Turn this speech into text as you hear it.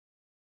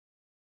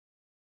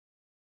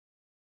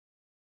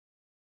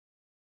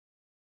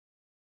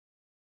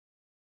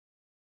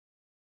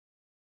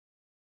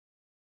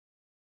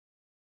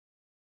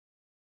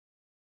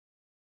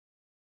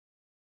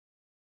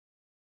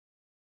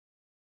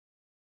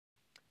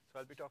So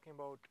I'll be talking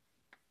about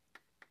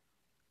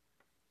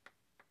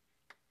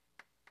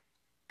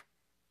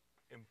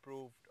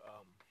improved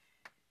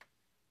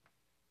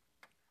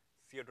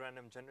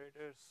pseudorandom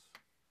generators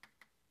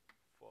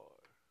for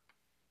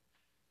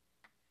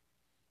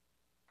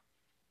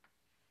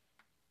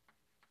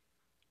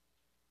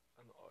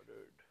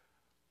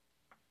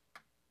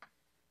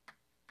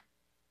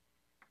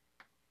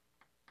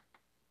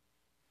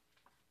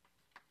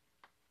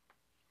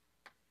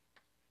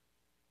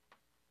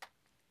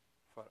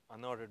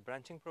unordered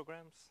branching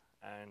programs,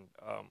 and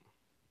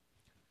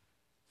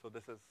so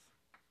this is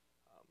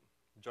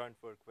joint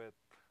work with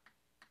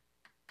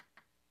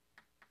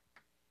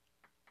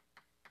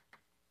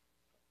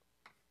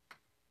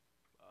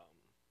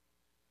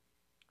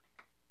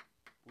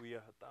Uya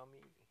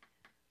Hatami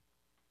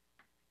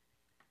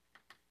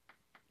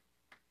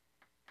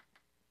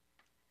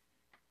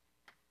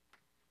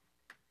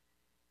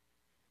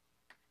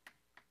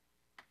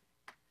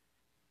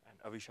and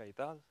Avishai et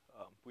al.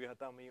 Uya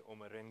Hatami,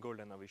 Omer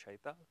Reingold, and Avishai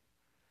et al.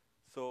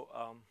 So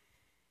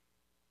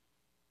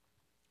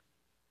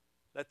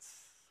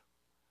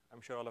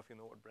I'm sure all of you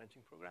know what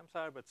branching programs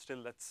are, but still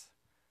let's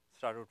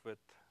start out with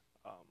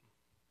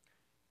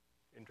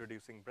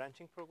introducing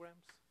branching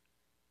programs.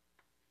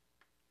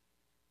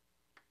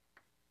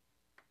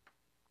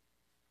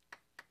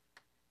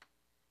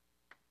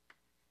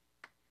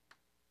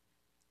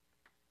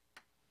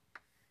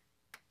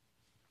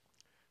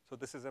 So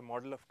this is a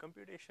model of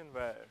computation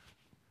where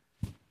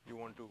you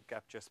want to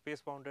capture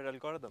space-bounded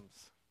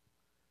algorithms.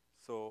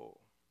 So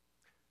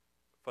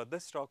for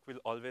this talk, we'll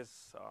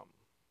always,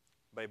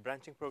 by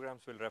branching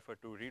programs, we'll refer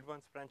to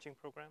read-once branching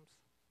programs.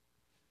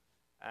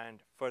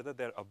 And further,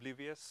 they're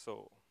oblivious,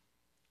 so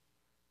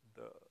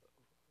the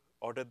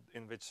order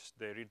in which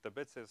they read the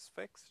bits is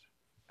fixed,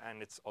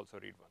 and it's also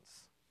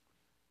read-once.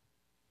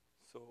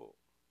 So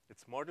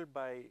it's modeled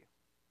by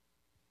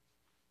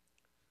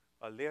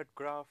a layered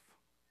graph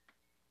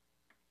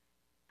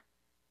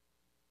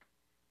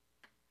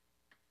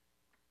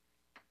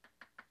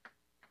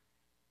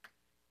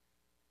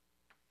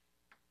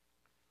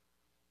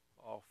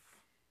of,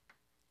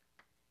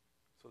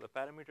 so the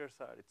parameters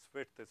are, its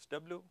width is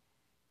W,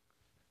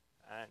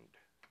 and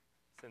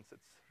since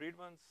it's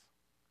read-once,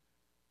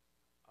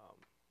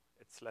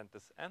 its length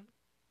is N.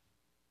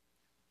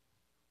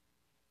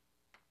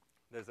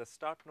 There's a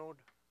start node,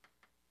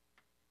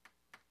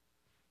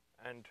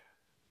 and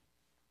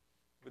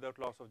without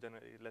loss of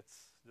generality,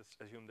 let's just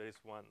assume there is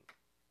one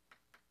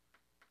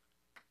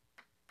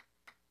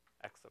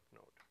accept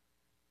node.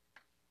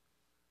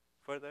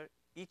 Further,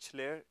 each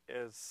layer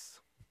is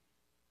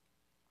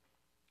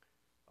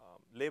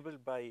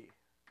labeled by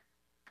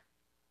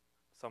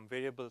some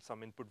variable,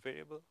 some input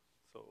variable.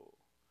 So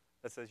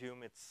let's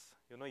assume it's,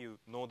 you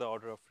know the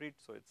order of read,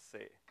 so it's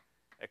say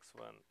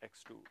x1,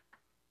 x2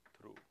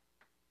 through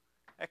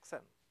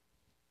xn.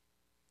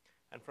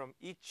 And from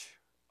each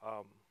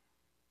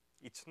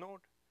node,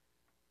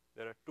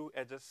 there are two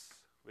edges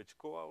which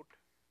go out.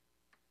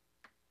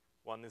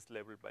 One is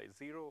labeled by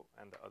 0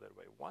 and the other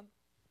by 1,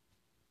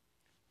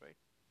 right?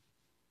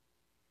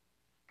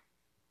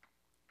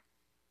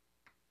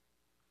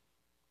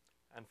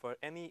 And for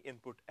any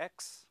input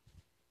x,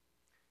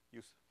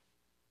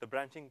 the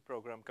branching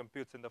program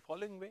computes in the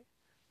following way,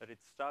 that it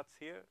starts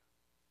here.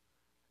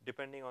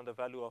 Depending on the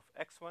value of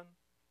x1,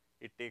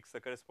 it takes the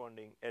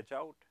corresponding edge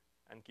out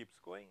and keeps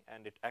going,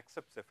 and it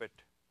accepts if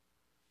it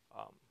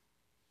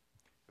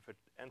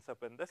ends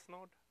up in this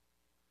node,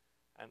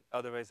 and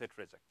otherwise it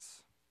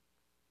rejects.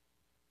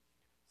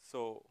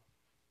 So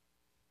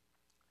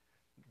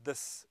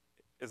this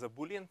is a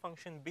Boolean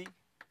function B,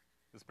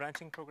 this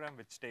branching program,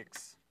 which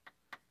takes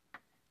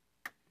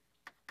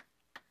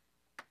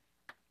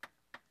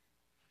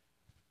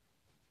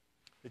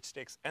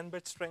n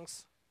bit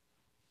strings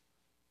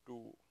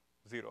to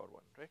 0 or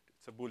 1, right?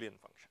 It's a Boolean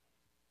function.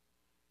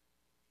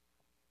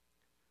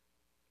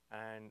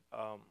 And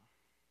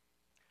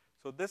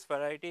so this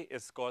variety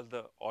is called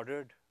the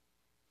ordered.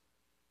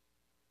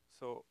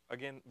 So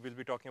again, we'll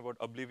be talking about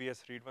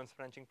oblivious read-once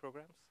branching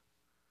programs.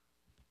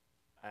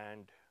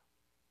 And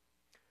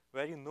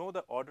where you know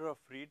the order of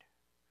read,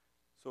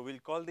 so we'll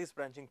call these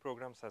branching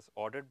programs as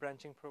ordered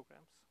branching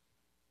programs.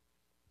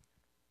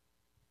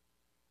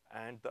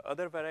 And the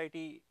other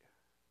variety,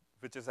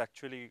 which is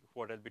actually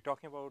what I'll be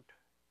talking about,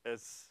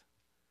 is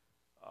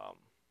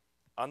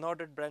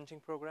unordered branching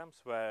programs,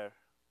 where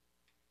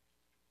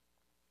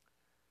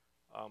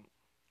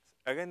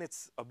again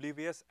it's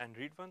oblivious and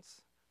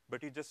read-once,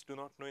 but you just do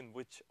not know in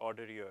which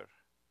order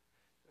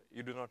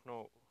you do not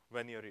know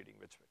when you're reading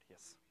which bit.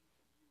 Yes.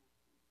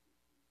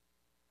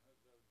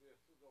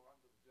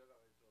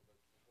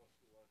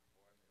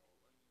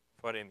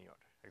 For any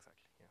order,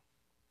 exactly. Yeah.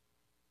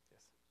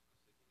 Yes.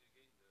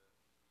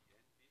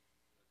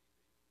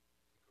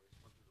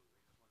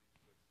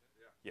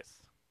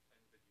 Yes.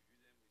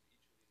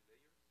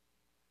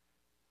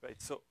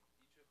 Right. So.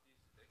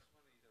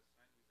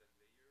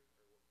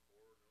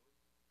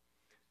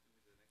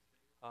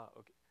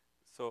 Okay.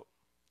 So,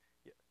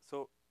 yeah.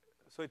 So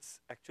it's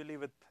actually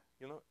with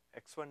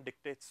x1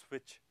 dictates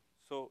which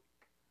So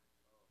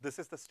this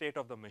is the state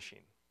of the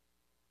machine,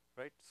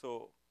 right?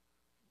 So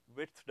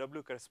width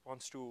W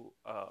corresponds to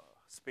a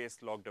space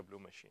log W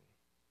machine,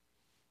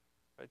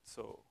 right?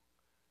 So,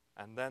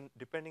 and then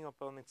depending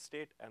upon its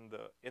state and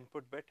the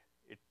input bit,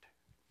 it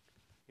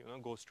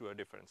goes to a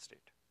different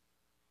state,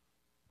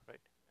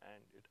 right?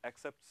 And it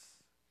accepts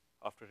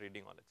after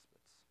reading all its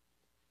bits,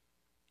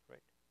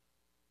 right?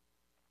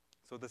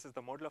 So this is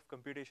the model of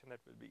computation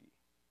that we'll be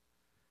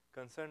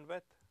concerned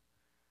with,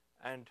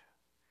 and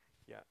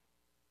yeah,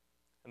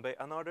 and by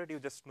unordered you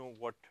just know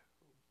what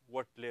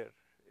layer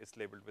is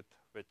labeled with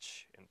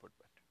which input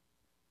bit.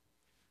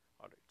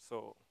 All right,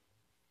 so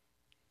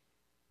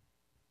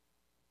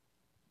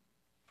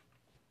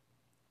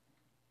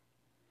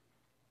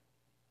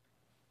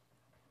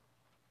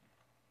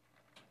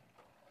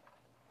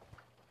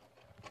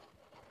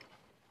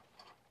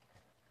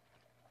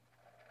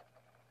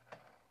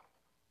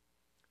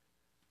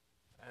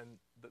and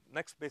the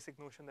next basic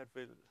notion that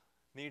we'll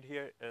need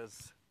here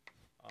is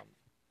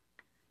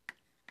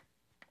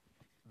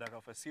that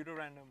of a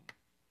pseudorandom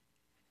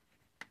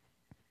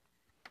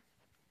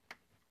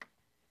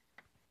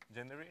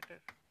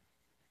generator.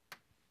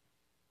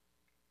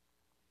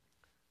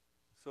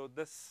 So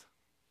this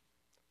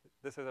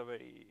is a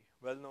very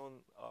well-known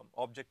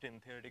object in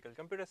theoretical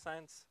computer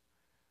science,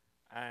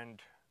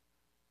 and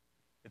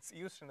it's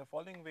used in the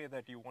following way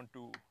that you want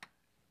to,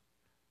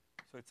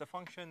 so it's a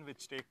function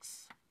which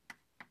takes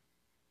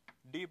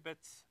d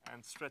bits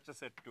and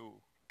stretches it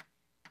to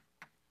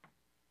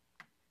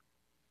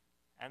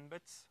n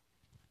bits.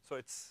 So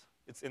it's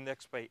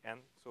indexed by n,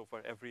 so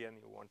for every n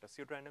you want a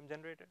pseudorandom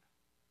generator.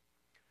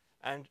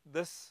 And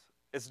this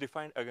is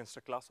defined against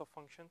a class of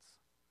functions.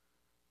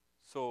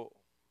 So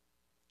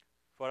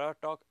for our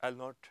talk, I'll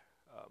not,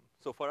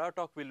 so for our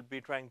talk we'll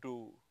be trying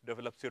to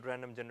develop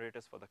pseudorandom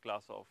generators for the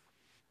class of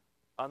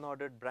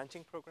unordered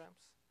branching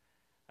programs.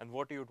 And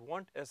what you'd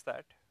want is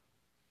that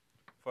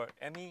for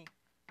any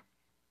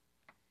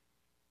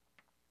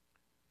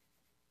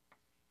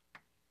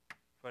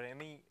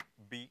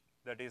b,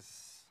 that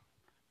is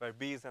where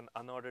b is an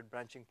unordered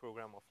branching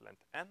program of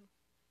length n,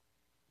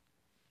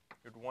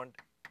 you'd want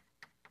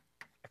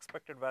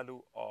expected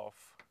value of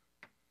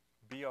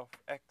b of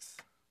x,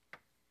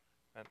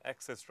 and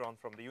x is drawn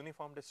from the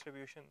uniform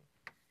distribution,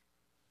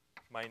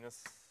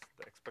 minus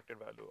the expected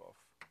value of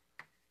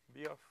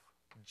b of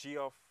g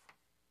of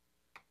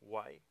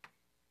y,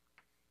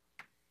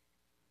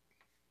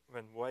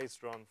 when y is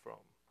drawn from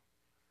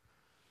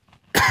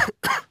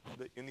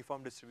the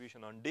uniform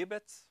distribution on d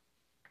bits,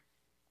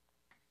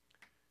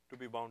 to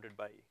be bounded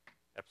by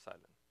epsilon.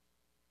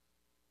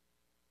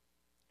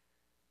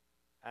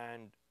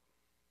 And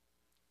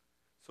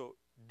so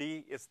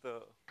d is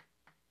the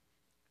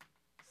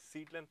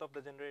seed length of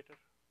the generator,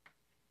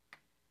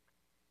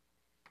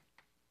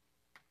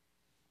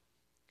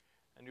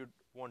 and you'd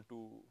want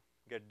to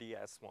get d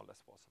as small as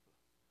possible.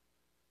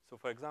 So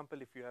for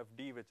example, if you have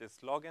d which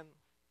is log n,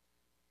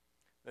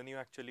 then you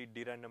actually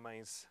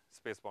de-randomize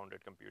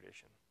space-bounded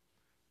computation,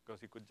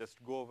 because you could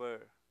just go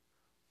over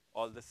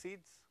all the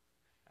seeds,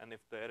 and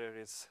if the error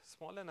is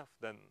small enough,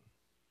 then you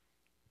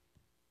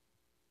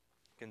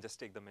can just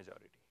take the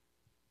majority.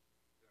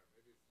 Yeah,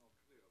 maybe it's not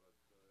clear that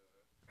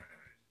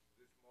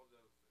this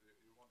model,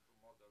 you want to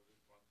model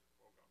this branching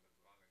program as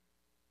running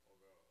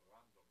over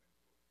random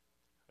inputs.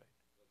 Right.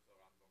 That's a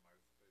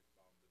randomized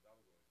space-bounded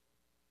algorithm.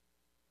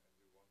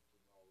 And you want to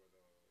know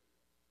whether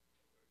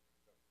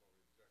accept or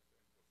reject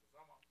the inputs.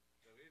 So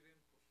the read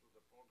input to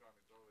the program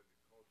is already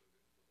coded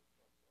into the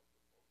structure of the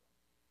program.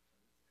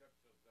 And it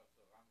captures just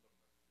a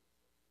randomness.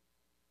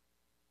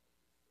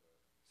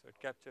 So it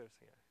captures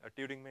a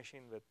Turing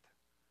machine with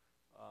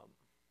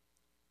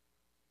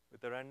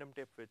a random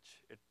tape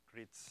which it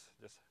reads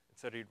just,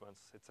 it's a read once,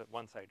 it's a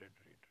one-sided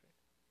read, right?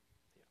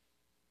 Yeah.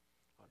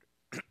 All right.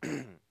 By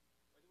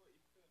the way,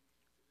 it's a little bit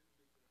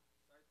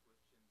side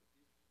question, but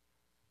if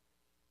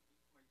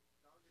my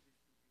target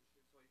distribution,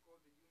 so I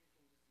call the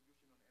uniform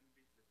distribution on n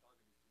bits the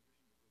target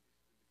distribution because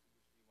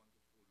this is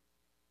the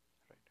distribution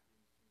you want to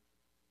fool.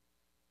 Right.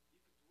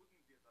 If it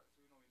wouldn't be a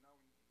target, so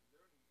now in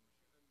learning, in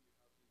machine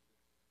learning, you have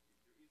this,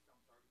 there is some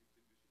target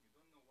distribution, you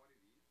don't know what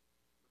it is, but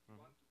you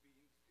want to be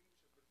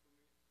indistinguishable from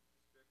it with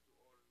respect to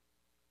all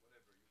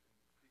whatever,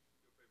 you can pick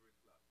your favorite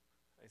class.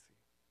 I see.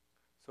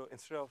 So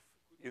instead of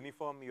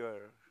uniform,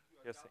 you're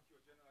adapt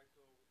your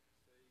generator,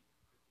 say that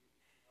if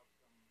you have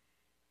some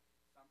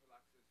sample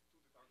access to the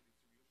target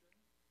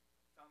distribution,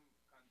 some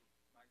kind of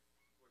nice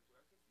way to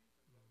access it,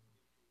 and then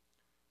still to.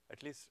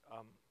 at least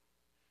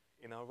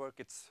in our work,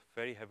 it's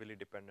very heavily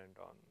dependent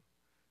on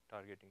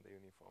targeting the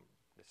uniform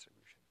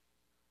distribution.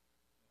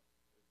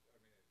 I mean, it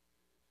can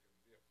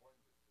be a point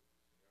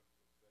distribution, you have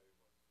to say,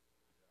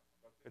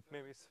 but It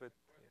may be with,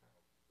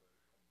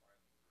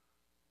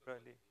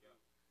 probably.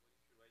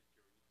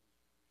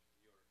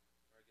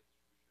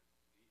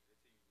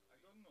 I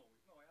don't know.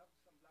 No, I have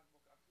some black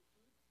box access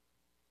to it.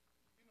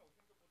 Think about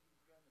these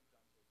GAN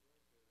examples,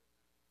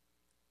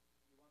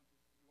 right?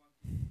 You want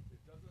to.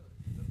 It doesn't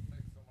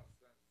make so much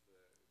sense. We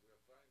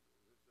are trying.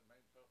 This is the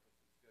main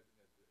purpose. It's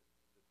getting a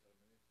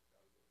deterministic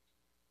algorithm.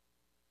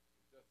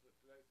 just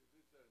replace it.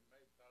 It's a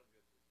main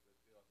target is the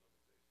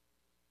derandomization.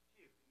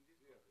 Here, in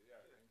this Here, code.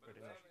 yeah. Yes, In but But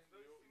the in the- it's learning,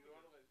 very you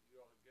similar. always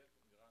you are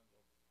getting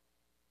random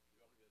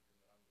samples. You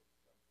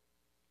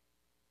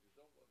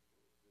don't want to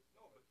this.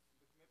 No, but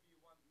maybe you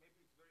want, maybe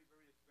it's very,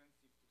 very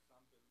expensive to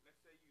sample.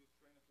 Let's say you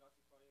train a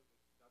classifier that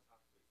does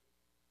half spaces.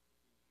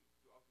 If you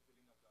do out of a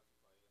linear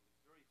classifier, and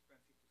it's very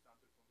expensive to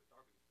sample from the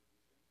target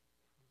distribution.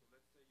 So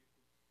let's say you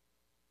could,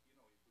 you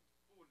could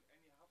pull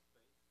any half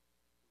space.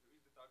 So there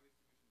is the target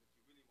distribution that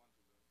you really want to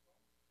learn from,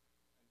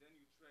 and then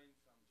you train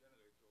some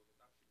generator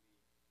that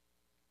actually can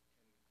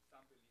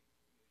sample in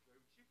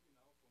very cheaply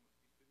now from a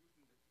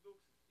distribution that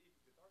looks as if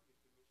it's a target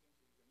distribution,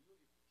 so you can use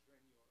it to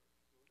train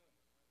your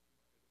learner,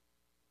 right?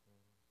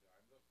 Yeah,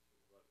 I'm not.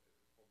 Well,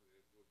 probably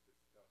a good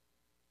discussion.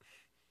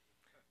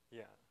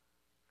 Yeah.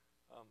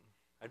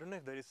 I don't know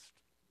if there is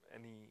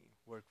any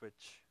work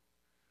which,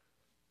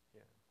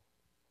 yeah.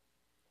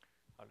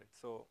 All right.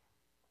 So,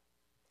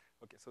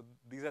 okay. So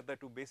these are the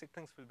two basic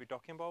things we'll be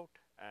talking about,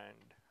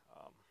 and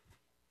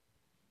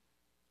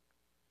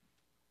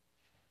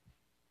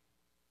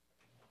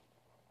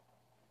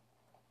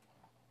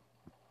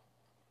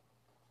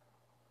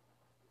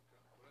You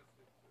can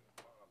press it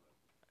parallel.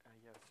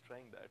 yes,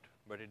 trying that,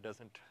 but it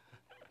doesn't.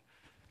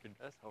 It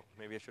does. Oh,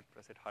 maybe I should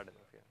press it hard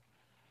enough. Yeah.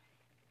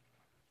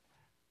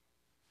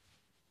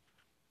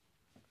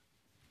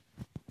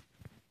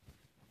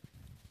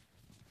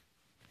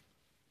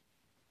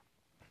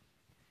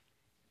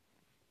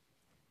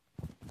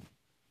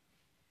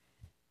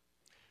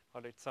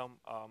 All right.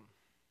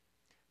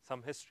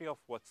 Some history of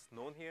what's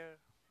known here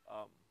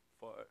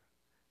for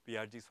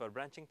PRGs for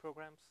branching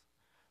programs.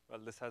 Well,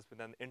 this has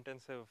been an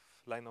intensive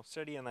line of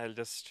study, and I'll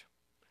just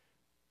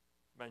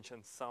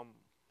mention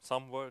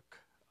some work.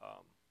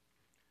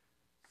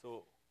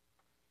 So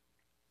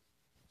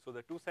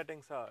the two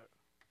settings are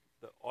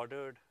the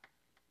ordered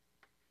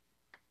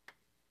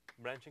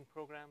branching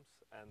programs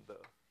and the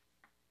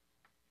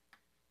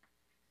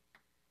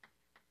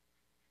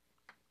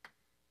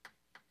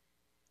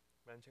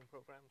branching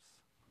programs.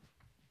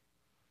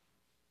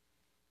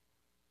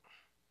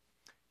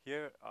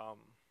 Here,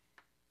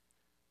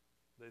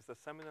 there's the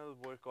seminal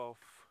work of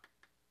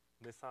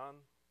Eshan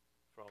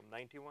from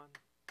 '91,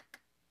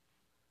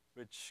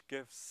 which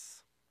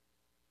gives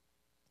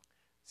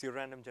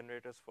pseudorandom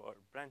generators for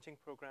branching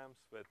programs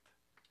with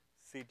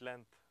seed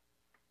length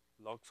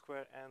log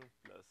square n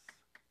plus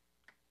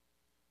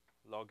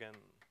log n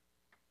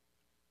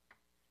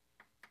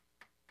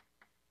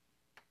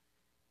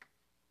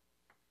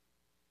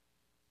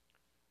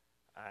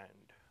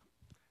and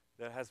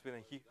there has been a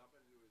Well, W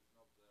is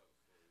not there,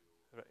 so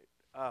you. right.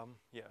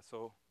 Yeah.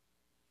 So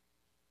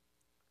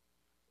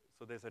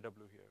there's a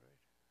W here, right?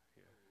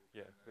 Here.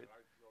 You Yeah. can write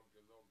log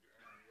n log W.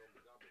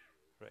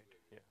 It's Right.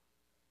 really- Yeah.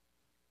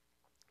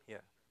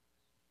 Yeah.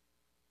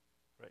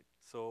 Right.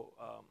 So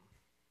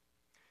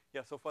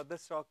yeah. So for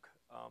this talk,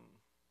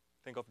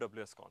 think of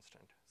W as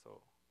constant.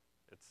 So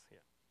it's yeah.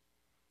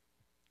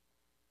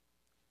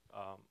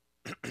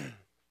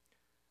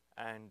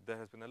 And there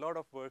has been a lot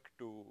of work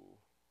to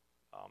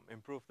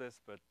improve this,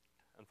 but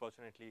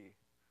unfortunately,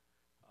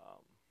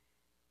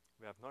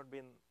 we have not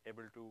been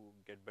able to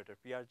get better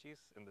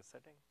PRGs in this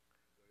setting.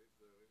 There is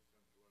the recent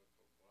work of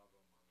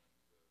Braverman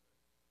and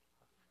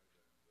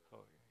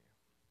Oh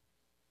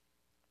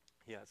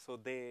yeah. Yeah. So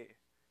they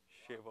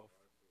shave off.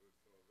 right? So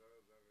there, the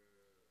log n is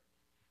shaped.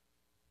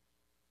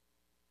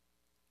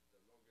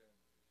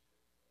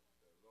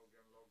 The log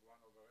n log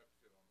 1 over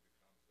epsilon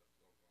becomes just log 1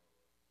 over epsilon.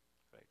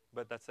 Right.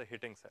 But that's a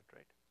hitting set,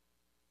 right?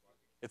 What?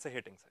 It's a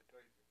hitting set. It's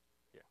rated.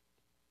 Yeah.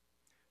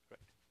 Right.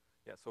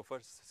 Yeah. So for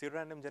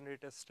pseudorandom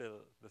generators,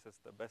 still this is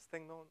the best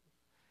thing known,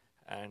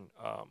 and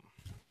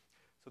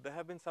so there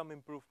have been some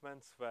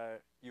improvements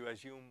where you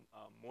assume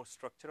more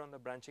structure on the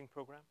branching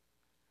program.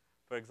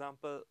 For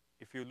example,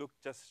 if you look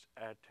just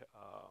at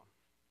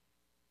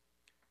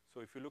so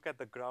if you look at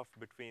the graph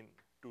between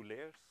two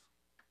layers,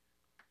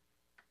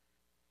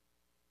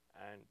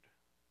 and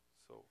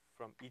so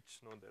from each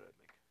node there are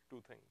like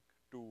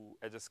two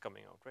edges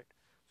coming out, right?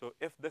 So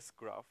if this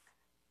graph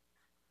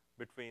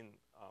between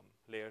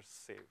layers,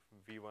 say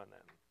V1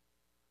 and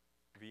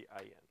Vi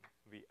and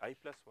Vi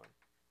plus 1,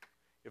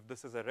 if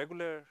this is a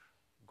regular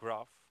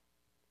graph,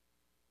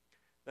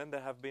 then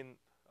there have been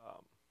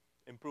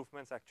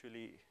improvements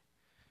actually,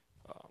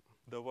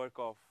 the work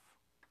of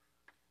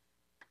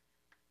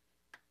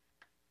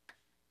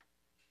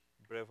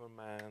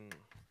Braverman,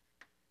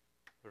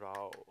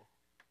 Rao,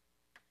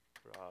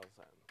 Raz,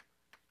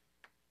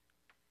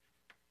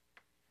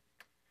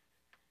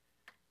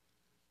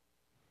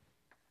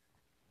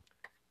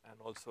 and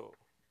also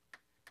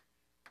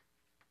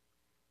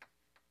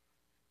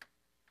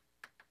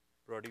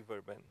Brody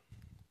Verben.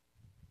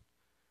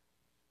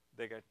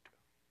 They get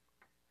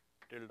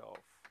tilde off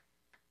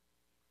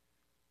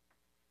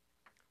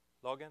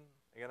log n.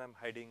 Again, I'm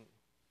hiding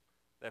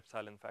the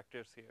epsilon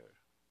factors here.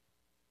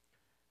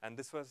 And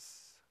this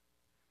was,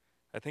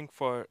 I think,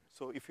 so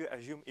if you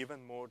assume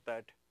even more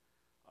that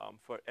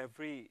for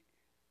every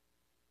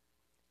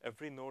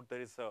every node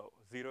there is a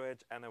 0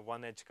 edge and a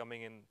 1 edge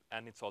coming in,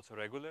 and it's also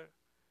regular.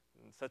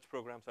 And such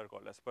programs are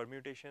called as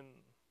permutation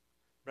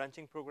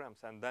branching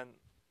programs. And then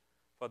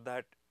for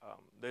that,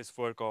 there's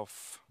work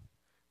of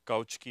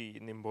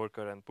Kautsky,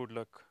 Nimborkar, and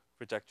Pudlak,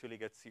 which actually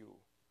gets you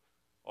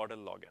order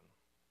log n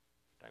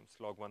times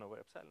log 1 over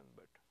epsilon,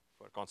 but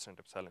for constant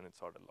epsilon,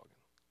 it's order log n.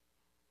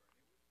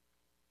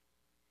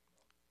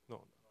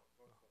 No.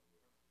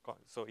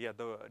 So yeah,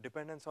 the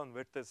dependence on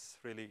width is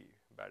really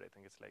bad. I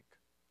think it's like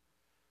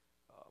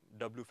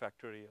W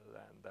factorial,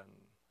 and then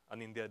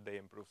in India they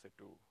improves it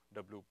to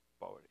W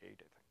power 8, I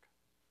think.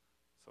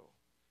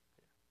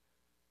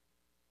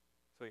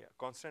 So yeah,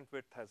 constant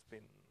width has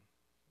been,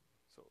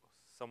 so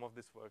some of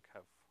this work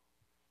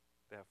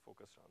they have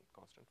focused on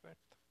constant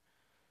width.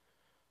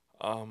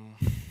 All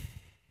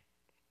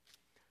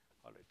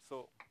right,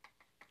 so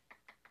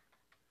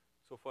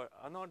for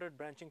unordered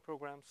branching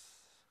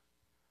programs,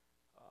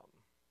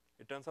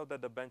 it turns out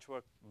that the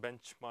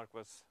benchmark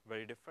was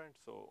very different.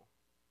 So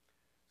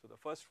the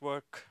first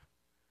work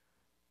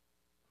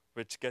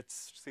which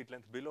gets seed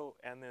length below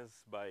n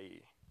is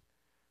by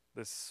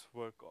this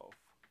work of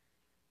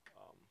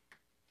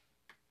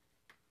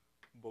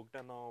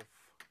Bogdanov,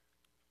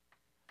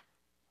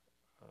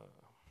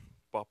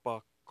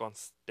 Papa,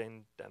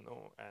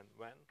 Constantino, and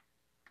Van.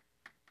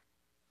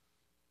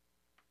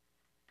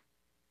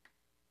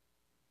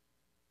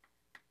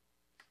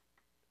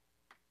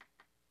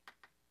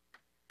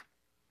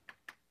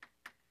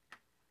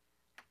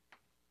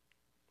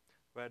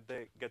 Where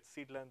they get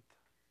seed length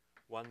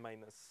 1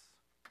 minus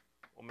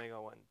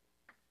omega 1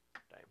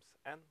 times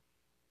n,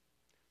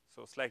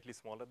 so slightly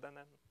smaller than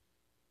n,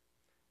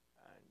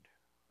 and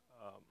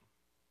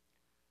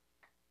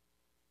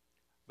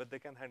but they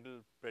can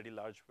handle pretty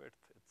large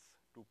width. It's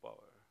 2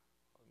 power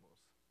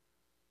almost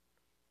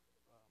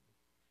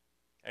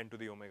n to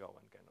the omega 1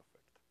 kind of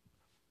width.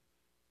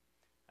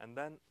 And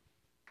then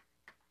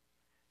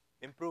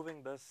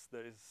improving this,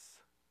 there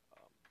is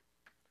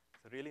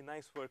a really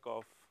nice work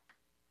of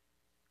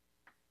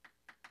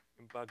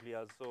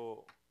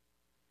Impagliazzo,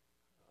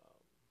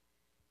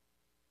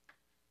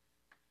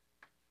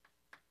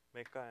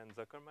 Mecca, and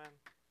Zuckerman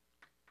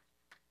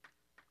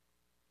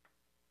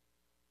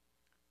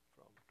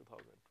from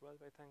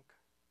 2012, I think,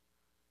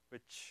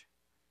 which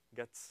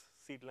gets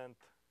seed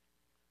length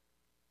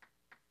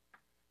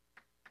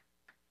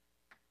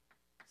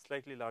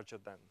slightly larger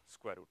than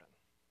square root n.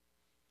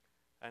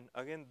 And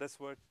again, this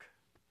work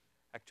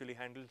actually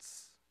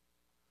handles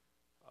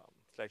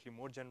slightly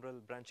more general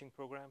branching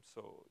programs.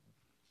 So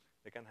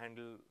they can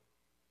handle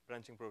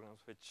branching programs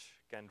which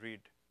can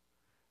read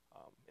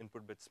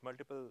input bits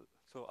multiple,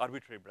 so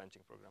arbitrary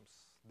branching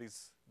programs.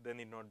 They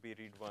need not be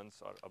read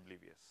once or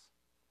oblivious.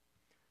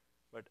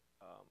 But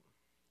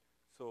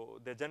so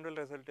the general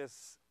result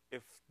is,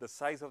 if the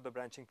size of the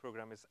branching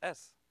program is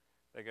s,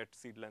 they get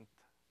seed length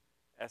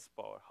s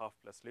power half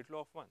plus little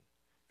of 1.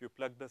 If you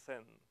plug this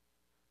in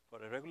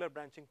for a regular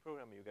branching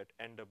program, you get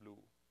nw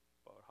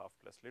power half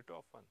plus little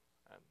of 1.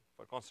 And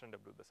for constant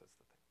w, this is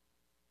the thing.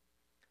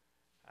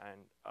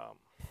 And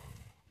okay,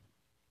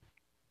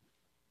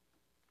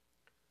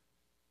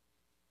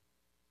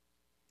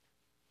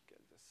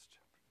 I'll just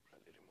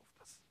probably remove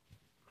this.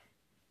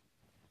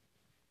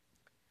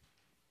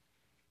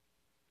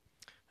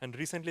 And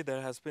recently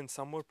there has been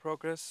some more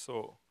progress.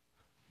 So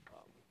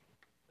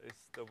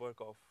it's the work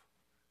of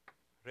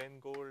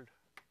Reingold,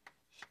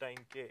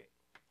 Steinke,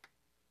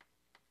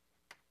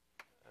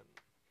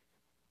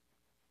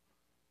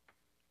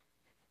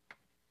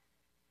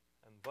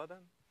 and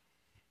Vadan.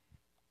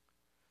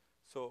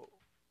 So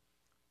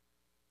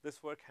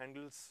this work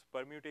handles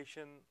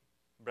permutation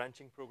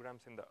branching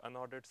programs in the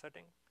unordered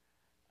setting,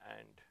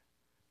 and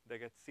they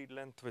get seed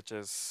length which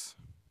is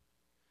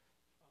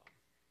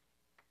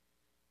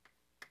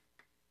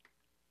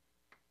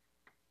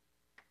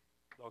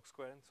log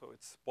square n, so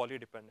it's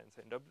polydependence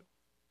in W.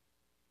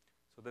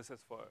 So this is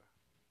for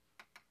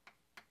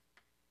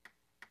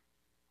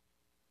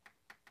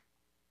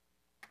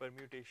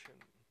permutation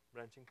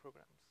branching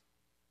programs,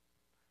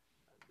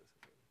 and this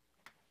is in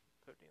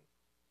 13.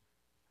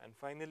 And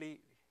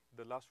finally,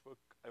 the last work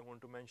I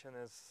want to mention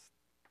is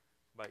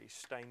by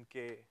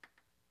Steinke,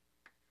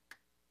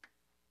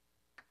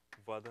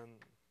 Vadan,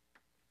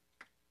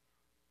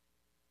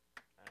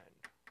 and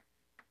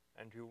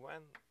Andrew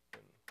Van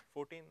in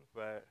 14,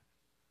 where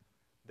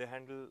they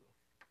handle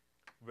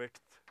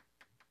width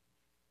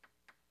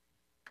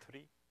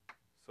 3.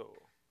 So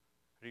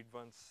read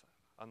once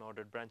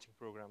unordered branching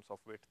programs of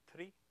width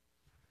 3,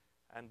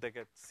 and they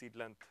get seed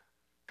length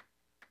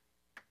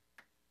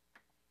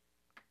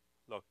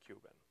log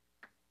cube n.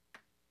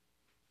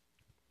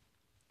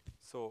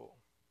 So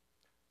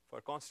for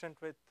constant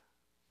width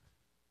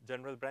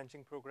general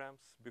branching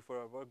programs, before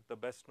our work, the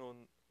best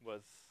known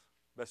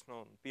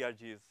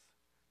PRG is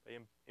by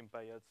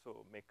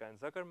Impagliazzo, Mecca, and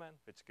Zuckerman,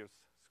 which gives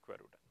square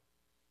root n,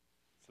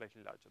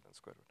 slightly larger than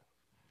square root n.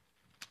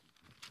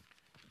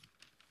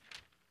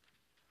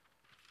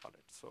 All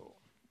right, so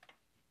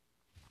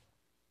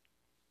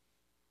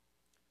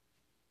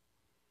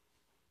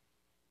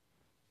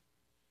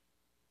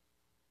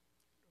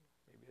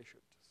I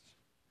should just.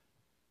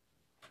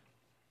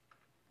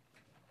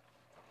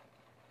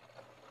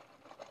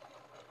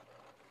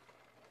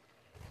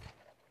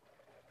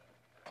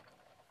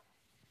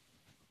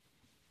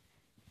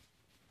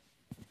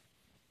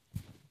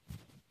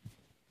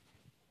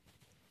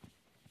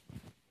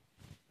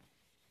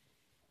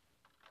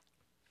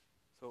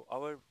 So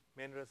our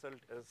main result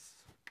is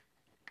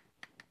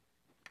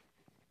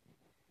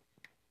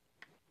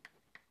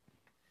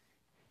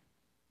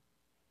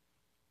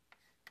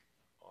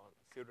on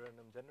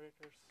pseudorandom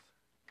generators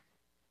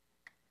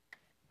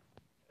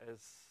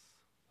is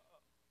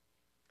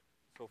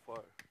so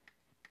far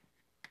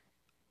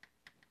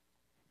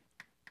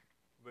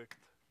width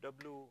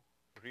W,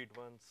 read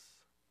once.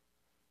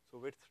 So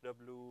width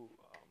W,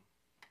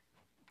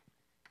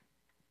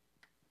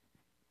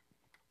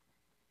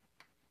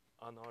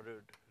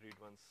 unordered read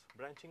once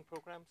branching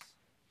programs.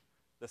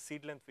 The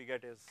seed length we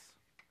get is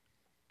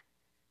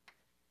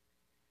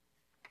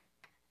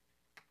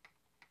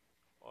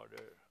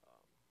order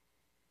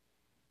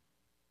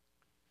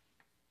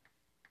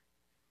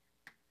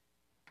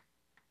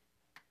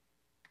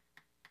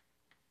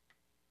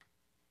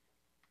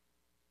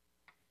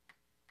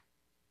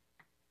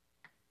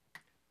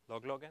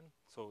log n.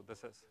 So this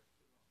is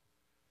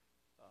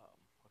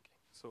okay.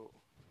 So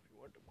if you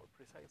want a more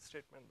precise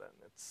statement, then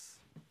it's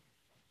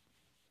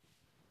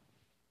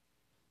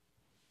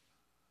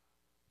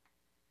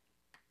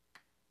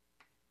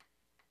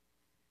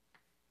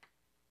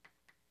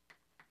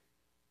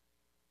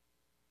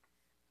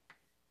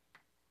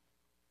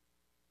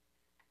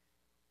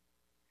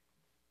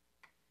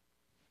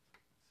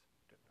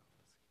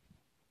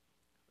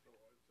So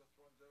just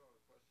one general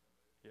question.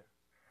 yeah.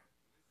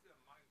 This is a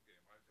mind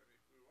game, right? I mean,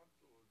 if we want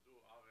to do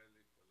RL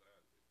equal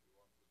L, if we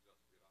want to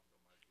just be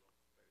randomized log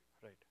space,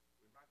 Right.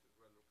 we might as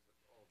well look at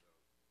order.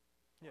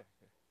 Yeah,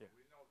 yeah,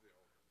 We know the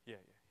order.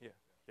 yeah,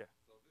 yeah.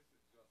 So this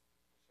is just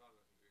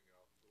challenging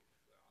our tools,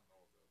 the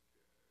unordered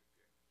game.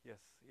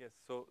 Yes, yes.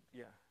 So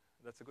yeah,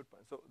 that's a good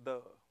point. So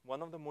the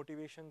one of the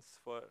motivations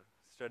for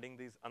studying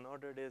these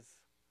unordered is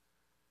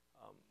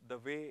the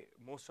way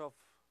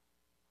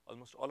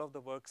almost all of the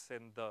works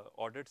in the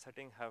ordered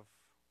setting have.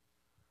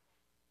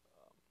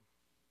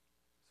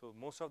 So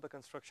most of the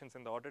constructions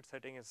in the ordered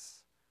setting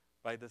is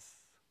by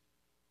this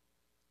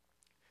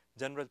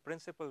general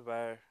principle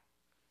where.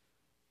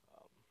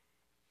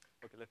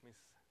 Okay, let me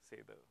say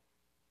the.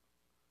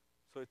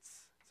 So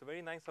it's a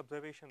very nice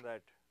observation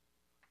that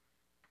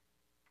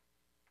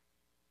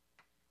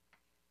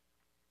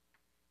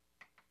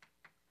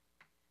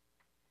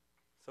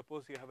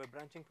suppose you have a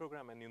branching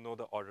program and you know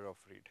the order of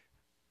read,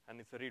 and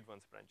it's a read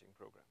once branching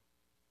program.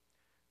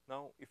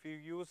 Now, if you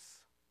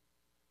use,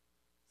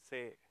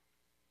 say,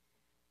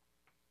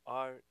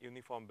 R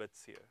uniform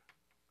bits here,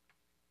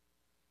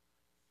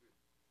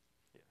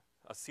 yeah,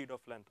 a seed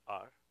of length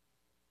R,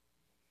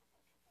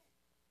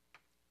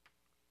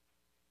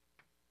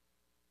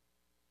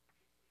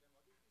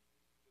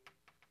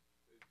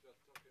 It's just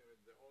talking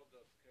with the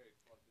ordered case,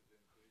 what is the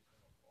intuition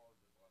of all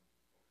the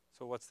branching programs?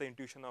 so what's the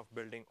intuition of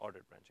building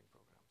ordered branching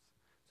programs?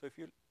 So if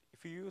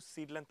you use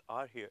seed length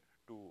R here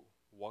to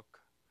work,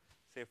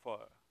 say, for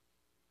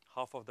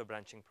half of the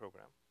branching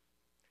program,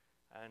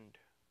 and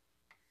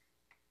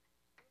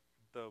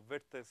the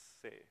width is,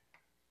 say,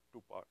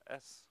 2 power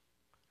S,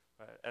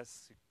 where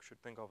S you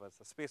should think of as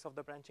the space of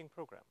the branching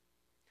program.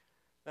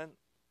 Then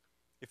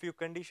if you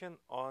condition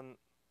on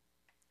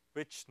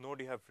which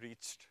node you have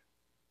reached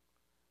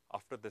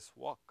after this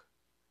walk,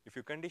 if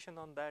you condition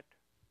on that,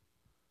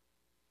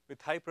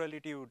 with high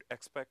probability you would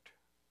expect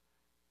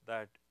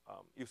that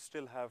you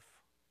still have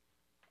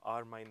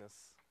R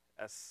minus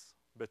S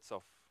bits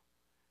of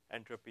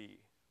entropy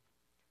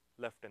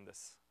left in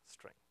this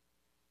string.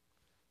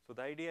 So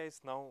the idea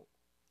is now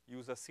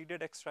use a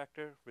seeded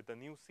extractor with a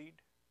new seed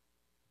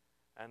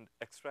and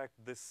extract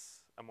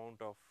this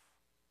amount of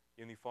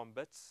uniform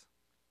bits,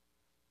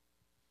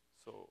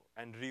 so,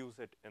 and reuse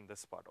it in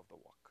this part of the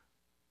walk.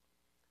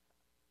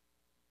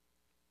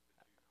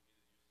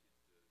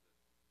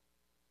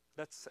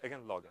 That's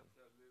again log n.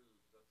 That's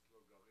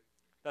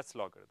logarithmic. That's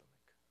logarithmic.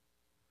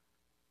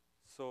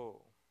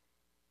 So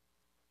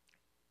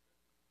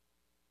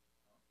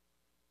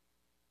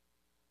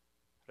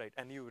right,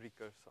 and you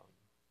recurse on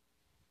this.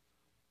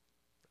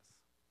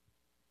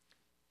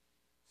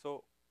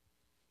 So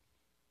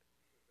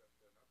The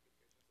applications of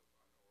unordered,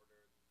 so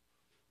if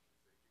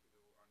you can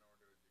do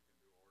unordered, you can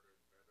do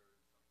ordered better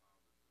somehow.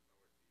 There's no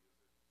way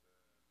to use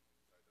it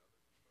inside other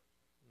constructions.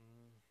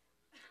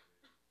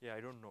 yeah,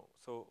 I don't know.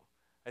 So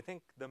I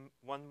think the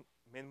one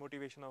main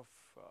motivation of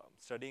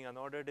studying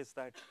unordered is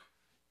that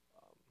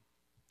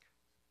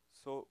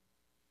so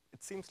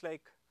it seems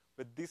like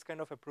with these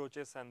kind of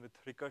approaches and with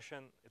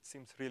recursion, it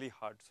seems really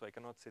hard. So I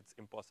cannot say it's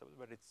impossible,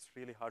 but it's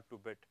really hard to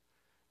bit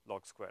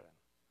log square n.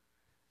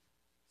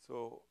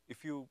 So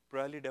if you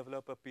probably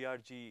develop a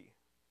PRG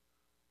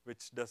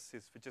which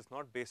is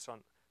not based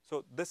on,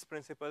 so this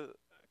principle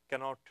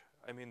cannot,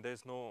 I mean,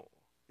 there's no,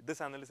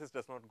 this analysis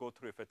does not go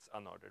through if it's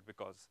unordered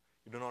because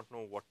you do not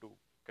know what to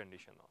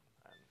condition on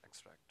and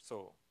extract.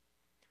 So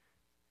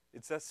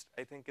it's just,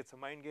 I think it's a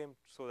mind game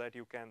so that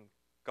you can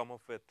come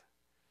up with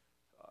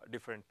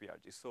different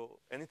PRGs. So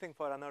anything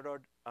for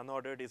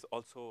unordered is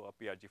also a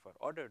PRG for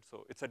ordered.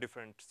 So it's a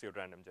different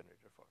pseudorandom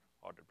generator for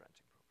ordered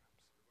branching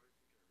programs. So what if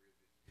you can read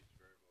each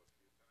variable a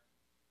few times?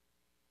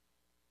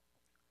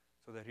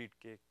 So the read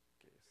K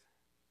case.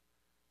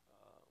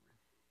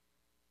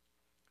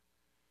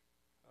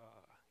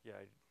 Yeah,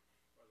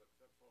 Well,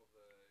 except for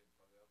the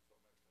invarianza meta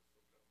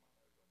Superman, I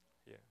don't know.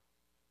 yeah,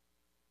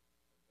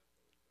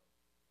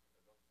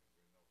 And better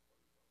results. I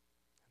don't think we know for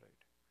results.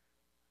 right.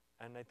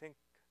 And I think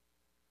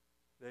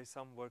there is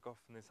some work of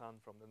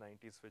Nissan from the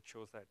 90s which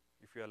shows that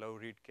if you allow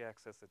read K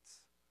access,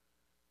 it's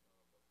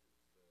No, but it's on read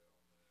K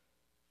access,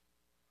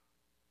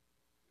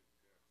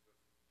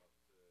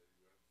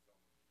 but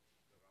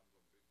you have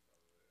some, the random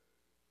bits are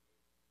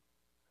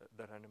usually,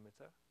 the random bits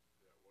are.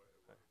 yeah, which result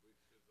is it?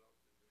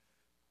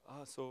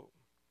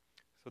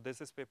 So there's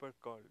this paper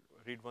called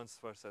read once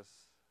versus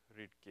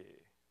read K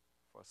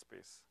for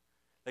space.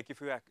 Like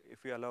if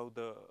you allow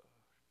the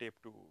tape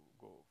to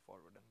go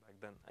forward and back,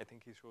 then I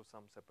think he shows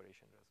some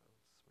separation results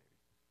maybe.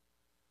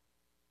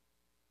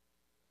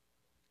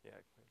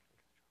 Yeah. Anyway,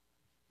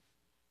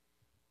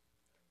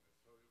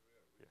 so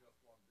we Yeah. just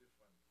want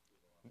different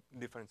pseudorandom.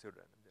 Different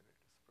pseudorandom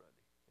generators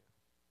probably. Yeah.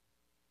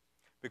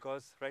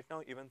 Because right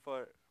now, even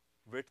for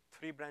width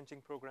 3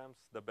 branching programs,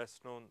 the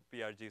best known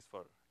PRG is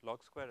for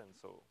log square, and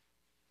so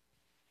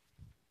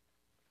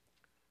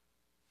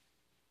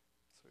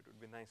it would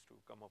be nice to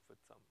come up with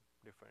some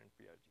different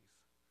PRGs.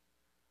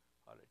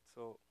 All right,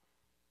 so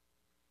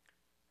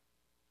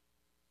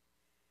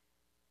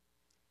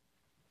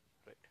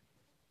right,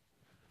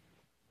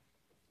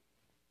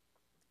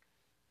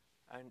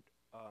 and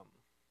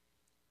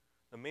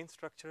the main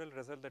structural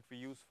result that we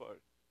use for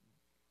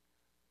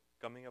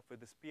coming up with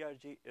this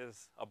PRG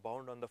is a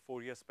bound on the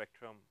Fourier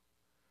spectrum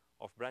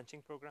of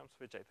branching programs,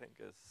 which I think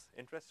is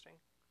interesting,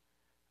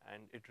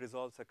 and it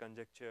resolves a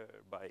conjecture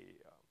by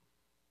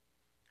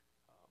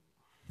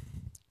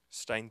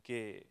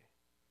Steinke,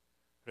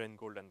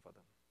 Reingold, and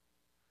Vadan.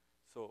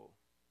 So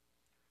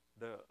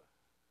the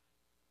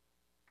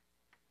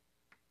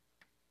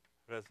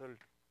result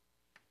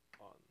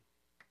on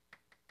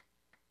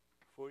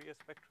Fourier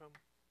spectrum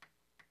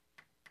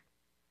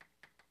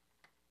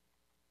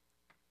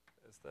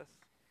is this.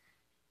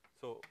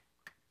 So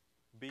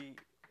B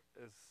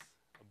is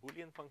a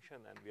Boolean function,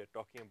 and we are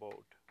talking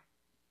about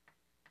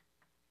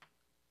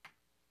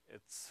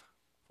its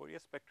Fourier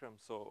spectrum.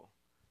 So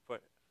for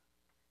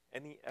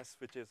any S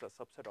which is a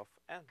subset of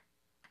N,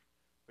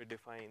 we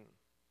define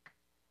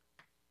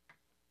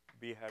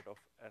B hat of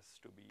S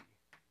to be,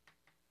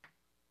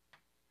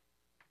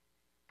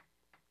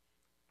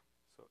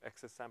 so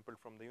X is sampled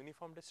from the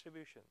uniform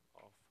distribution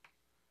of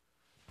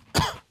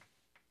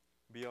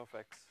B of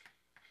X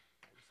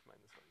times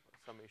minus 1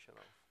 summation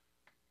of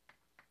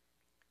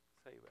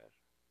psi where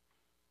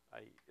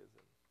I is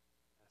in S.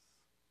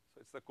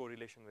 So it's the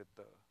correlation with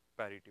the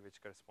parity which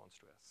corresponds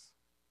to S.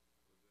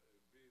 So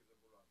B is a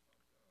Boolean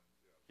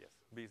function, and yeah, Yes,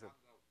 B is a,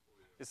 standard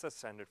Fourier. it's a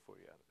standard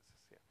Fourier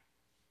analysis, yeah.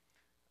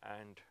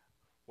 And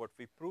what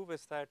we prove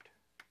is that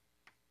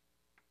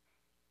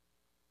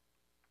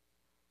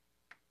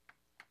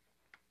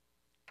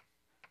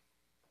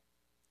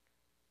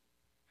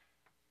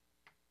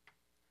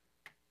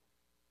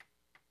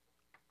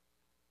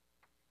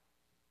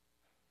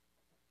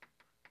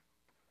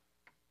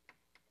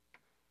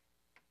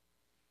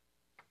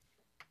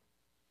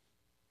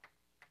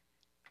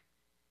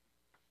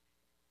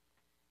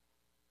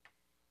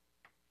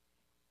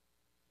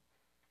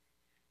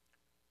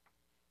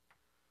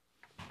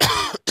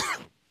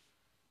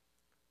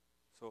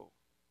so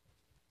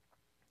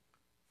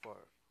for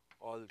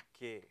all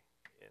k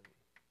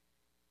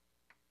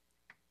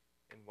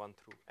in 1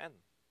 through n,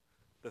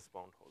 this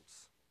bound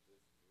holds. This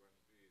is when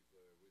B is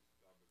with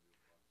W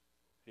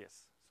branches.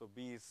 Yes. So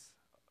B is,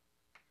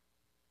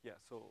 yeah.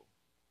 So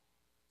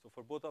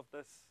for both of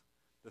this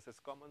is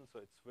common. So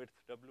it's width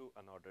W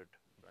unordered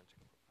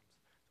branching programs.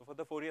 So for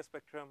the Fourier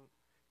spectrum,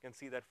 you can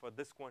see that for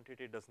this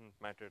quantity, it doesn't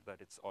matter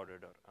that it's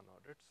ordered or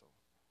unordered. So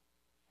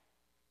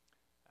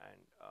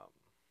and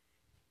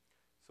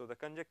so the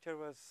conjecture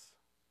was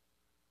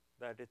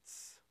that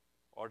it's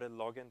order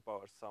log n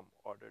power some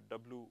order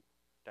W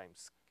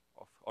times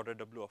of order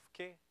W of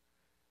k,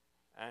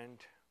 and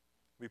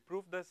we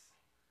prove this,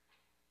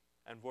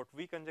 and what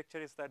we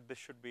conjecture is that this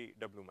should be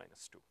W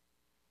minus 2.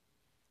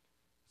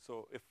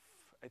 So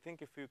I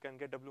think if you can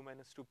get W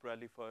minus 2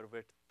 probably for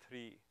width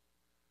 3,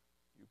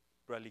 you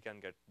probably can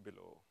get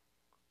below,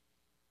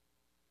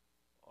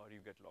 or you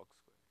get log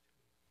square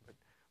actually. But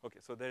okay,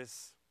 so there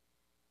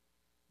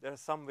are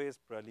some ways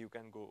probably you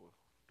can go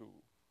to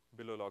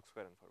below log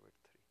square and for width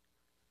 3.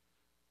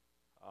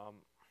 All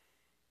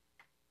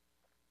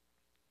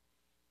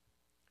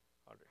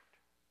right.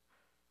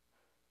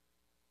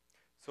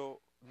 So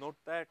note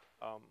that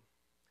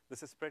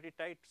this is pretty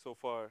tight. So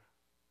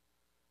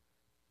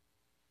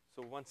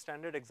one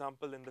standard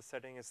example in this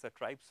setting is the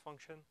tribes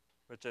function,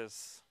 which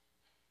is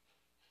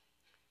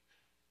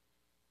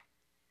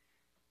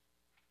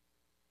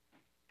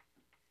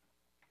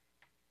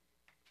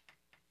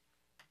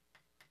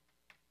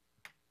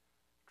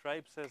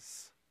tribes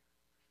is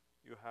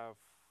you have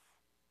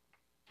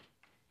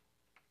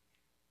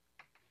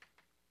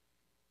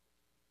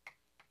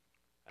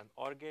an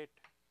OR gate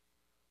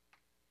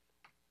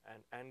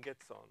and AND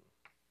gates on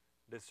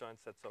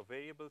disjoint sets of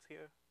variables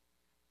here.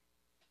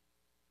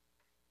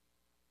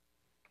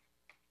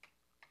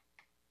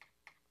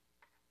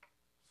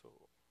 So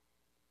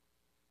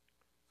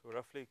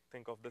roughly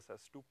think of this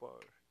as 2 power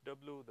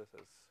W, this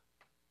is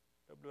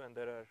W, and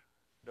there are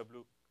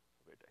W,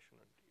 wait, I should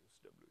not use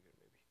W here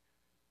maybe.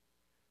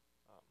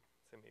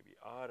 Say maybe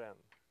R and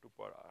 2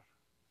 power R.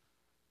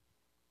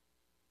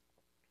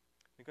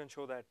 You can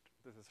show that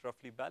this is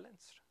roughly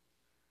balanced.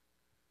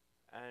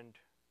 And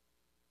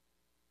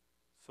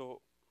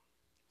so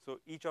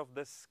each of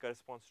this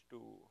corresponds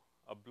to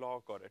a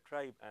block or a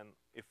tribe, and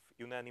if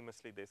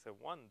unanimously they say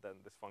 1,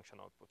 then this function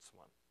outputs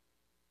 1,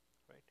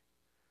 right?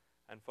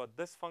 And for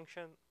this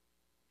function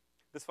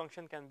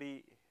can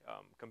be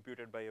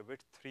computed by a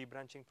width 3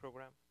 branching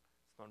program.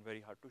 It's not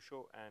very hard to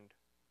show, and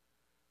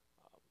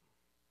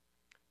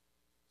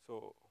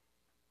so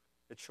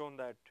it's shown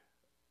that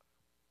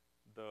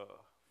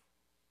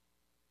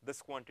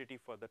this quantity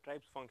for the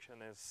tribes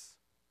function is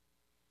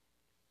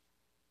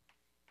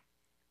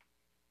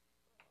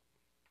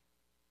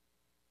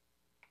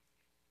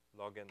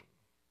log n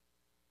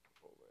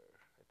over,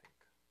 I think,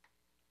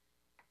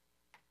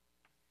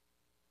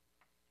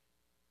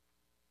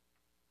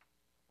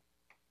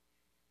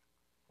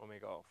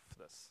 omega of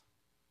this.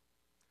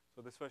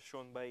 So this was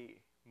shown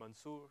by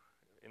Mansoor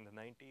in the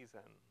 90s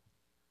and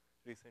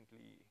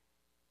recently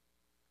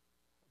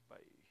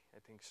by, I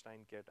think,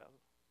 Stein et al.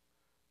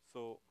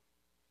 So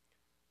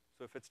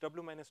if it's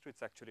W minus 2,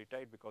 it's actually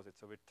tight because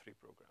it's a width 3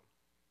 program.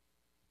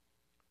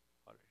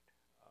 All right.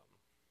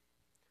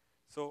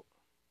 So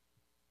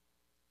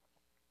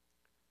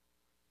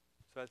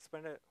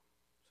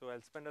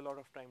I'll spend a lot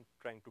of time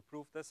trying to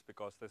prove this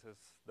because this is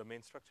the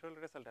main structural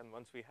result. And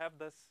once we have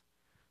this,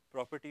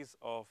 properties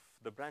of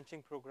the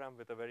branching program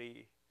with a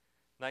very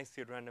nice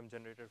pseudorandom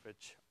generator,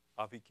 which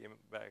Avi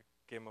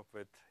came up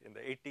with in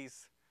the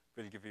 80s,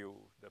 will give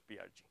you the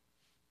PRG.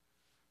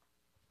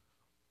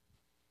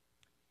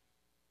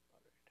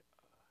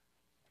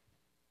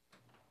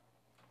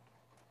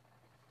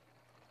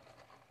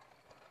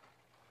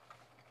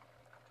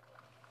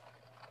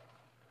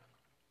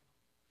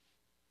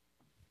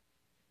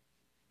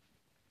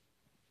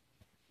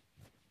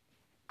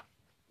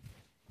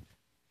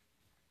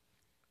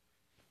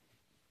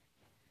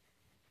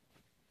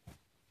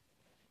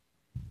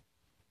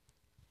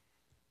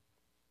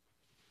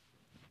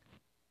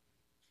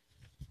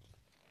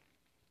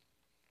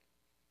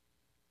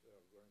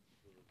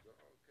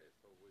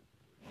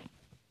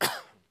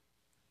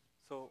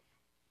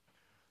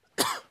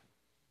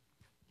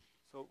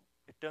 So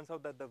it turns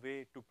out that the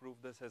way to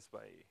prove this is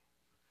by,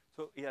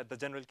 so yeah, the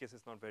general case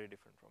is not very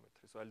different from it.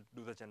 So I'll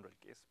do the general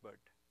case, but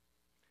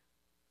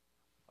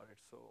all right.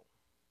 So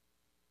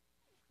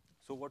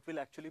what we'll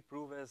actually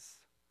prove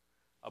is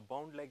a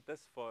bound like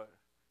this for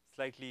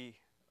slightly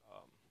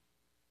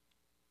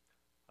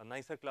a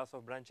nicer class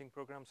of branching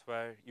programs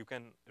where you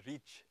can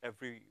reach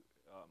every,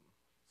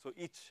 so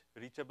each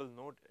reachable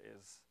node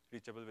is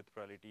reachable with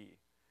probability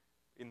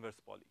inverse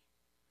poly.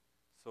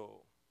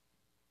 So,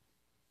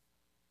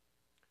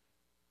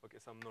 okay,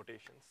 some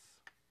notations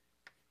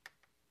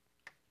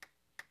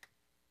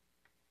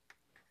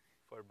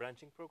for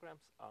branching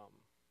programs.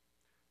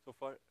 So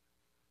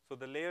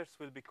the layers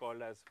will be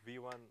called as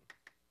V1,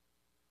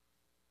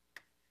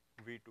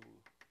 V2,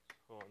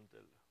 so on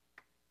till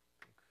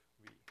I think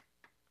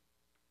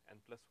Vn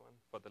plus 1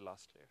 for the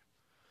last layer.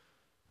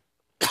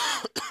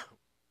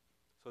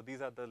 So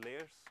these are the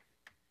layers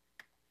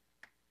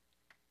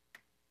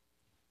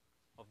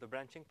of the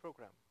branching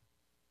program.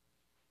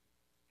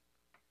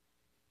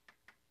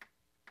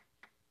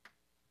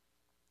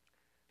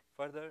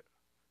 Further,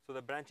 so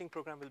the branching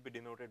program will be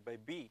denoted by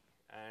B,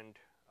 and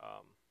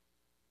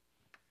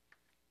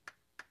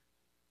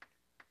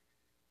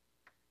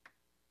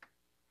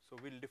so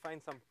we'll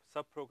define some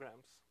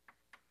subprograms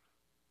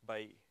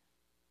by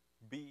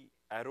B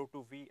arrow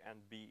to V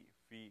and B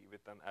V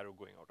with an arrow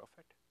going out of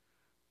it.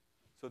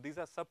 So these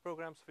are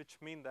subprograms which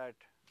mean that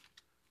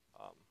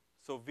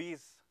so V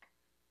is,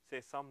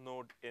 say, some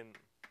node in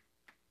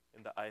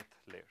the ith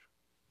layer.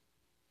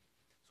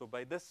 So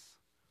by this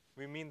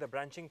we mean the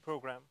branching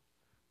program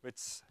which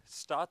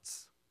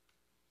starts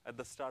at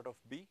the start of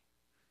B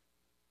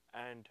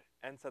and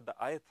ends at the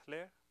ith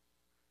layer,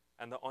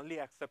 and the only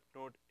accept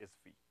node is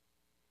V,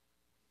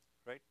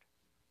 right?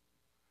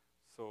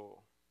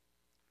 So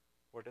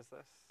what is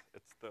this?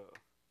 It's the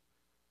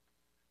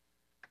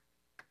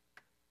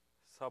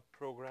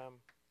subprogram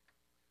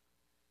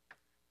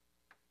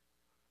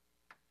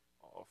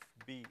of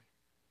B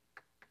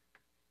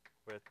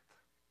with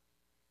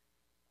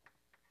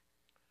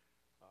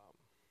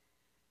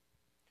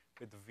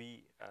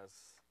V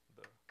as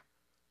the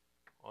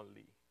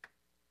only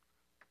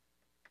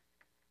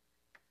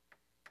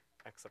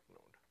accept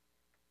node.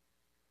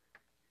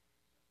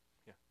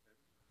 Yeah.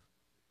 Before you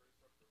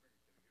start proving,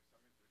 can you give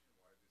some intuition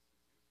why this is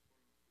useful?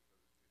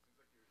 Because it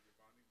seems like you're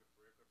bounding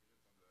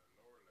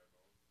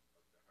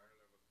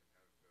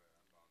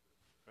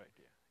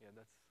Yeah,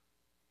 that's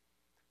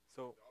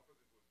so. The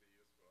opposite would be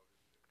useful,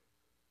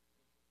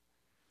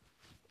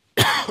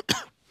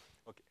 obviously.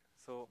 Okay,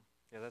 so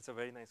yeah, that's a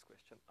very nice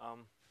question.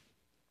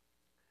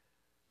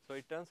 So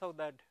it turns out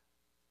that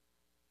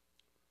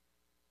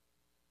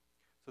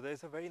so there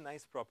is a very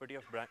nice property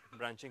of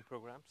branching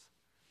programs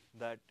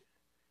that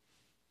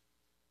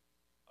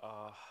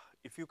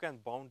if you can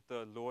bound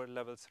the lower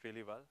levels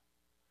really well,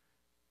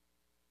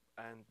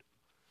 and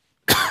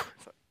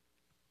sorry.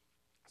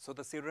 So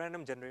the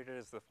pseudorandom generator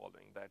is the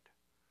following: that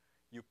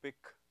you pick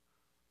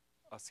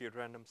a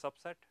pseudorandom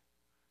subset,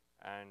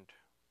 and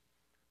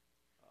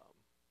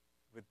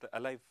with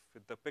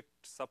the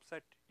picked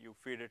subset, you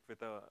feed it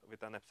with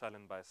an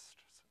epsilon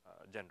biased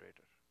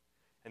generator,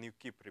 and you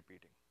keep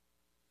repeating.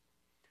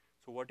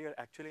 So what you're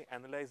actually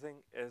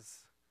analyzing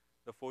is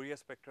the Fourier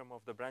spectrum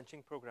of the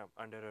branching program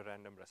under a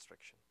random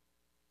restriction.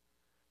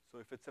 So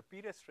if it's a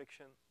p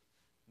restriction,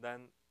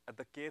 then at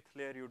the kth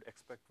layer you'd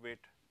expect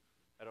weight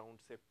around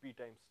say p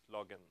times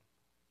log n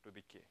to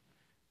the k.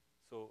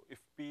 So if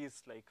p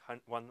is like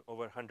 1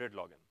 over 100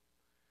 log n,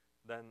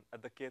 then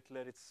at the kth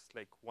layer it's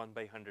like 1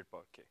 by 100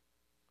 power k,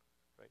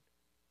 right?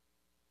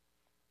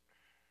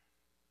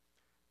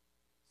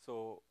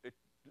 So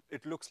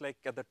it looks like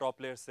at the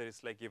top layers there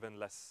is like even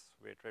less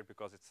weight, right?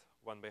 Because it's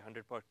 1 by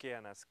 100 power k,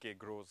 and as k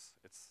grows,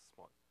 it's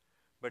small.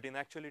 But in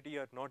actuality,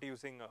 you're not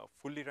using a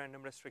fully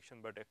random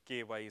restriction, but a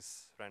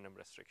k-wise random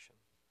restriction.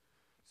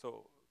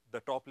 So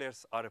the top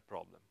layers are a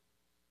problem.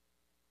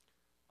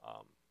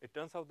 It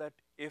turns out that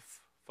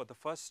if for the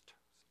first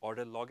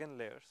order log n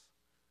layers,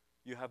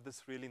 you have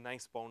this really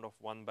nice bound of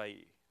 1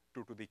 by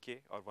 2 to the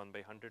k or 1 by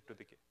 100 to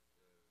the k.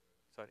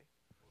 Sorry?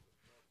 For the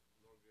first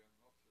log n,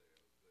 not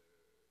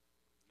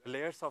layers,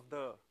 Layers of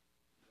the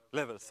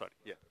levels, sorry,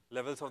 yeah.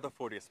 Levels of the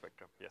Fourier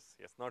spectrum. Yes,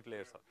 yes, not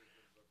layers of.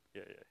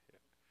 Yeah, yeah, yeah.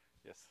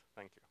 Yes,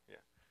 thank you.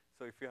 Yeah.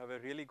 So if you have a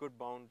really good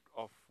bound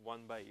of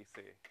 1 by,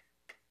 say,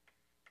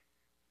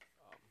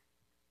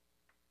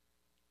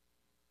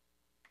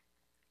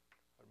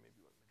 or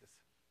maybe this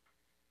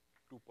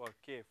 2 power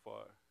k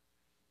for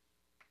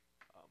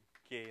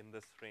k in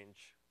this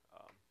range,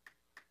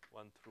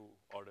 1 through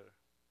order.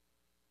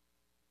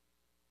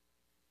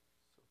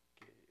 So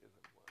k is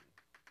in 1,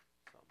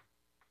 some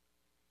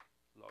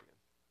log n,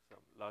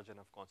 some large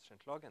enough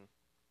constant log n.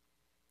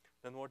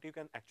 Then what you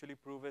can actually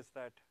prove is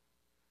that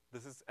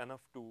this is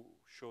enough to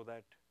show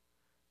that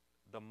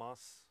the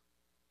mass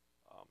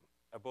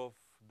above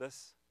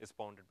this is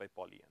bounded by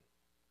poly n,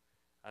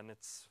 and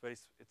it's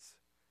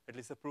at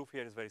least the proof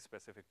here is very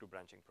specific to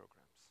branching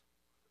programs.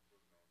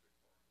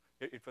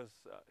 It was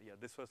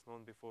this was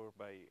known before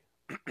by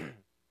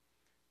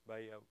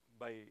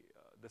by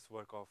this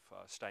work of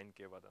Stein,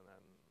 Kevadan,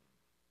 and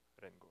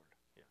Rengold.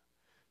 Yeah,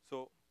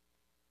 so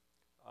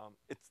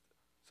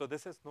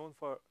this is known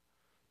for.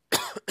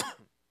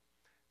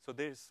 So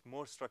there's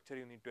more structure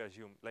you need to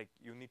assume. Like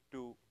you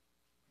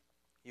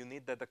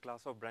need that the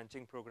class of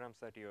branching programs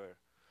that you're.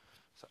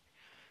 Sorry.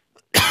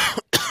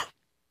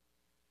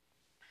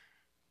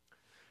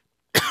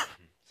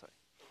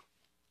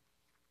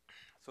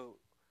 So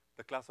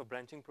the class of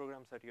branching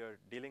programs that you're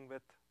dealing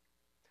with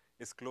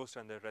is closed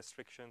under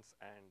restrictions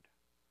and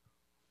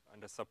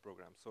under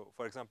subprograms. So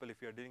for example,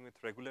 if you're dealing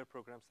with regular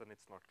programs, then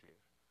it's not clear.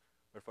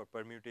 But for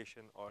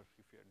permutation, or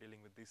if you're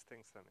dealing with these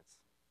things, then it's.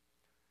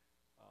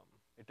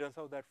 It turns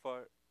out that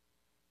for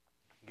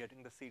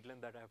getting the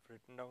seedlength that I have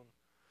written down,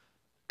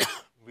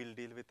 we'll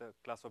deal with a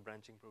class of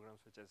branching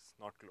programs which is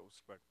not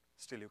closed, but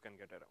still you can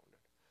get around it.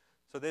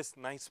 So there's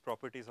nice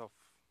properties of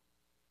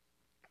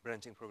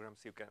branching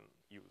programs you can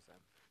use.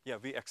 And yeah,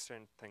 we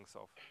extend things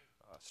of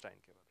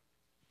Stein-Kevadan.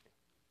 Yeah.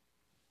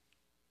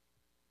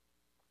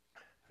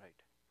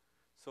 Right.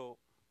 So,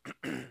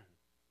 okay,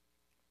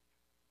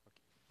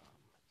 just see how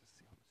much.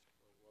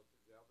 So what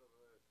is the other?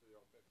 So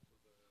you're back to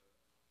the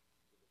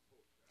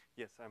foot.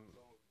 Yes, I'm. So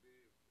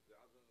the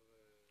other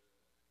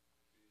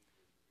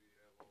V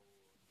arrow.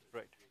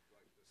 Right. Is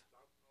like the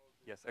start node.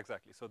 Yes,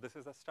 exactly. So this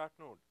is a start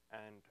node,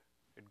 and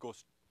it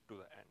goes to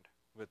the end,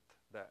 with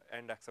the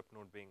end accept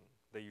node being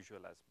the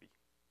usual as B.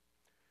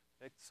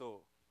 Right.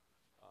 So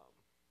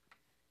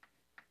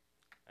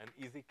an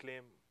easy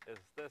claim is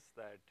this,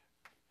 that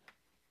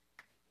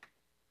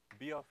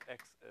B of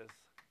x is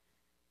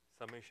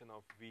summation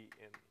of V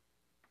in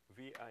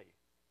Vi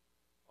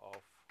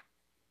of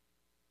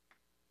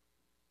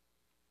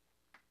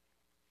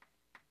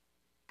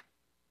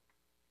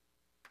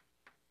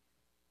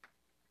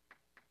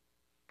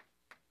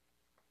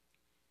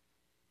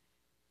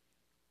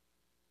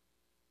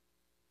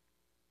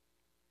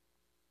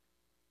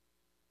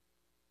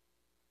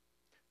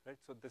right.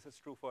 So this is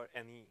true for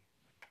any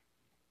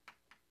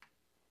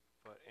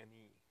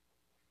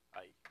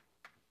I.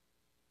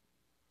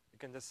 You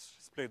can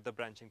just split the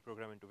branching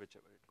program into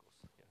whichever it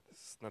goes. Yeah, this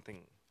is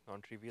nothing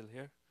non-trivial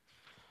here.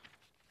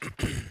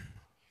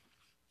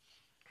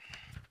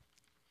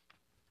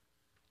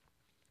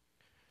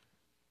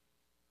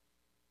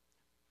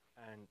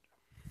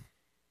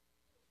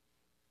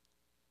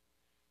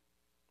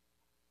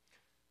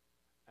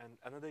 And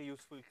another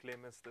useful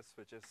claim is this,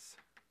 which is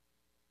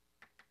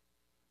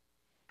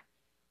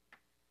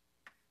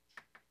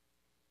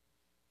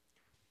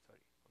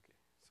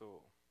So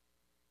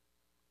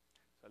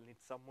I'll need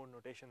some more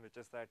notation, which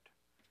is that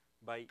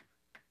by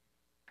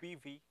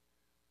PV,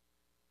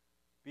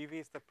 PV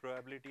is the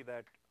probability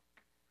that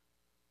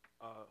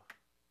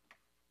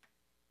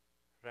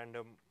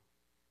random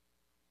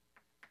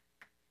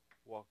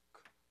walk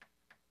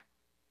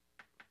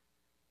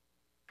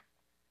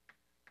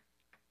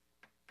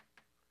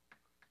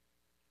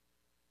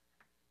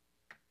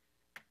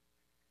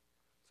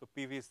so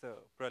PV is the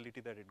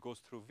probability that it goes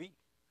through V,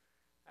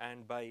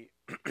 and by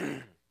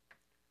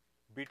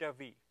beta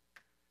V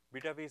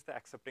is the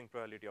accepting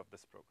probability of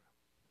this program.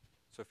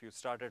 So if you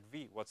start at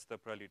V, what's the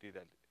probability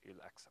that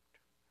you'll accept?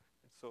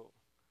 And so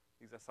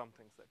these are some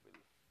things that we'll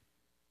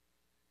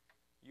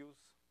use.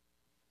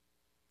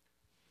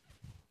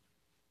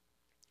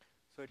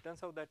 So it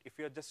turns out that if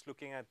you're just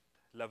looking at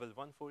level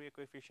 1 Fourier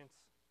coefficients,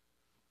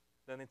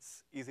 then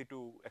it's easy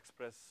to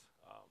express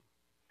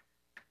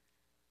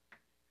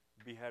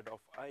B hat of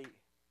I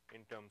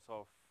in terms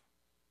of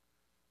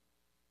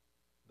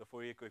the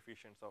Fourier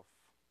coefficients of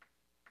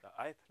the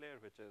ith layer,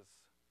 which is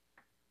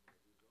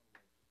You don't want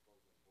to call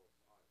them both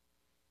I.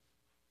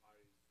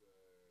 I is a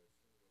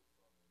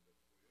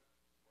singleton in the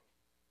Fourier, but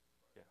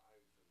Yeah. I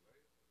is a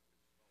layer.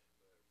 It's not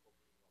probably not the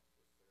same I.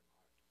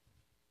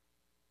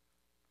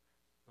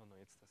 no,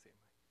 it's the same.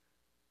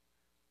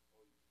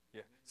 Or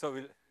Yeah. mean So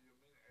we'll you mean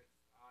Xi is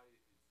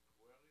queried in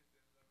level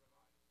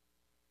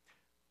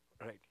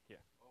I? right.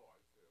 Yeah. Oh,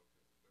 I see.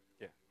 Okay. So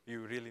Yeah.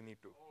 You really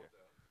need to. Yeah.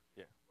 order.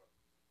 Yeah. But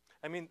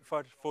I mean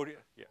for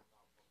Fourier. Yeah.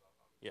 now for the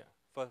analysis. Yeah.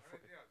 For I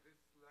mean, yeah, this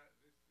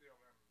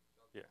theorem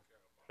doesn't Yeah. care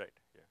about. Right.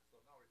 Yeah. So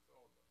now it's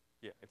ordered.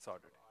 Yeah. It's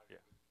ordered. I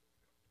Yeah.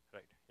 is-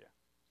 Right. Yeah.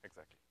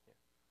 Exactly. Yeah.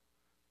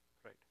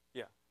 Right.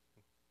 Yeah.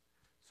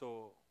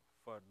 So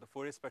for the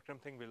Fourier spectrum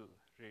thing, we'll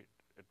read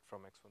it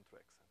from x1 through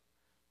xn.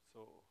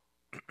 So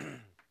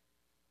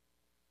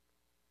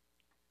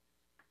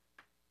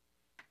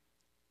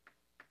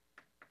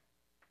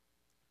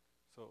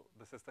so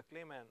this is the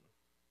claim, and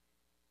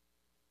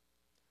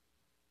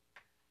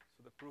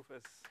so the proof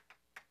is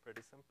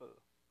pretty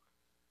simple.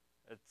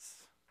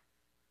 It's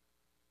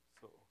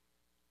so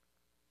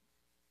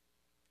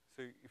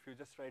if you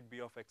just write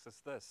B of x as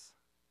this,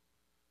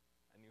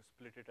 and you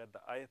split it at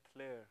the ith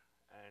layer,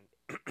 and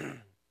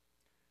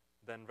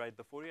then write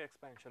the Fourier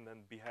expansion,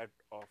 then B hat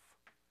of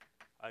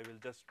I will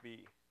just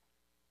be,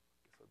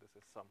 so this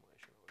is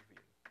summation over V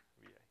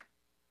in Vi.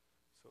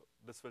 So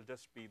this will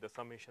just be the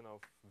summation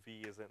of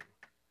V is in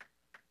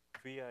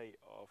Vi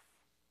of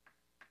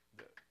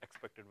the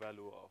expected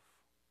value of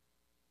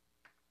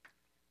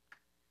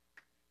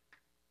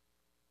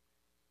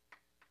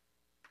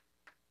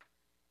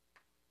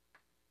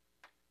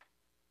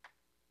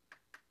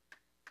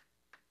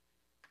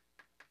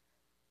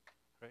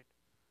right.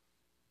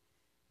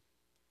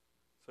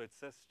 So it's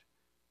just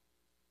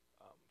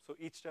so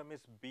each term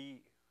is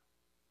B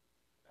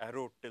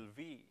arrow till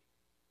V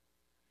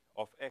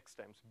of x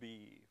times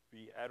B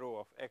arrow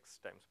of x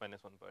times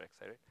minus 1 per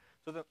xi, right?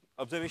 So the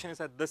observation is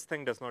that this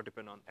thing does not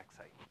depend on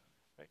xi,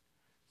 right?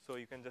 So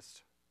you can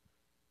just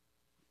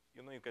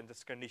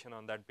condition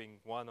on that being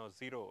 1 or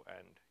 0,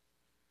 and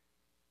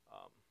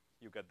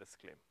you get this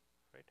claim,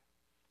 right?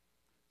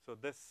 So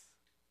this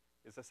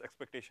is this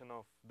expectation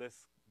of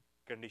this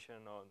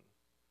condition on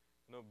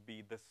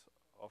B this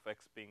of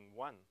x being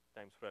 1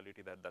 times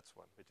probability that that's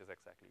 1, which is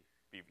exactly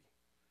PV,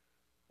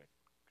 right?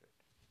 Great.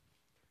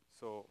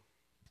 So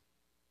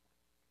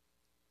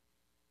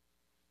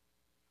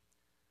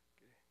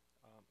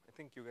I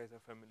think you guys are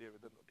familiar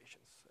with the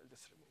notations. I'll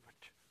just remove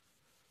it.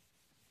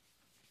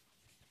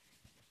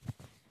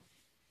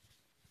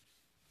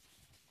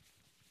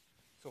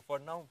 So for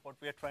now, what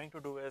we are trying to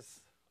do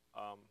is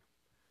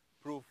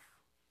prove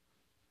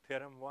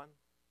theorem 1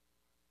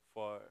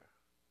 for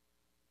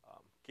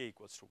k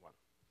equals to 1.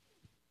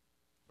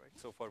 Right?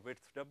 So for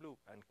width W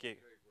and k,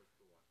 equals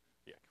to 1.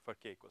 yeah, for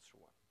k equals to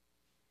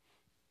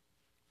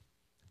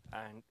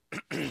 1. And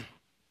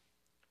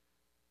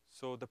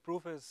so the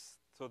proof is,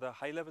 so the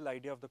high level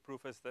idea of the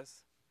proof is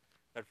this,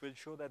 that will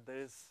show that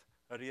there is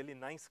a really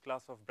nice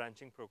class of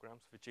branching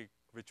programs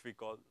which we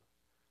call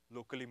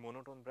locally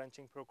monotone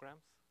branching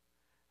programs.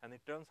 And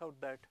it turns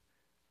out that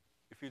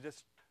if you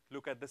just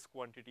look at this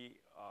quantity,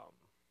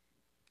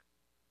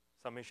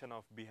 summation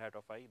of B hat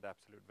of I, the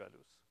absolute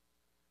values,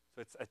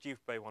 so it's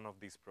achieved by one of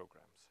these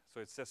programs. So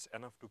it's just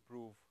enough to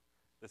prove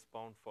this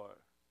bound for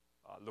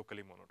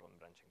locally monotone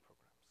branching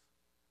programs.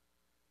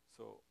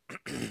 So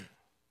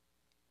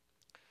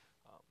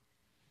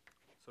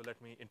so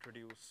let me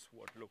introduce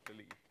what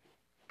locally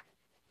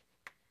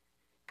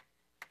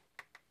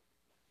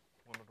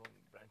monotone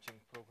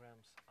branching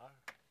programs are.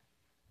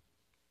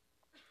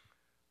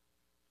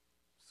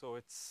 So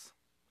it's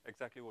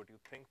exactly what you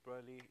think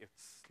probably.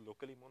 It's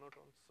locally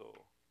monotone. So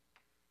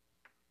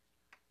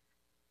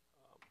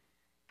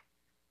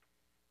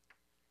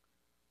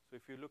so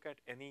if you look at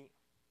any,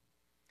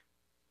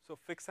 so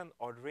fix an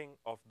ordering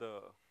of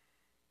the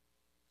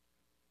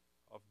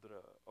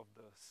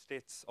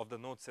states of the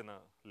nodes in a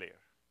layer,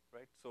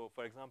 right? So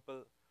for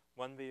example,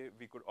 one way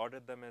we could order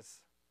them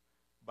is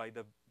by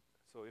the,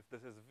 so if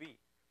this is V,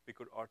 we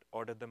could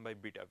order them by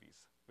beta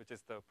V's, which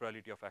is the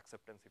probability of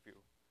acceptance if you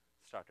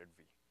start at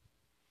V.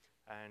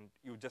 And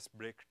you just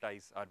break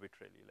ties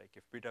arbitrarily. Like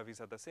if beta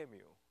V's are the same,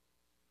 you.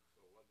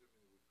 So what do you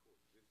mean we could?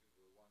 This is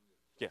the one you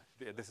chose.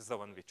 Yeah, this is the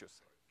one we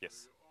choose. Yes.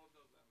 So you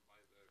order them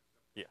by the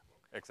acceptance.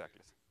 Yeah,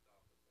 exactly. Start at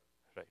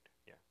that. Right,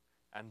 yeah.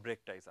 And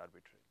break ties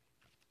arbitrarily.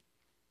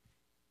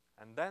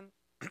 And then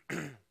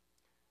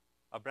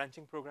a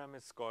branching program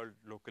is called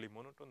locally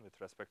monotone with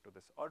respect to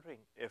this ordering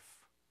if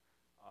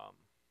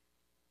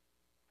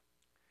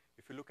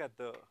you look at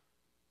the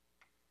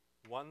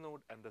one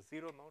node and the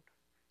zero node,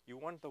 you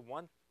want the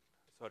one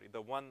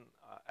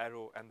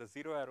arrow and the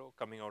zero arrow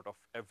coming out of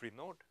every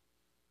node.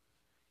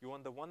 You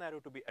want the one arrow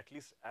to be at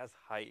least as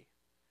high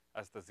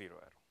as the zero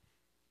arrow.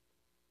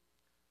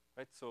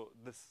 Right? So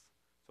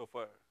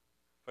for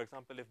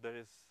example, if there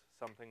is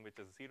something which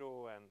is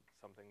 0 and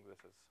something this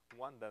is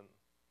 1, then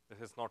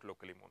this is not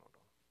locally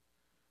monotone.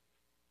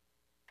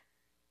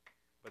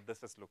 But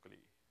this is locally,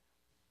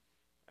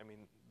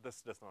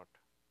 this does not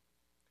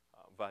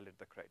violate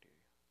the criteria.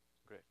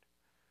 Great.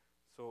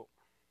 So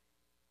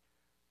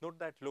note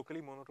that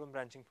locally monotone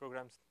branching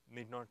programs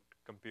need not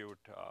compute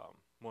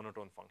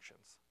monotone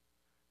functions.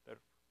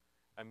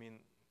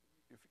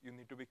 If you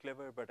need to be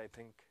clever, but I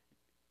think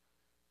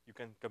you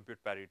can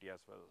compute parity as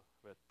well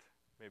with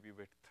maybe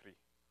with 3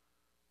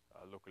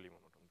 locally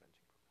monotone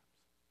branching programs.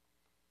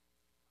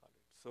 All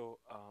right. So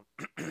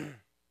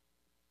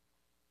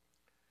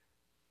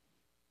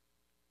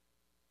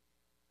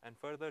and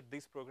further,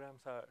 these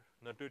programs are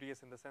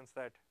notorious in the sense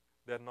that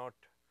they're not.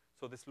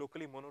 So this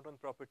locally monotone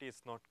property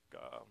is not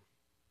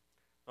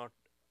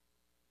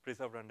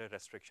preserved under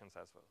restrictions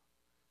as well.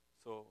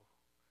 So,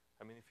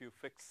 if you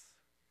fix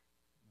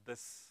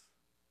this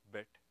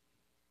bit,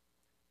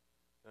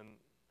 then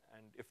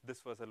and if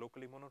this was a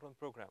locally monotone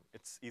program,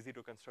 it's easy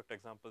to construct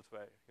examples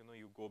where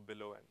you go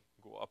below and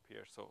go up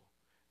here, so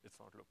it's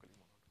not locally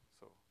monotone.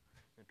 So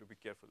you need to be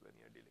careful when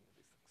you're dealing with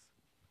these things.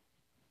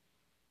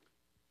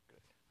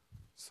 Great.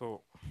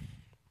 So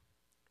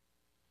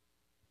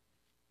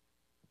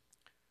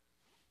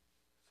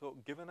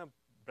given a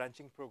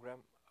branching program,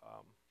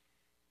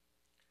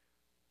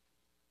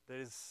 there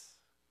is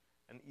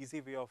an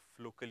easy way of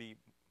locally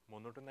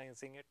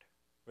monotonizing it,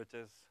 which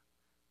is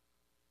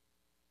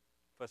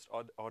first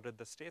order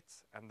the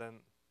states, and then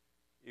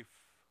if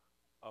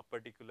a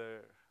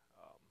particular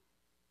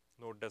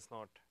node does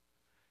not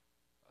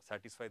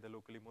satisfy the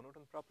locally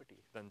monotone property,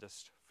 then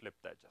just flip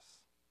the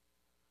edges,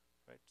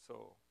 right?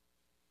 So,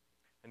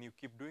 and you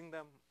keep doing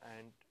them,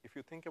 and if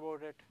you think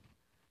about it,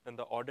 then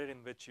the order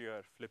in which you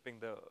are flipping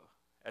the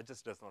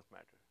edges does not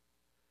matter,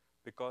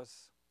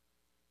 because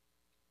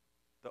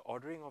the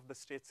ordering of the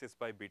states is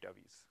by beta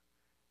V's.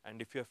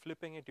 And if you are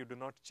flipping it, you do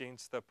not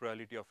change the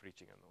probability of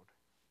reaching a node,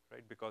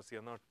 right? Because you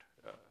are not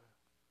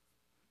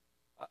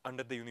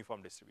under the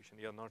uniform distribution.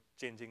 You are not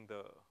changing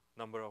the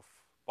number of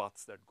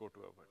paths that go to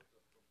a vertex.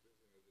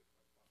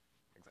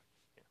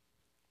 Exactly, yeah.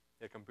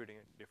 You are computing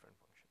a different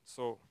function.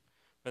 So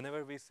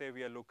whenever we say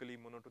we are locally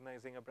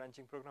monotonizing a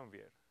branching program, we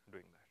are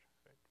doing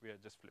that, right? We are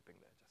just flipping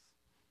the edges.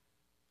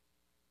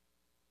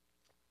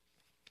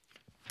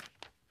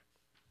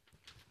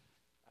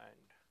 And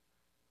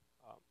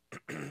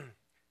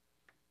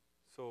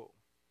so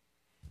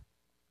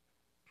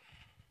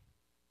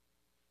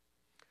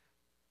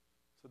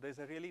there's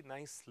a really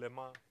nice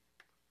lemma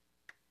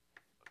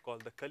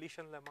called the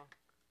collision lemma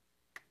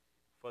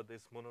for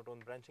these monotone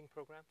branching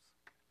programs,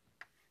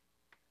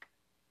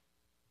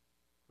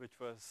 which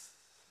was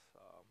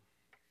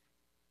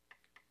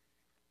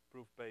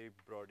proved by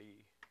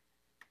Brody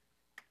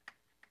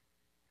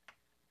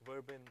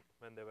Verbin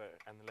when they were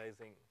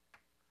analyzing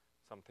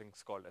some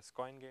things called as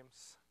coin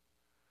games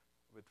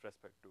with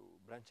respect to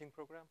branching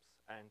programs.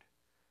 And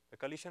the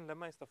collision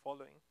lemma is the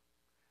following,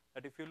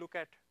 that if you look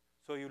at,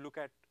 so you look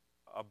at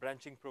a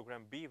branching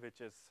program B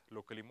which is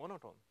locally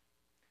monotone,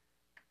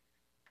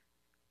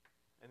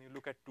 and you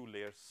look at 2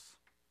 layers.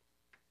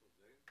 So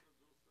they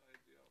introduced the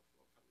idea of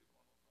locally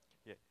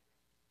monotone. Yeah.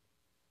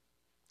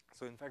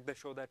 So in fact, they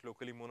show that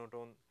locally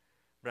monotone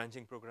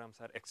branching programs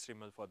are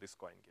extremal for these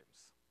coin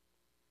games.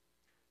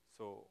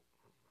 So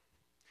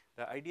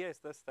the idea is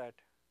this, that,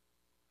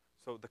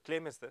 so the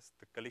claim is this,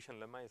 the collision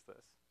lemma is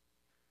this,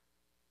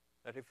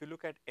 that if you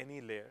look at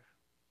any layer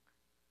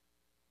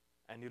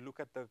and you look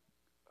at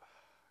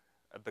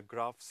the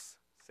graphs,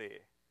 say,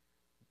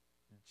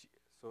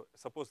 so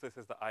suppose this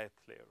is the ith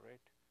layer,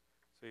 right?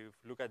 So if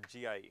you look at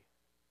GI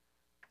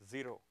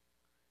 0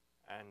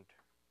 and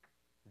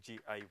GI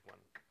 1.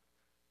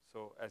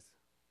 So as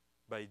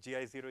by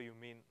GI 0 you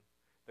mean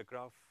the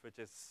graph which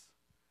is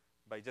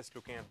by just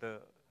looking at the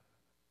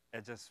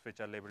edges which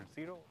are labeled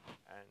 0,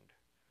 and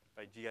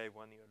by GI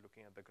 1 you are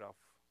looking at the graph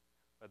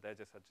where the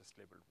edges are just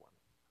labeled 1,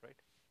 right?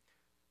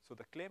 So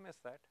the claim is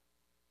that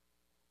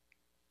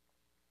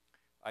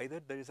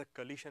either there is a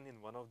collision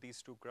in one of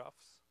these 2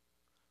 graphs,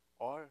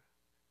 or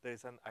there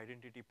is an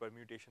identity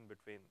permutation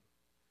between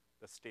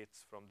the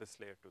states from this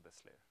layer to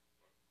this layer.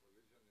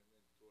 Collision, you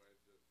mean 2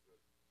 edges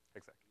that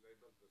Exactly.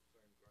 labeled the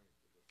same going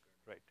to the same.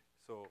 Right.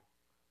 So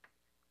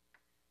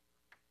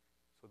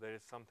there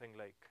is something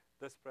like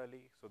this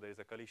probably, so there is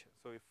a collision.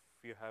 So if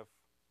you have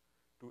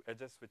two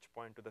edges which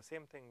point to the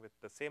same thing with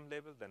the same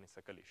label, then it's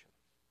a collision.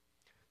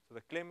 So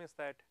the claim is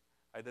that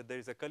either there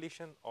is a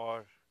collision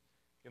or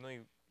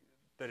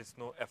there is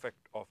no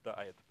effect of the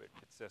ith bit.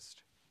 It's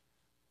just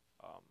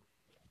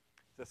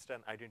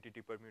an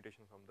identity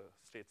permutation from the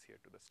states here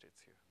to the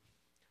states here.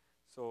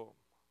 So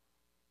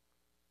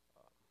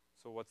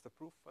so what's the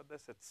proof for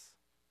this? It's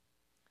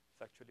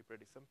actually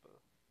pretty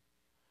simple.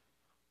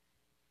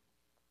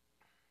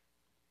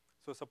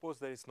 So suppose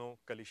there is no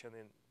collision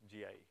in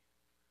GI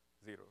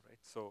 0, right?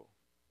 So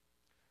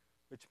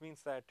which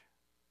means that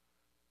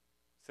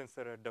since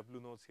there are W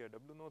nodes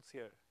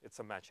here, it's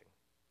a matching.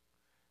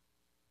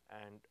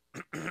 And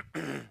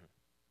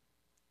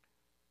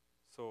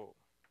so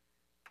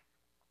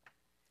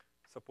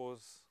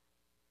suppose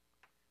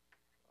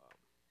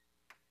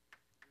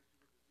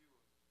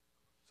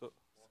so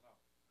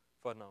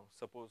for now,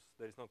 suppose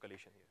there is no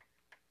collision here.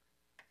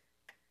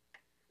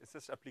 It's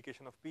just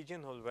application of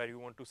pigeonhole where you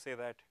want to say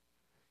that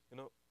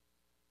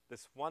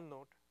this one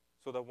node,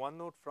 so the one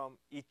node from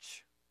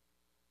each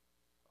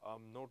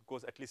node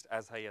goes at least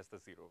as high as the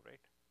 0, right?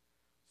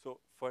 So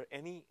for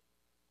any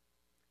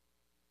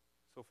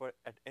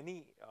at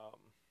any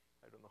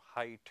I don't know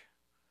height,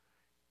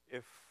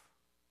 if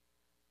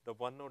the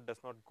one node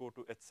does not go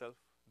to itself,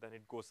 then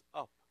it goes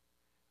up.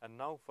 And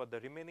now for the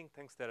remaining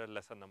things, there are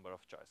lesser number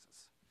of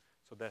choices.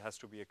 So there has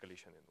to be a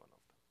collision in one of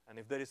them. And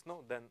if there is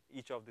no, then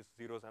each of these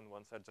zeros and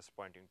ones are just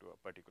pointing to a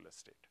particular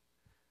state.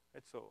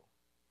 Right? So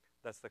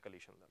that's the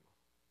collision lemma.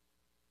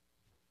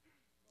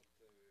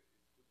 But it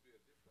could be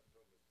a different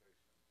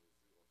permutation,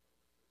 the zero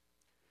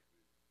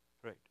permutation.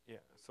 Right,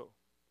 yeah. So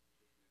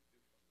Should be different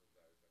than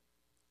the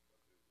identity. What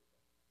is it?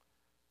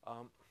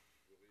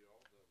 You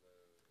reorder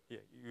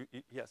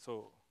the yeah,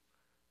 so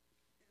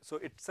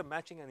it's a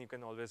matching, and you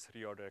can always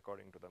reorder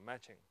according to the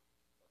matching.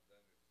 but then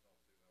it's not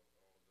in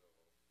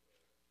order of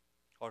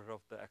Order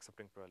of the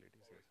accepting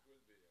probabilities. or Yes. it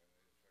will be, and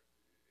in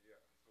fact, yeah.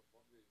 So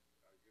probably,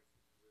 I guess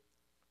it will.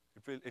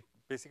 It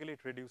basically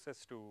it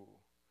reduces to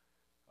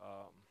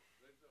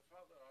There's a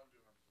further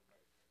argument to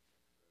make.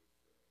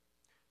 I think there's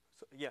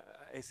so yeah,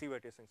 I see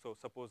what you're saying. So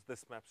suppose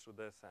this maps to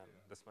this and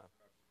yeah, this map,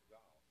 maps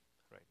down.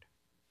 right?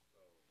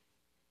 So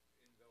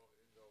in the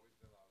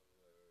original,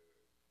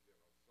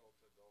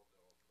 sorted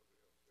order of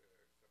acceptance of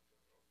reaching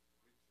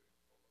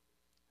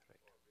Right.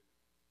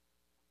 probability,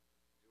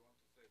 you want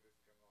to say this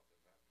cannot have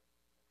happened.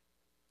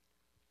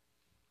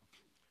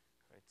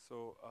 Right.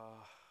 So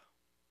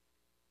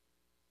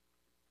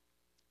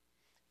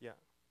yeah.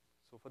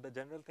 So for the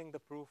general thing, the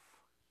proof.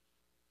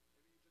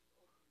 Maybe you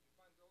just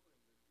define the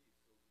ordering like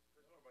this. So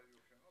first No, but you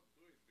cannot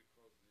do it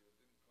because you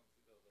didn't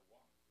consider the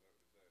ones. The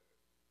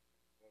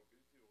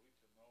probability you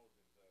reach a node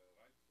in the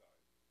right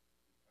side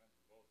depends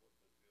both on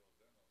the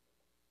zeros and on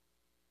the ones.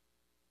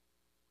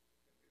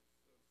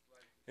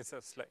 I think it's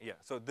slightly.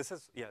 Yeah. So this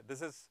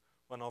is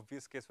one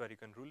obvious case where you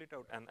can rule it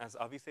out. And as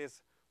Avi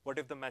says, what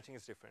if the matching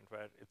is different,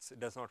 where it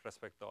does not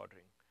respect the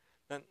ordering?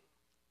 Then,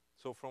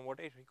 so from what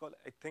I recall,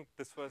 I think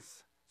this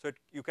was so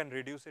you can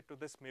reduce it to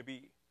this maybe.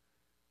 You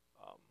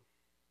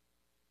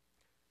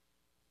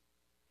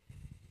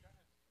don't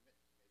have to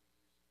commit to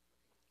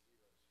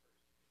maybe use looking at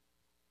zeros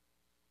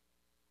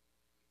first.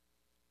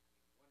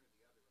 One or the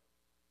other of them.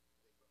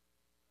 They both.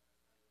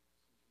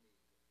 I don't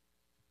know.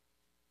 It seemed to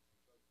me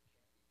that both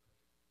can't be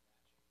perfect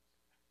matchings. So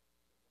one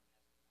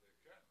has to. They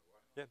can,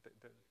 why not? Yeah. They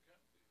can be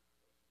perfect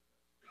matching.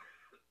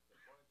 The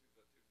point is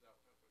that if they are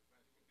perfect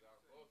matching, they are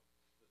both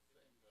the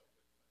same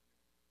perfect matching.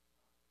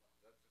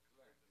 That's a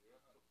claim. You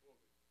have to prove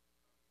it.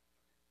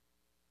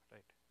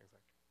 Right.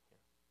 Exactly.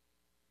 Yeah.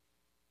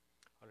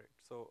 All right.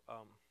 So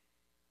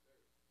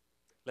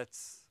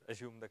let's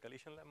assume the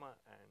collision lemma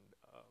and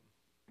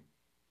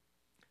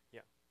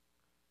yeah.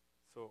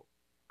 So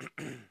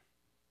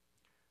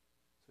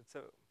it's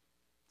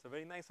a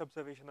very nice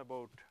observation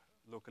about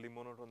locally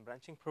monotone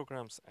branching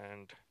programs,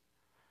 and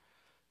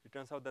it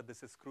turns out that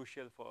this is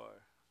crucial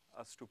for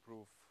us to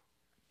prove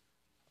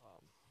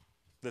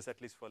this,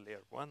 at least for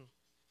layer 1.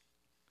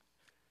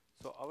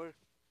 So our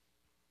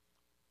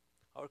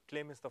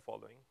claim is the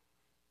following.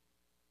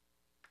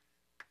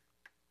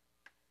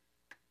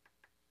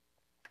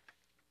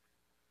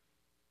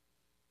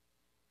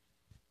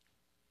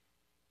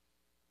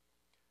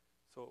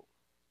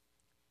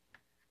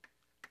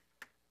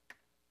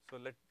 So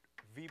let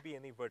V be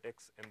any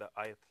vertex in the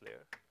ith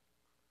layer,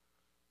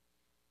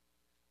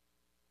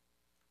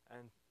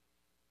 and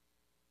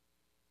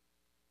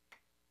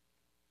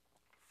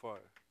for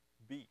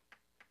B,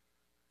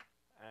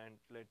 and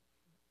let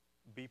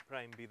B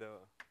prime be the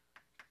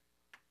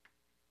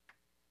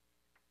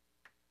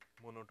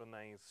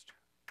monotonized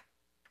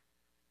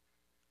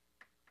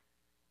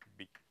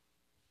B.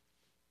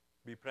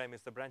 B prime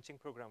is the branching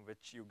program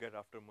which you get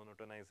after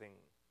monotonizing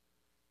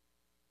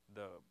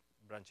the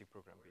branching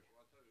program B.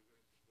 What are you going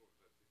to prove?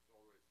 That it's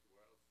always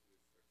worse,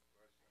 this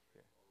expression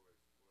Yeah. is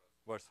always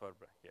worse. Worse for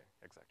yeah,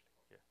 exactly.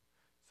 Yeah.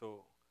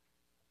 So,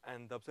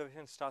 and the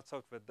observation starts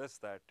out with this,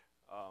 that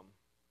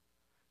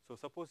so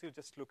suppose you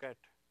just look at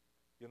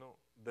you know,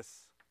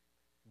 this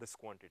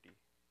quantity.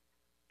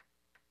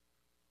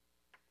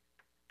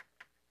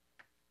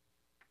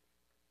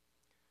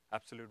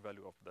 Absolute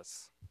value of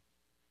this.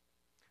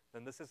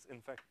 Then this is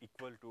in fact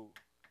equal to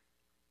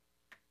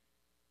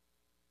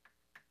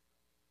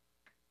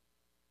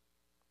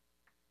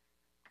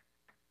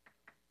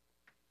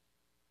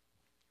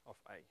of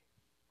I.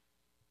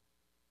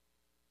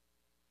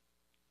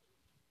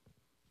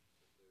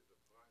 There is a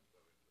pointer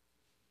in the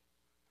system.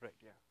 Right,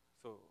 yeah.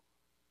 So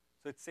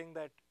it's saying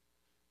that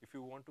if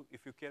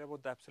you care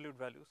about the absolute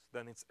values,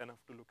 then it's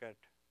enough to look at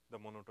the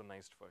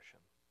monotonized version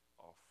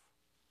of.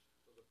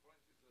 So the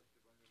point is that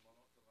when you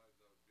monotonize,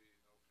 there will be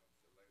no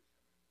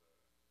cancellation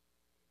in the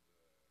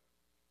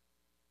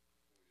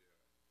Fourier.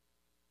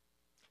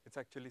 It's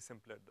actually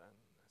simpler than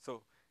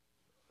so.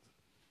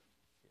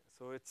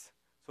 Yeah,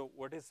 so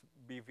what is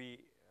BV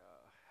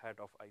hat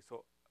of I?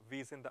 So V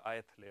is in the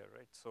ith layer,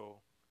 right?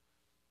 So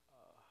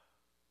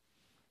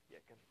yeah,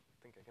 I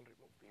think I can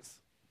remove these.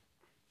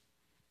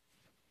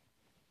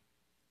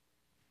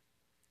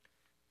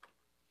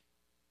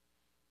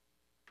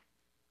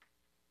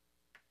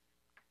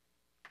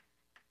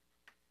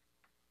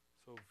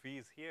 So V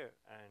is here,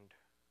 and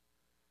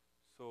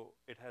so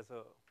it has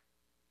a,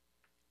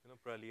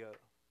 probably a,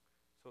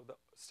 so the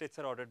states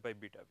are ordered by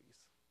beta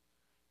V's,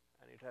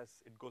 and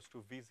it goes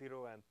to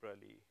V0 and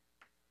probably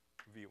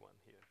V1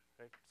 here,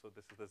 right? So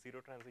this is the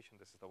 0 transition,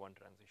 this is the 1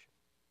 transition.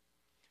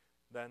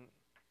 Then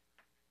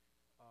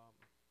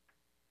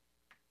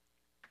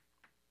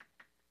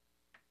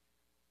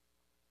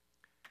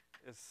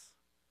is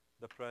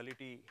the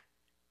probability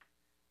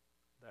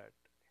that,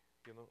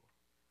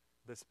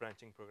 this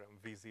branching program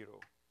V0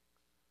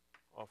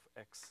 of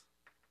X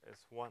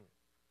is 1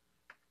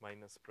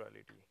 minus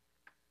probability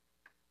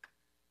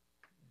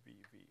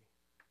BV,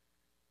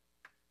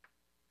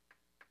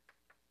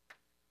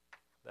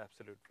 the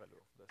absolute value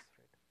of this,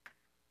 right?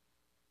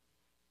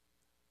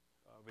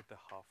 With a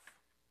half.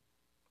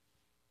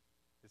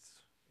 It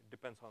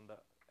depends on the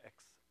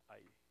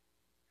Xi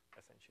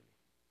essentially.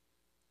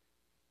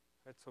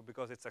 Right, so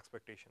because it's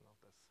expectation of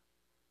this.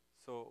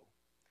 So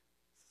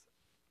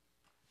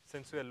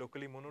since we are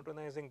locally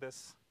monotonizing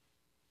this,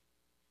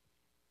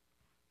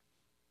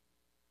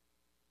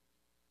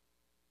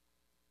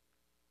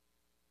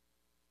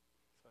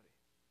 sorry,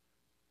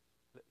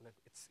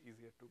 it's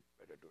easier to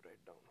better to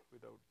write down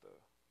without the.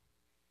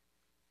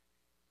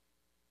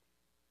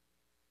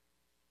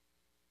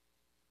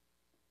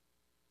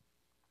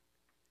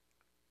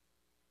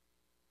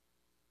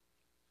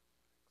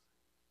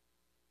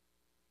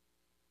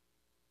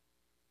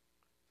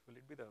 Will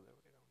it be the other way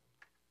around?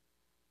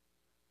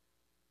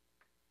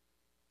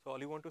 So all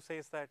you want to say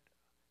is that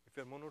if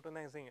you're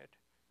monotonizing it,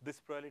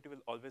 this probability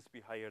will always be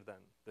higher than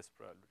this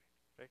probability,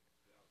 right?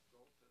 They are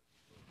sorted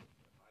so that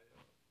the higher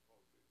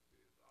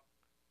probability is up.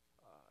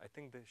 I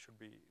think they should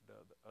be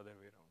the other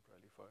way around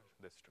probably for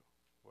this to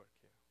work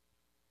here.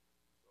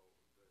 So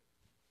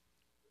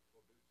the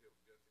probability of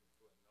getting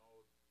to a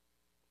node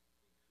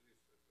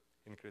increases as you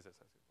go. Increases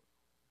as you go.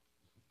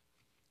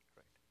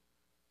 Right.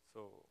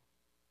 So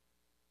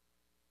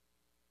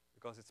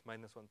because it's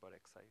minus 1 per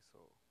xi, so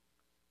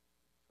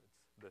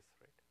it's this,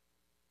 right?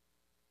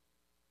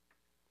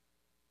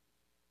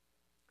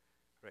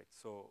 Right.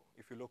 So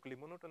if you locally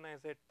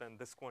monotonize it, then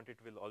this quantity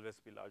will always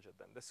be larger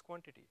than this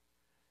quantity,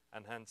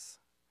 and hence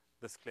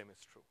this claim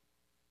is true.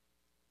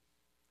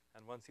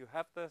 And once you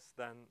have this,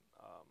 then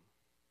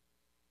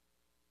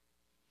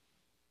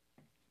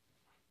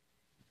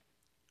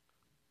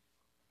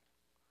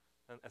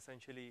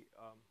essentially,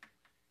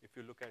 if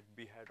you look at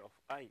B hat of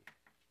I,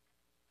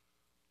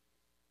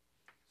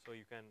 so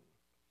you can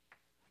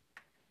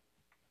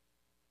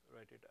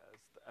write it as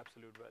the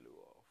absolute value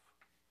of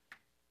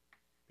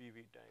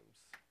PV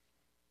times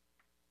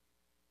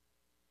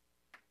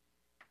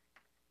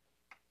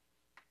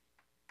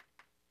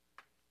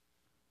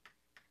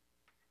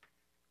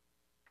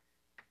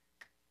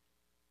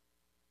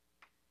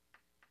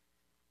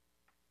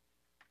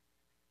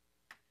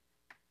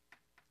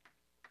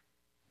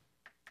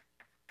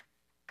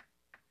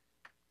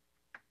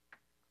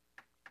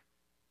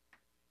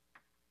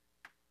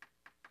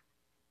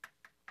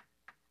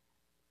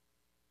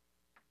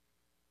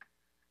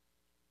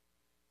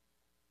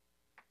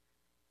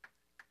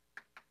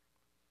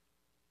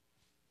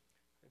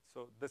right?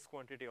 So this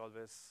quantity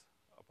always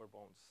upper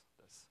bounds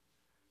this.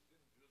 You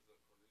didn't use the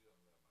collision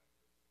lemma in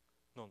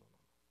this. No.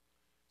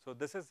 So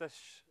this is just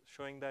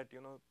showing that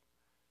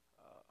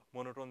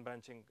monotone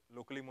branching,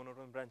 locally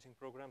monotone branching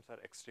programs are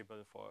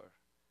extremable for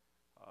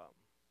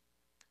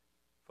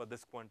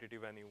this quantity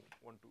when you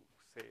want to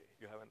say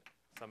you have a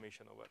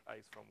summation over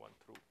i's from 1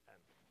 through n.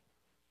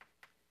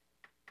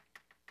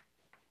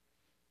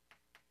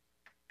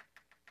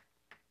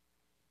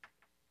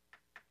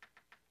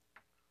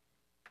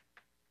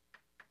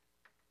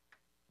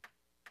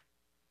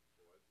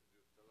 So why did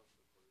you tell us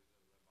the collision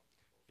lemma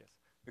before? Yes,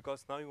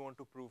 because now you want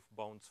to prove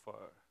bounds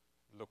for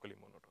locally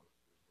monotone.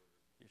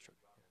 You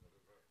should, Done in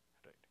reverse.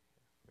 right?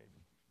 Yeah,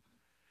 maybe.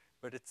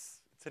 But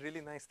it's a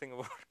really nice thing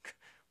about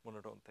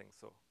monotone thing.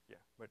 So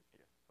yeah, but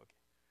yeah, okay.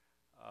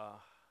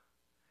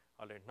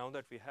 All right, now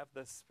that we have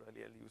this,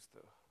 probably I'll use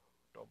the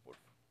top board.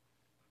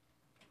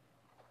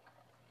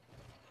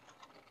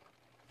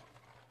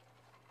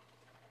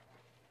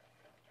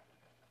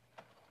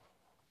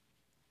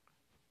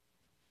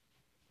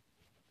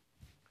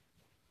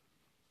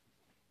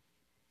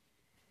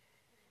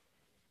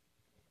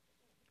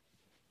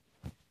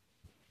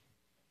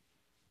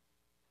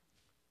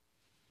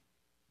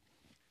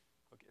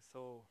 Okay,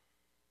 so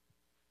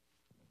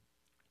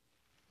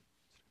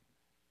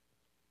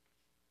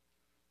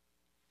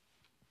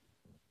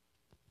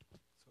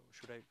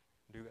should I?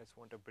 Do you guys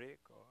want a break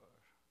or?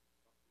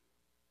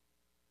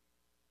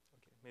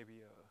 Okay,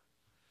 maybe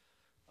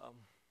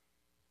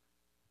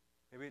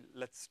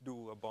let's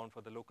do a bound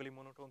for the locally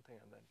monotone thing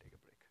and then take a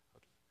break.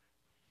 Okay.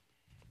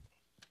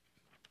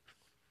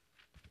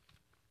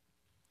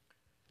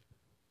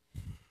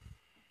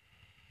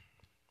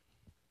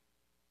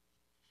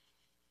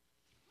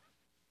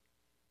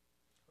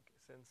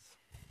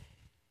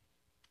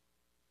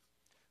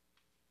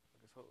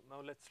 Okay, so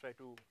now let's try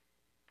to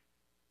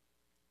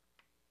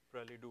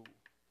probably do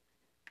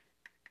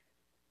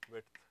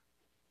width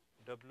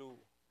W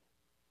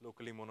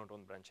locally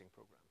monotone branching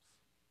programs,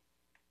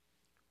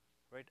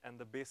 right? And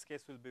the base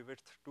case will be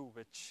width 2,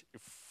 which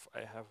if I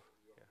have,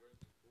 You are going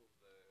to prove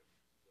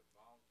the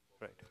bound for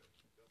right, just for the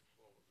single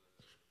one.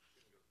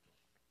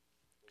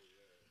 So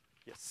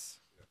yes,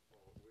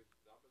 for with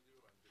W,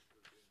 and this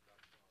will be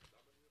induction on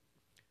W.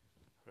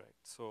 right.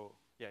 So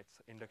yeah,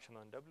 it's induction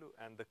on W,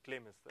 and the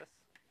claim is this.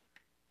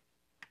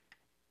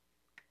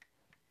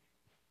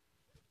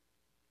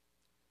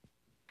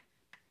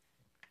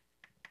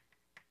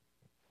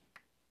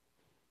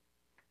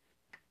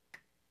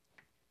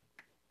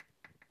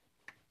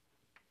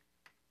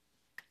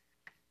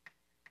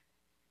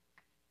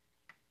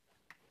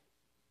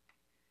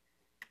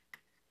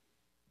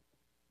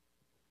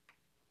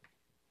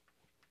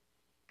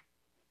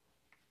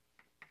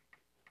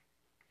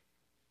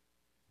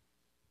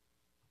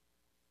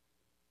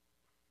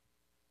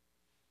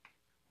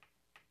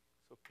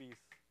 So P is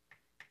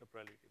the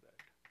probability that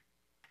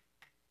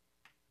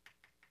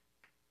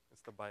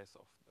it's the bias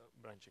of the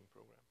branching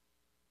program.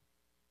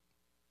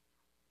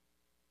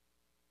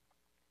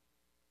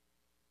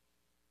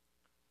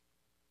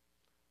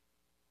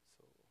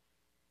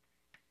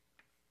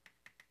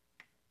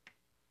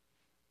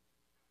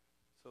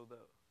 So the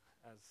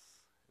as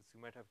you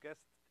might have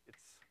guessed,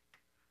 it's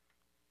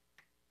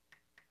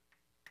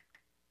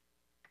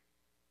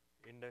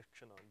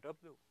induction on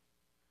W,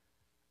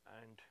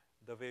 and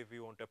the way we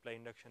want to apply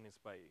induction is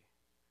by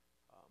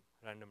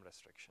random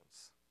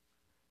restrictions.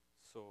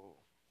 So,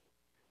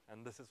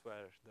 and this is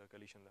where the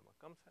collision lemma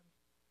comes in.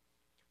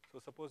 So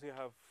suppose you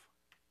have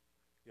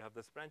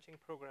this branching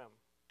program.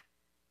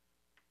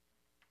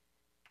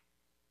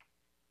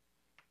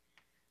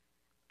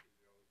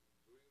 You are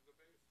doing the base, or you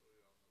are not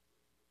doing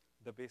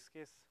the base? The base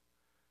case.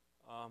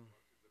 What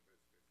is the base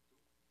case?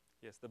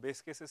 2? Yes, the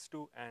base case is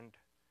 2, and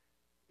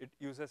it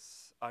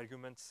uses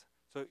arguments.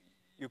 So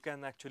you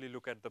can actually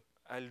look at the.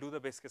 I'll do the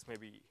base case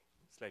maybe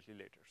slightly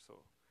later.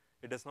 So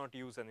it does not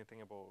use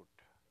anything about.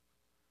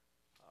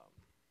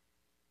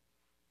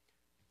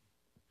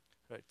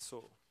 Right.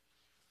 So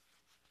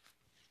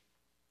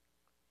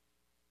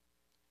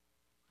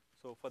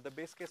for the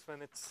base case,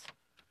 when it's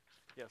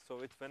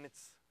when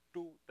it's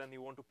 2, then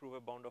you want to prove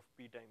a bound of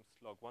p times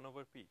log 1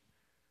 over p,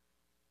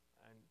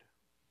 and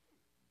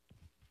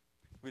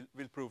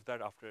we'll prove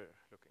that after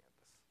looking at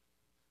this.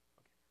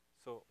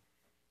 Okay.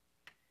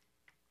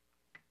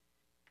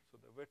 So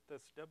the width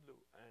is W,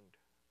 and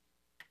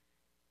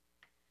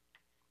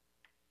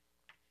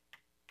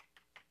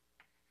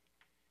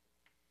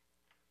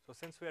so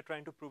since we are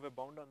trying to prove a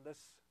bound on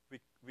this,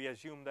 we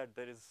assume that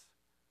there is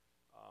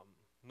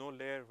no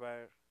layer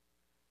where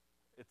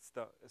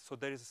so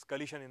there is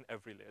collision in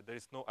every layer. There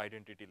is no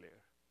identity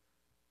layer,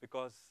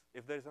 because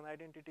if there is an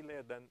identity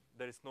layer, then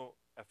there is no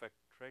effect,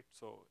 right?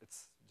 So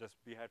it's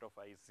just b hat of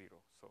I is 0.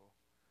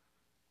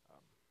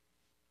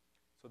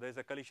 So there is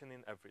a collision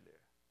in every layer,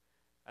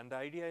 and the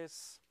idea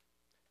is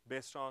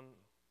based on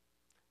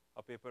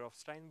a paper of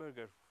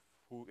Steinberger,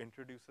 who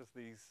introduces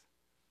these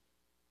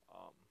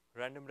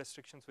random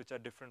restrictions which are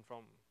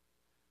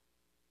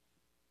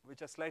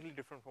slightly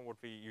different from what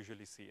we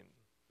usually see in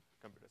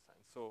computer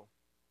science. So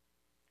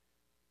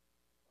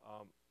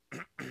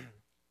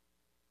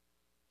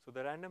so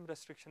the random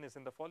restriction is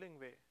in the following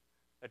way,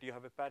 that you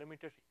have a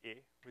parameter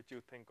A, which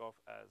you think of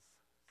as,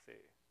 say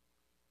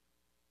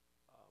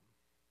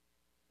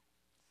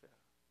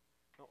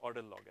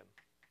order log n,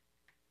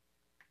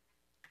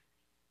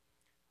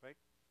 right?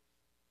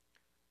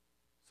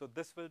 So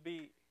this will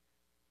be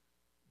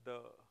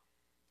the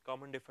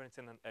common difference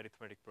in an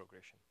arithmetic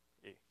progression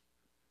A,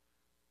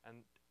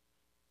 and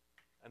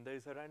there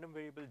is a random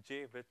variable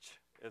J which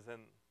is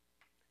in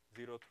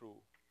 0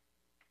 through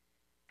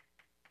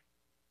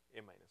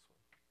A minus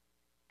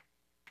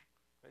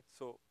 1, right?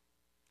 So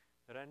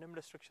the random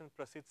restriction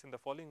proceeds in the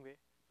following way,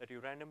 that you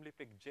randomly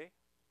pick J,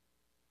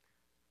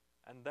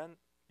 and then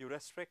you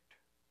restrict,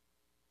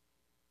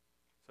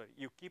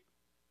 you keep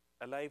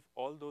alive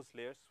all those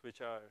layers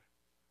which are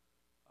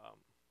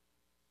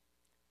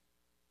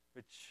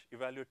which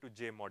evaluate to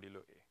j modulo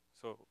a.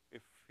 So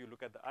if you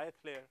look at the ith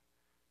layer,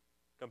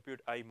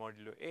 compute I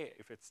modulo a.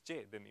 If it's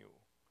j, then you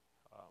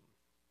So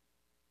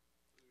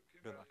you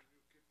keep do a, not. you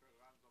keep a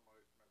random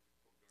arithmetic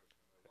progression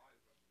alive,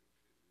 and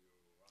you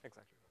run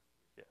Exactly.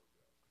 restrict Yeah.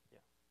 all the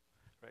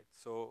others. Right.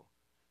 So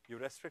you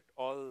restrict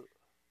all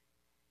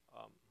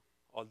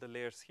the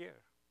layers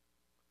here,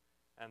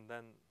 and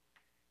then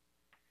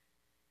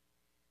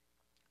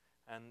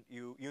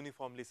you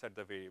uniformly set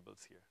the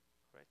variables here,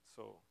 right?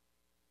 So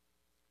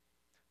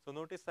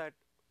notice that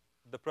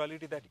the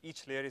probability that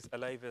each layer is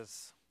alive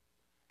is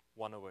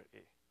 1 over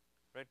a,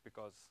 right?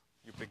 Because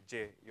you pick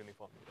j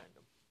uniformly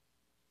random,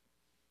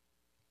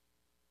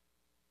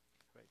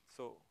 right?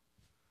 So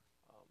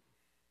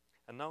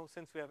and now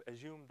since we have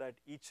assumed that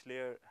each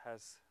layer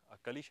has a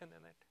collision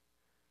in it,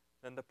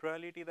 then the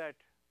probability that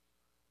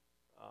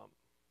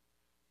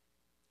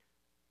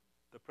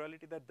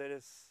there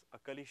is a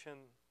collision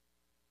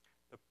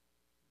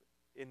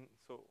in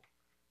so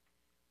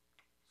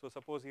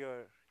suppose you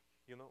are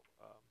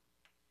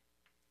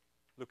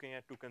looking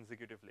at two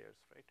consecutive layers,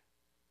 right?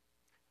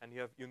 And you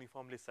have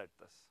uniformly set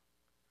this.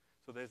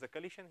 So there is a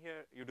collision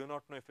here. You do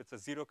not know if it's a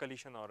 0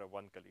 collision or a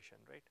 1 collision,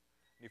 right?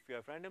 If you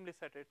have randomly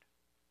set it,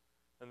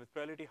 then with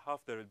probability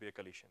half there will be a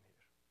collision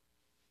here.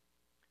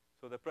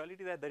 So the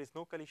probability that there is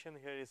no collision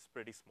here is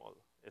pretty small.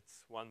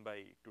 It's 1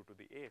 by 2 to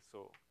the a.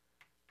 So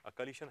a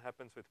collision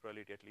happens with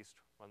probability at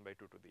least 1 by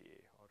 2 to the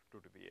a or 2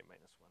 to the a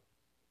minus 1.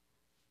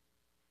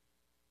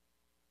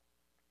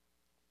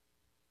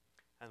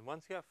 And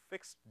once you have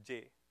fixed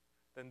j,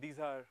 then these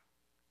are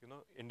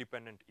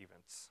independent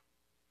events,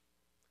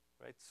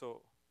 right?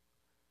 So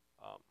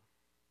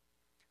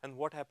and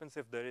what happens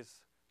if there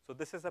is, so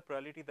this is a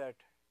probability that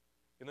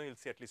you'll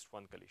see at least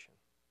one collision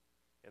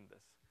in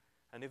this.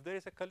 And if there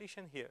is a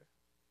collision here,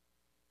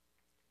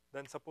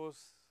 then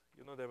suppose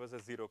there was a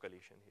 0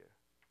 collision here,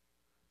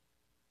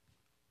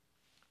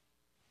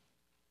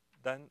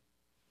 then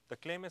the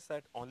claim is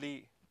that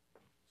only,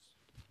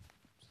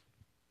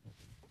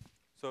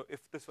 so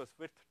if this was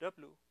width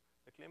w,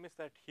 the claim is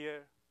that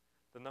here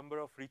the number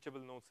of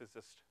reachable nodes is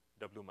just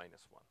w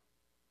minus 1,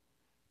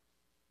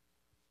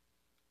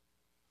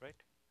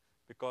 right?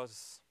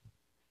 Because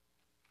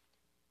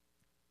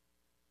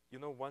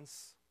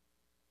once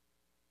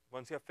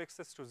you have fixed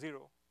this to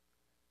 0,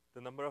 the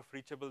number of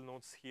reachable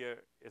nodes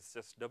here is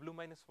just w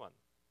minus 1.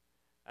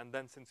 And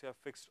then since you have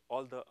fixed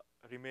all the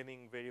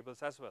remaining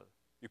variables as well,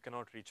 you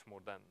cannot reach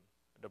more than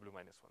w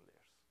minus 1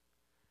 layers,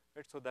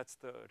 right? So that's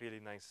the really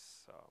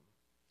nice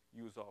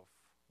use of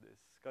this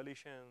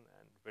collision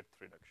and width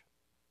reduction.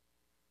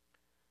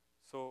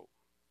 So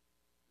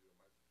You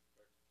might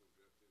expect to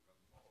get even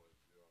more if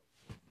you are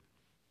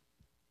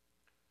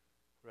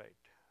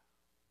right.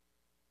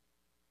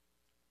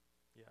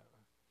 Yeah.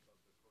 but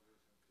the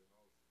collision can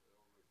also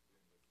always be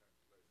in the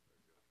same place, I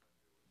guess,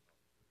 and you will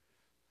not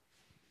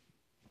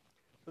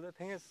So the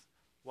thing is,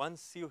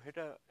 once you hit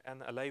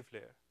an alive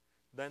layer,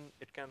 then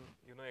it can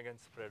again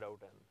spread out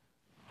and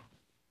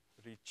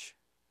reach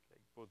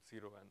like both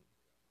 0 and,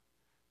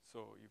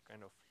 so you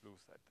kind of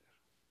lose that there.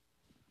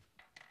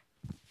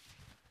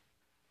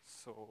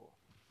 So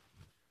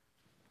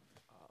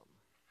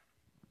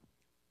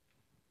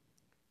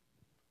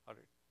all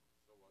right.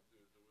 So what do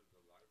you do with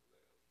the live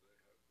layers? They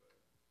have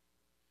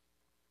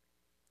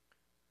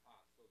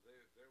so they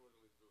will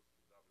reduce to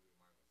w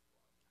minus 1.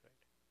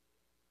 Right.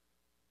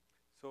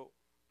 So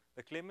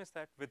the claim is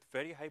that with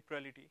very high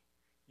probability,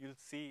 you'll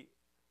see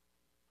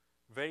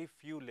very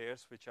few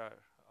layers which are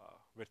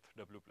width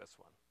w plus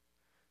 1.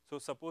 So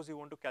suppose you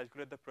want to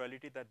calculate the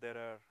probability that there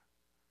are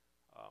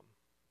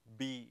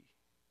b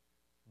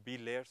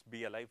layers,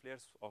 b alive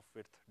layers of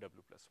width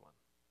w plus 1,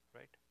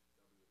 right?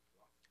 W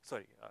plus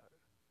Sorry, w.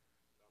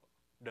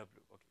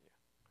 w. Okay,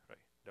 yeah,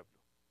 right, w.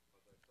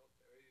 But I thought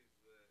A is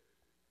the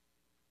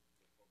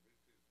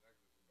probability is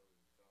negligible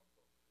in terms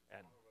of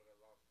N. 1 over a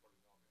large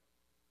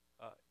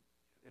polynomial.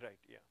 Right,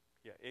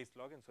 yeah, a is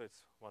log n, so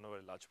it's 1 over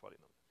a large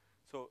polynomial.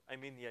 So I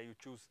mean, yeah, you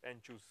choose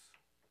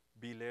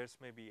b layers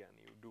maybe, and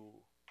you do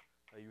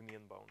a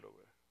union bound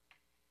over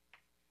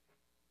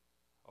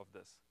of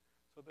this.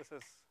 So this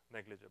is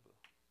negligible.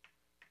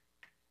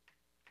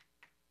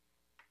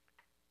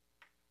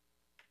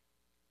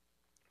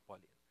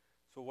 Boolean.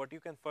 So what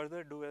you can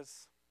further do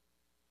is,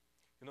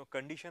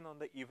 condition on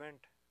the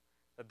event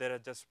that there are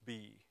just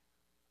b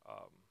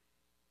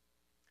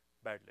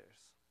bad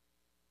layers,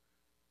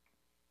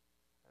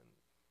 and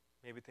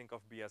maybe think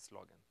of b as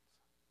log n.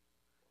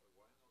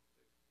 Why not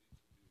take B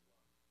to be 1?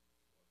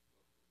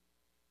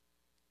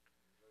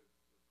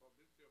 The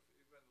probability of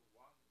even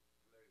one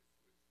place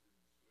which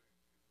didn't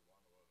shrink is 1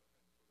 over n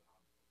to the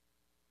 100.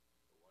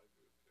 So why do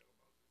you care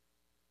about this?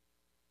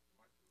 You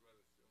might as well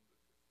assume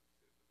that you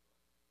succeeded,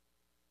 right?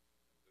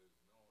 And there is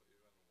no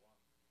even one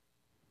way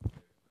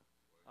where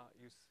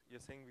You're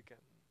saying we can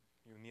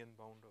union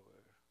bound over,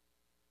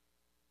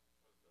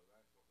 the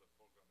length of the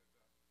program is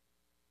n.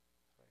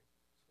 right?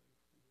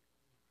 So if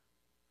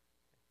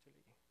we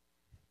actually,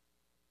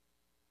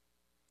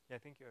 Yeah, I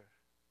think you're.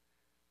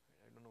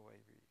 I don't know why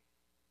we.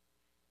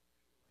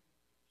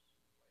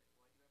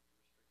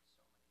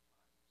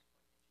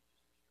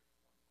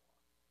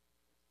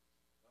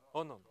 No,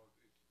 Oh no, no. because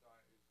each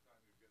time you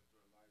get to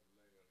a live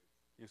layer,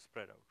 You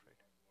spread out, it's right?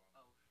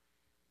 one.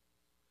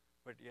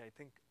 But yeah, I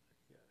think.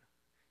 Yeah,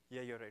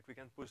 yeah, you're right. We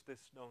can push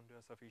this down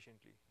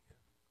sufficiently. Yeah.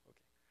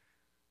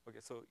 Okay. Okay.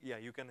 So yeah,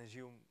 you can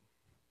assume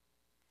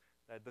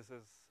that this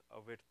is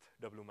a width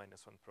w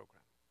minus 1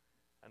 program,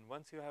 and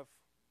once you have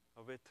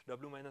a width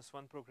w minus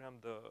 1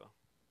 program, the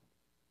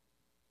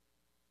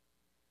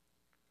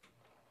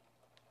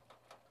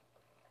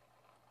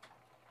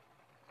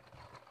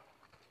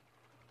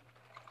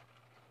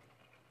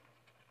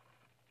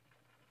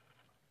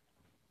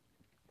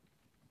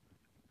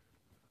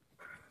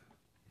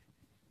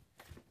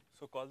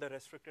so call the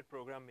restricted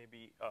program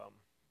maybe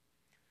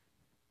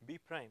B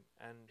prime,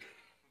 and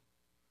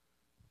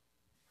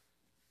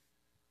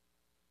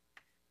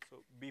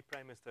so B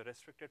prime is the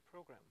restricted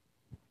program.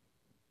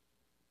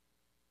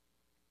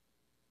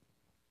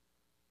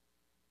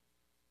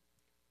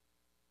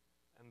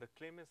 And the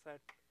claim is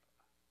that,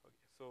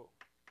 okay, so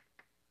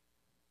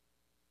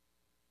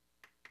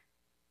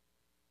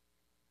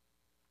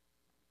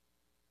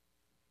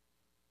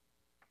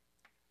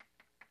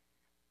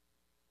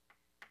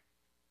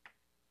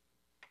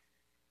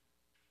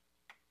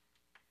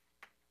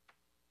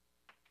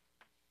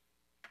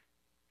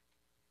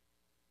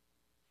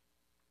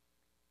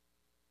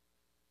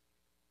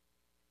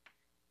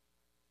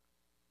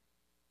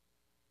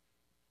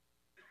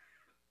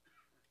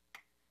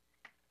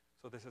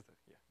so this is the,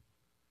 yeah.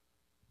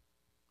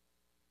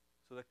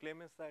 So the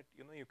claim is that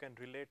you can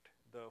relate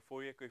the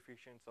Fourier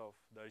coefficients of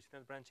the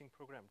original branching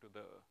program to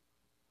the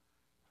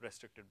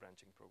restricted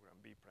branching program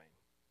B prime,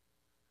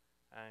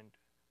 and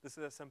this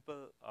is a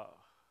simple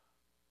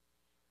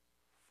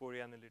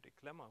Fourier analytic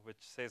lemma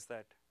which says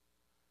that.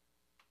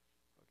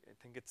 Okay, I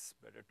think it's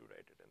better to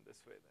write it in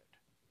this way that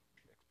the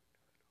expected value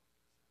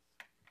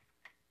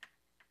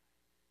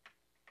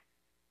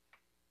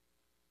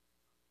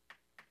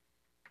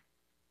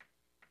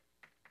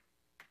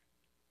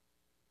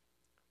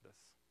of this,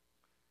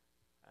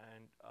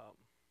 and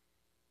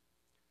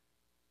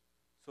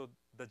so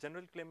the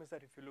general claim is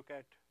that if you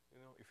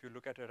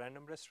look at a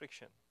random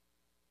restriction,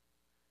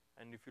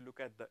 and if you look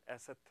at the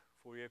Sth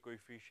Fourier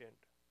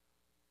coefficient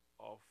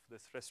of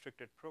this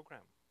restricted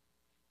program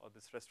or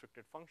this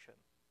restricted function,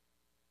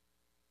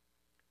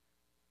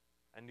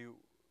 and you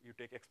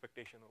take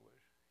expectation over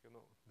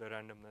the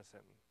randomness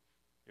and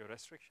your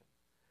restriction,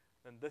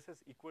 then this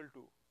is equal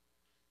to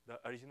the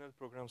original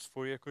program's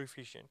Fourier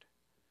coefficient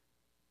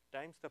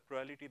times the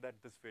probability that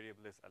this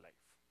variable is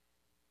alive.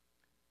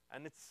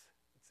 And it's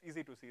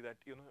easy to see that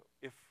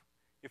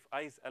if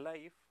I is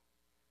alive,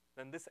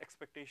 then this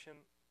expectation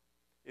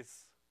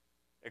is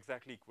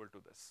exactly equal to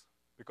this,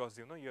 because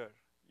you're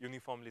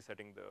uniformly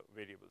setting the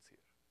variables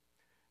here.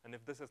 And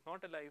if this is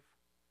not alive,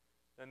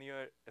 then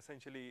you're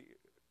essentially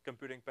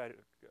computing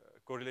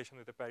correlation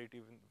with a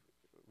parity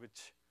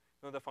which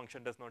the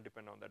function does not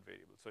depend on that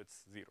variable, so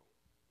it's 0.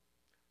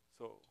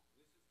 So This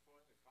is for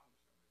any function.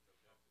 It has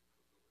nothing to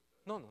do with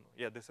that. no,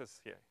 yeah, this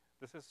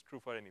is true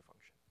for any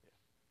function.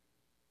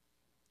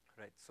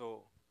 Yeah, right.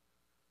 So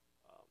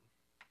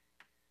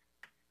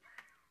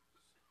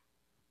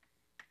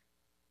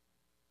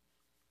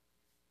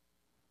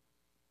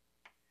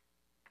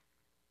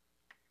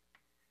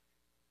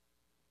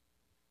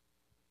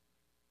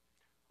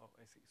oh,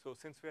 I see. So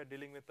since we are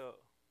dealing with a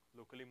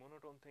locally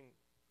monotone thing,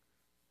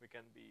 we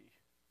can be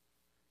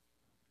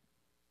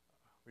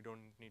we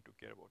don't need to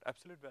care about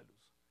absolute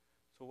values.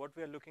 So what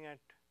we are looking at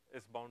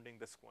is bounding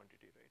this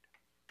quantity, right,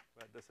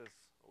 where this is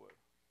over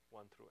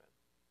 1 through n.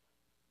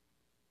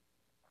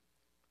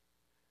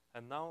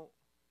 And now,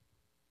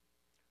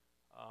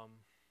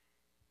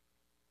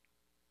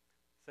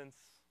 since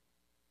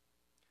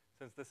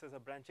this is a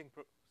branching,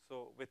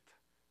 so with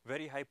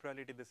very high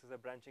probability, this is a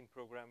branching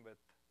program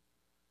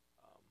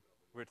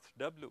with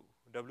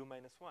w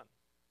minus 1.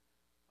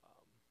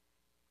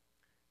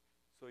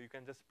 So you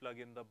can just plug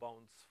in the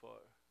bounds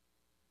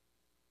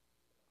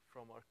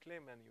from our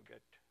claim, and you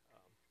get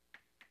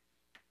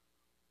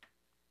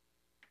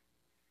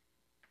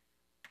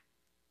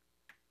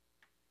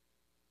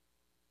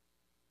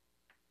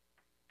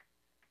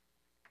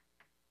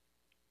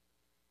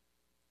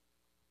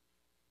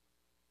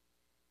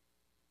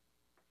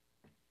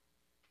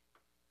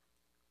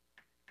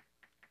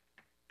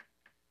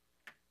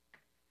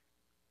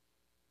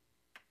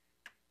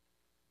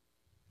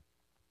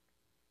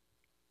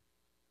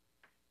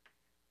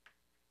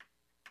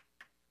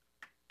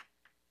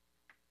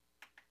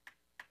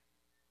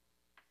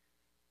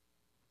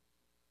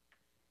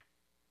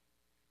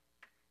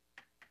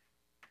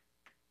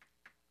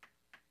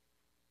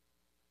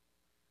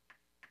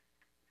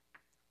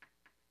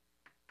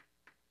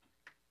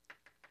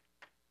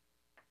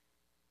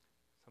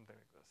something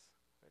like this,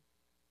 right?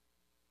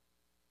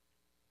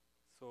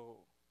 So,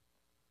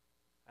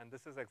 and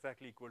this is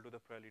exactly equal to the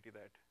probability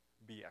that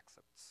B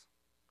accepts.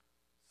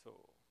 So,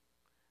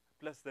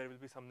 plus there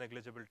will be some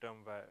negligible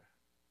term where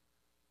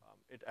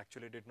it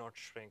actually did not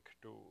shrink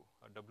to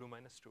a w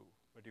minus 2,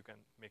 but you can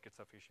make it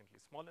sufficiently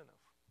small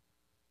enough.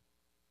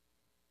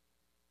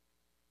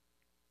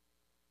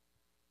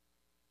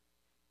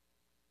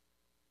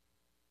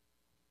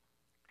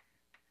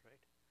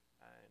 Right?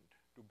 And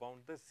to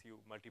bound this, you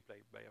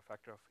multiply by a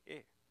factor of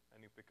a,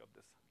 and you pick up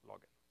this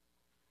log n.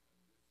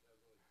 And this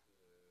average of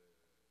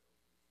this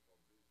probability, the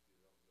probability is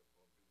convex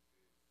or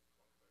something. I mean,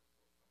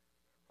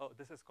 Oh,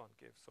 this is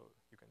concave, so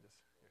you can just,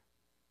 yeah.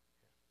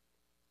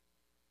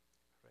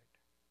 Right.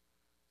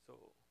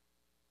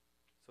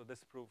 So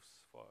this proves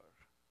for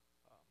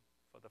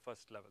the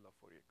first level of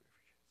Fourier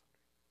coefficients.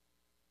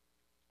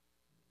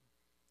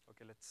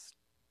 Okay, let's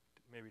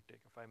maybe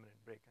take a 5-minute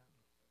break.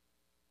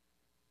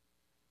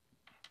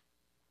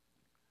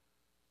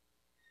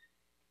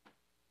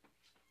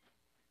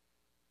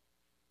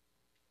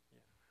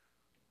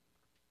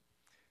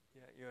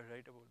 Yeah, you're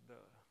right about the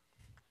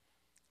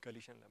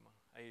collision lemma.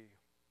 I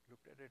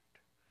looked at it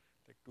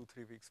like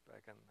 2-3 weeks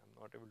back, and I'm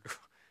not able to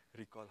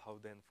recall how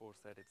they enforce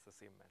that it's the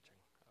same matching.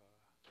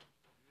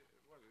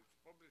 well, it's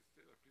probably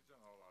still a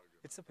pigeonhole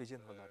argument. It's a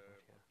pigeonhole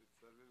argument, yeah. But it's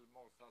a little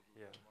more subtle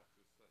Yeah. than what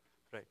you said.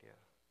 It's, Right, yeah.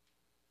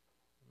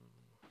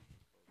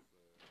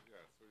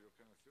 yeah, so you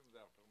can assume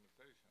there are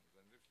permutations,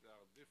 and if they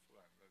are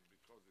different, then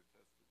because it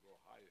has to go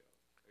higher,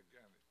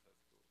 again, it has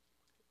to.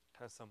 It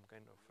has some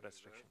kind of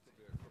restrictions. There has to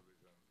be a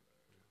collision.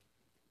 Right.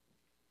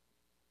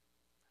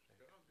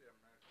 Cannot be a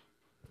match.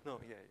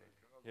 No, yeah.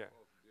 Cannot Yeah.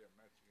 both be a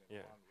matching, and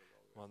Yeah. one will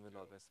always. One will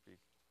always be.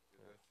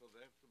 Yeah. So they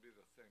have to be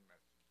the same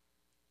matching.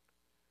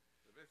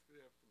 They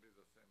basically have to be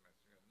the same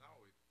matching, and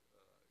now it,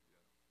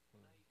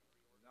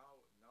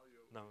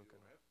 now you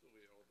can- have to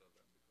reorder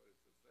them because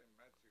it's the same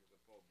matching. The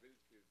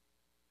probabilities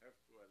have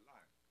to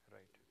align.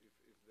 Right.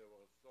 If they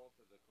were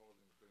sorted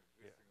according to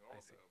increasing I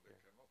order, see, they yeah.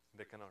 cannot.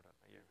 They switch. cannot,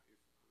 yeah.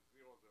 If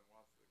zeros and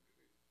ones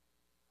agree,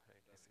 Right,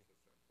 then I see. it's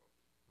the same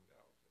problem.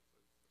 Yeah, okay, so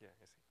it's. Yeah,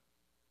 I see.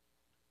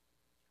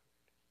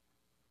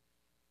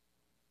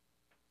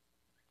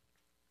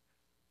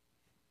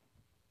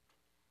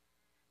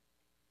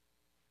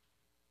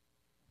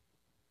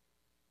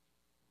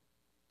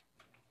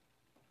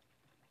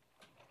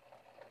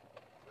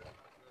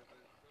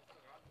 There's just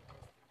a random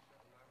restriction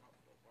lemma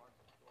for branch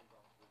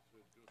programs which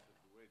reduces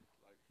weight,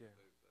 like Yeah.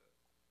 there's a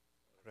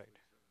Right.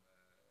 restriction,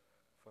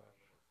 For-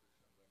 random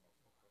restriction lemma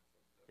for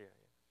constant Yeah,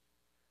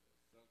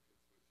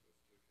 circuits which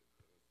restrict the curve.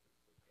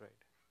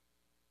 right.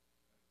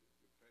 And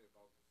you pay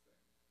about the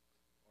same.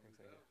 Only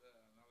Exactly. there the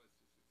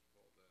analysis is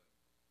for the,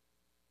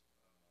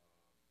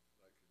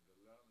 like in the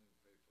learning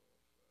paper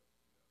of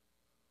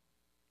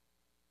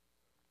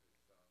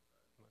Eshan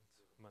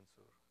and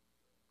Mansoor.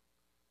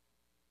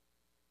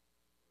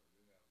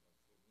 Linear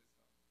Mansoor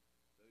Nissan,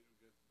 there you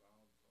get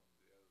bounds on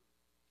the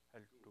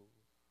L2 So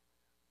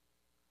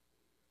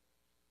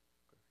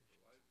coefficient.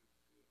 why is it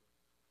here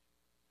L1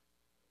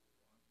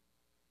 very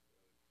close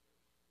to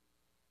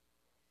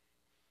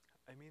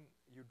I mean,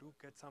 you do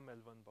get some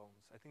L1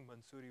 bounds. I think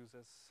Mansoor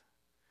uses,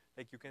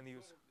 like you can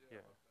use, yeah,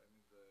 but I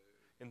mean the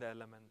in the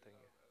element thing.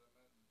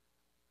 element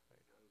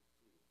Right. is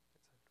L2. It's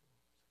L2.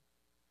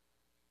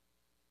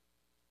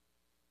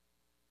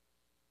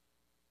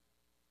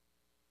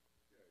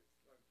 Yeah, it's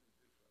slightly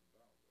different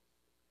bound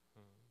also.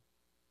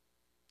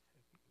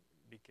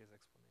 It decays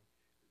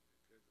exponentially. It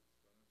decays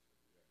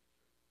exponentially, yeah.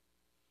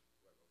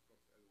 Well, of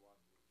course, L1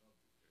 would not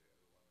decay,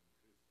 L1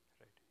 increases.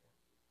 Right, If you yeah.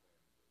 want to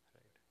claim the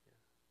Right, same.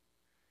 yeah.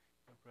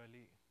 You're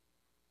probably,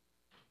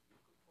 You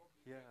could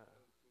probably Yeah. get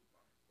L2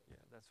 bound.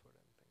 yeah, that's what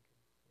I'm thinking.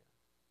 Yeah.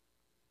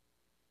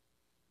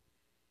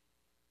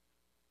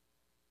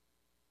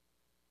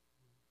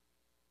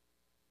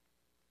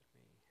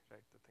 Let me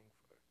write the thing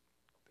for the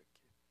kit.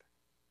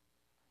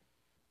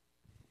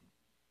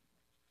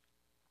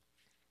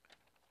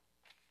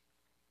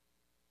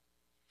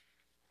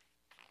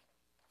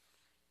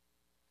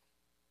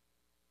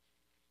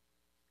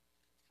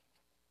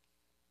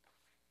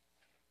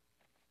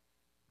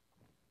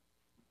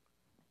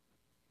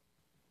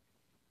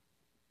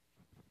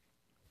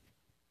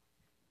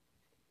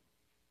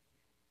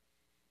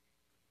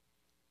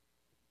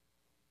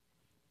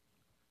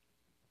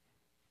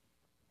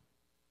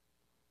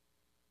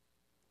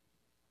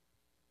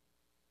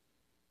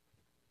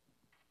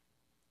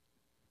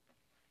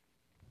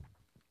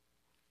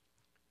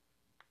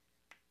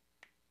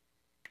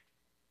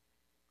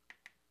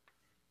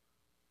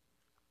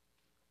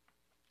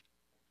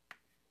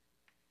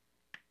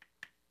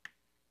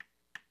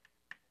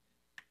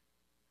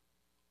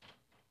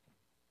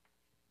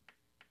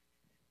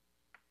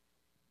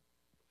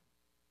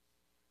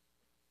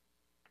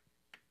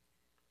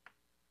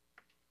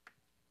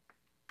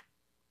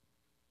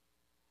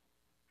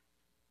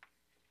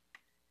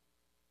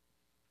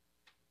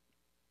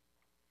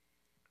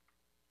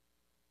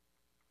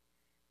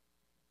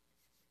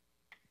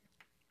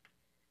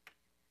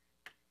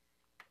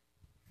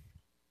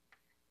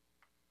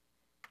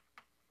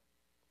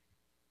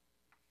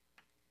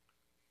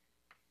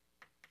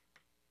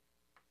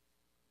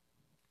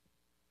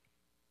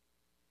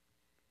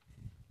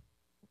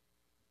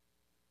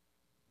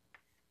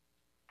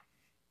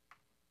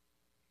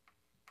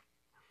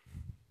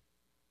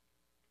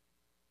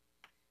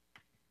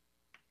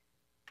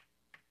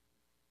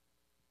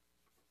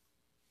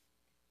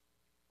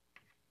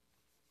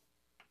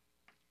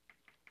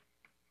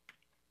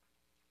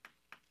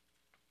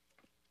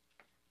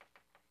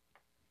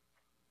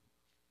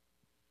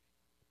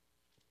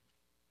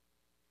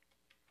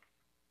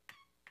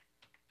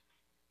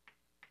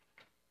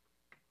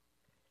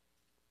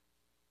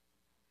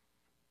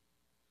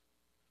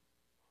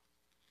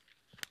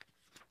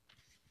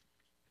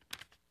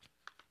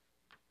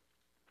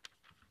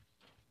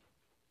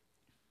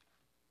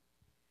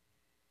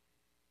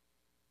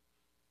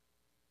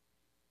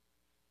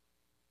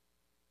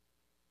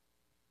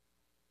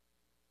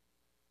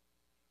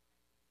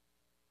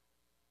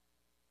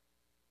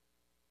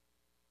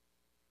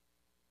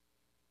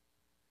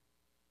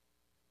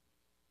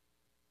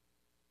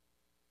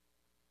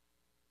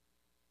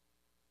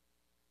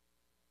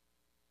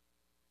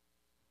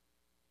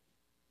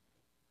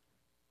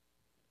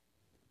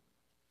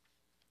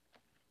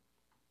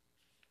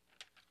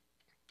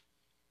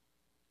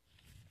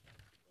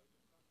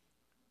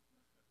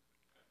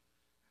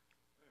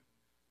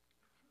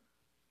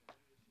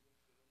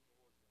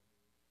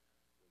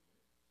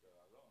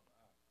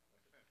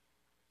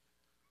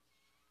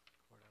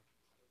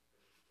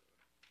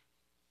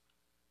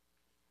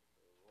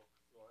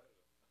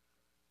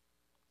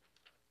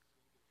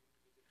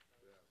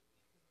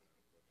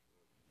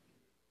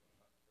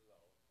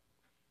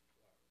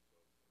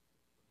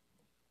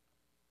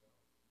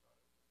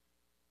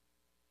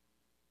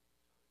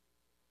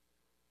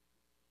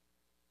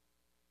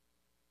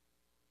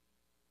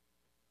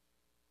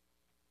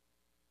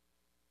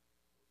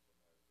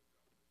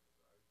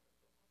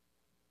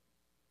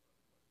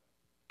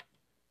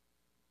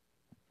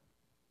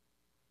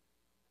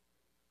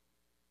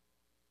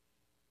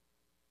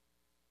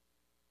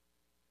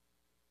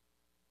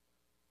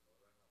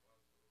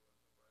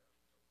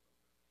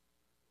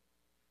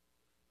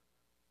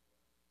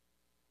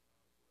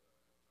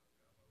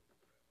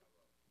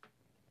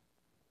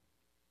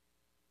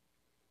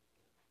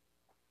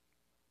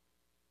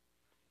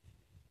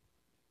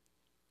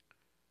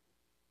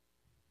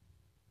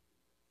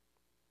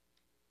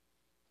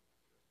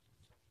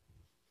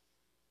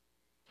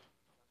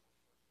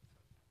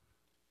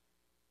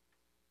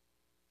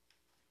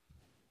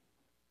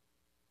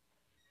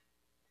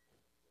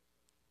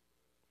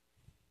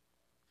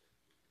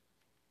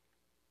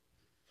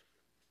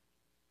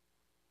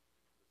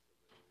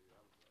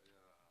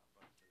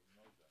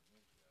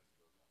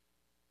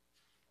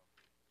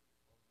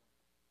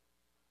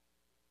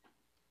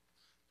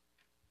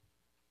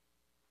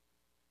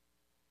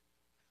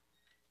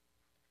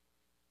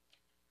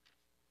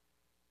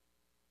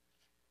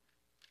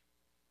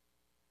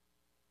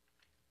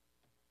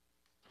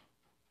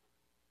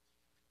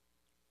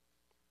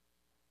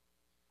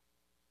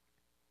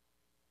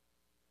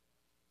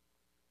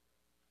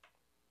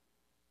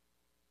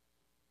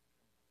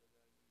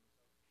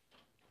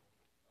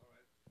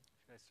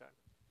 start?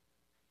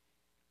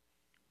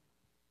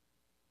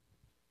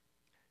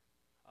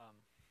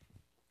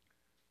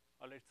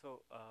 All right,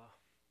 so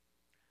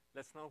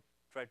let's now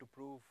try to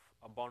prove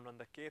a bound on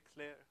the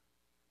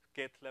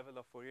kth level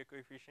of Fourier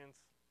coefficients,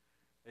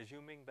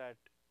 assuming that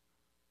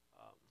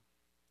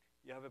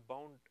you have a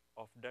bound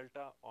of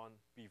delta on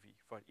PV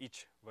for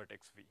each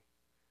vertex V.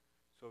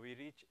 So we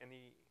reach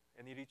any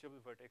reachable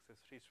vertex is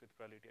reached with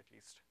probability at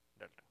least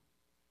delta.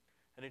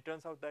 And it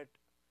turns out that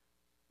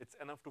it's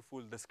enough to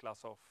fool this class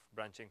of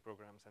branching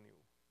programs, and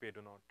you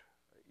do not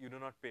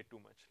pay too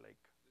much, like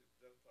This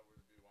delta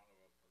will be one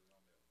over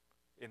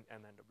polynomial. in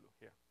N and W.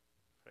 Yeah,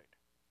 right,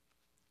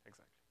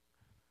 exactly.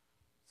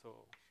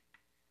 So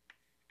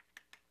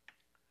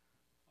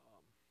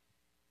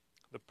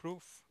the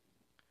proof.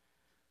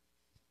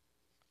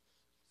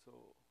 So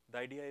the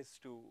idea is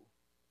to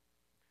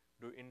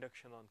do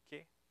induction on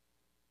K.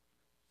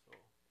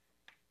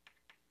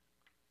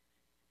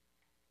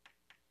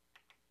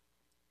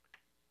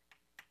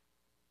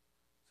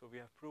 So we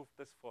have proved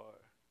this for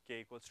K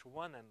equals to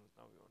 1, and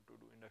now we want to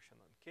do induction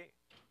on K.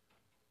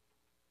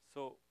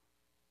 So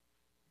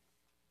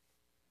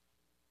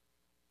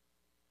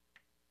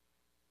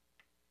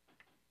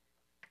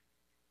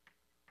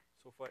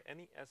for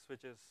any S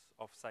which is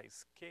of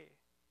size K,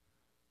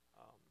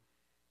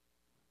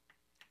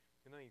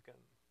 you can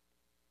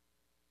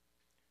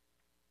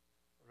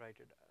write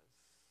it as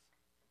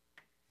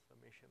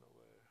summation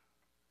over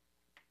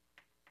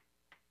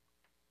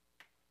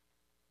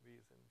V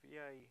is in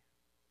Vi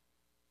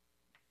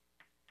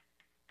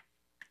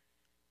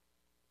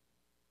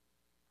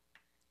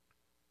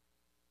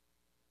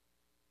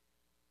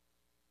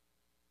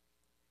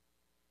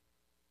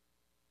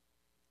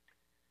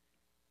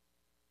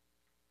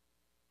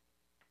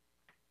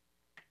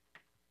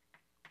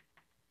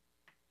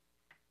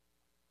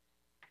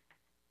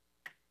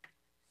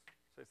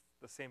so it's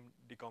the same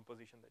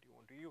decomposition that you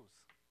want to use.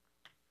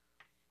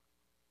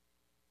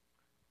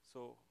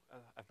 So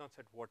I've not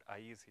said what I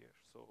is here.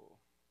 So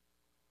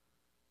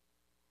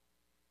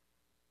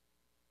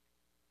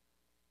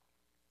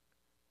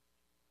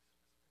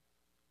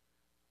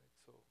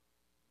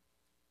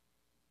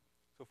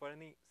so for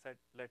any set,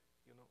 let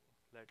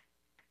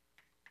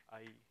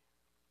I,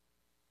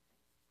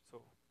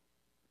 so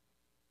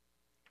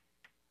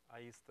I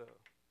is the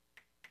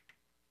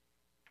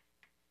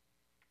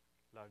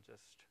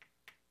largest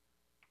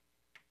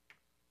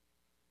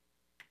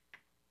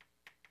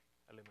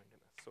element in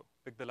S. So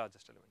pick the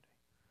largest element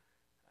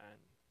I, and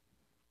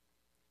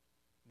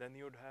then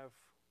you would have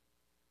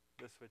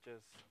this, which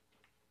is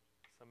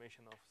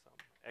summation of some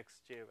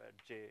xj, where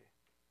j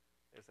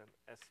is an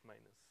S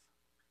minus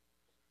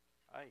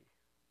I.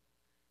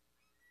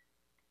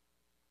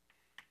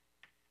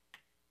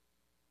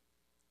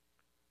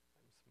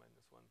 Times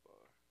minus 1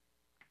 power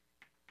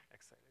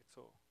xi, right?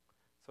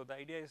 So the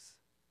idea is,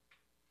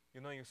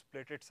 you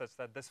split it such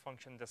that this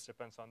function just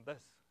depends on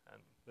this,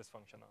 and this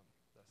function on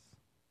this.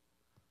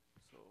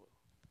 So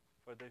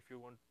further, if you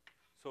want,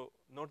 so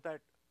note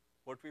that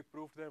what we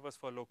proved there was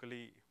for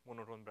locally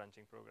monotone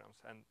branching programs,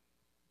 and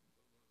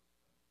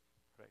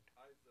right.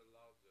 I is the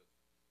largest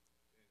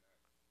in X.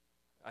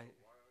 I, So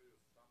why are you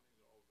summing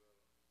over?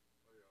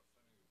 So you are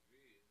summing V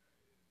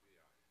in Vi.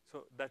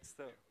 so that's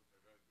the, Okay,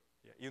 very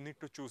good. yeah, you need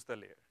to choose the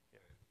layer.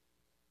 Yeah, Yes.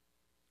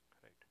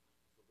 right.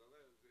 So the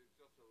layer is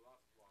just the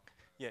last one.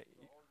 Yeah,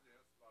 So all the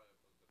S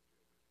variables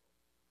appear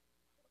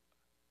before.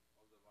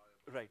 All the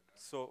variables right. in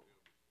S So appear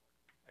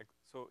before.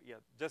 so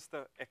yeah, just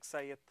the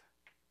xith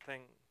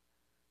thing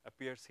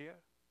appears here,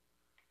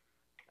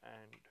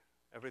 and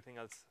everything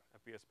else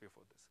appears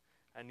before this.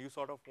 And you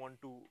sort of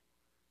want to,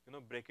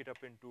 break it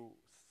up into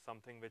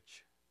something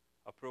which,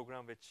 a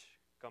program which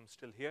comes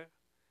till here,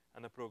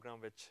 and a program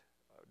which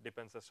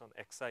depends just on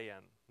xi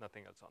and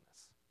nothing else on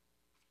S.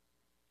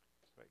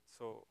 Right.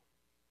 So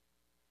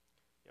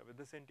yeah, with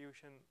this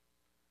intuition,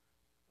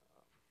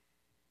 I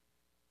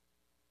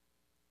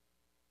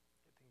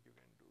think you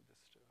can do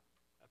just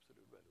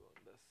absolute value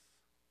on this.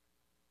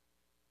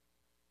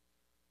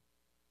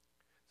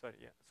 Sorry,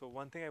 yeah. So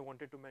one thing I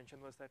wanted to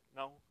mention was that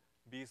now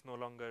B is no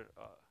longer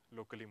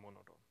locally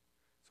monotone.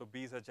 So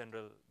B is a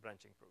general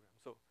branching program.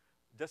 So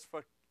just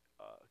for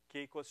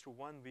K equals to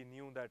 1, we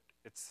knew that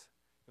it's,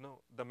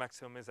 the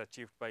maximum is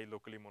achieved by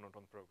locally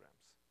monotone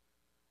programs.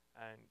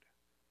 And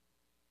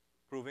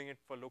proving it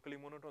for locally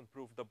monotone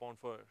proved the bound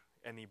for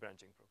any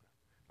branching program.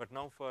 But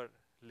now for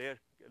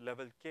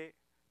level K,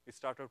 we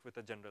start out with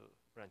a general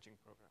branching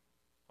program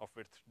of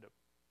width W.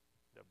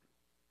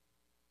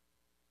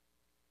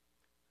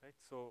 Right.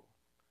 So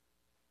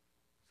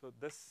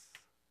this,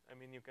 I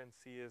mean, you can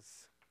see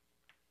is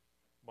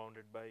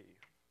bounded by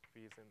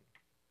V is in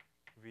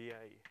Vi,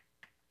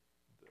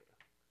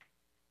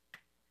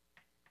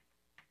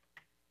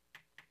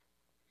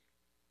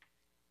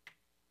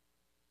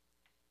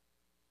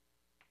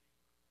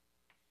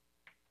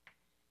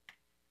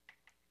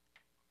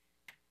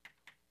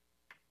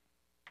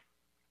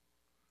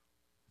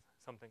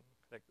 something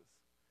like this.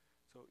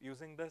 So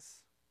using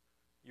this,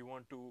 you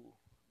want to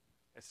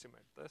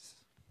estimate this.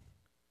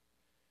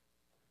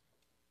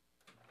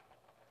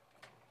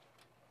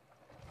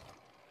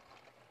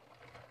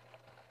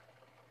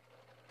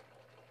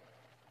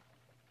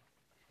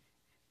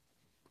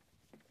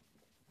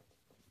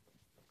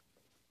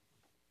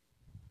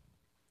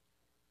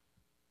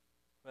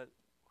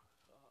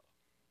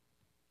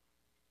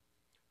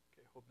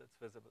 Hope that's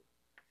visible.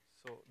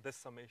 So this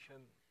summation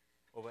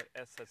over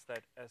S such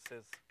that S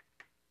is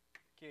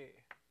K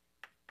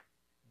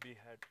B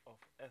hat of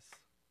S.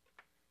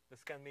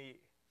 This can be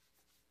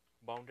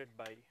bounded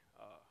by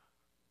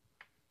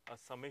a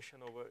summation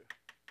over.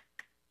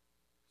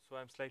 So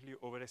I'm slightly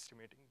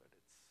overestimating, but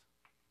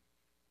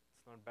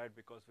it's not bad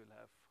because we'll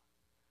have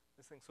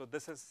this thing. So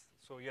this is,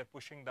 so you're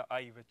pushing the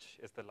I, which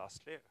is the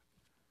last layer,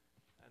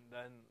 and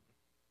then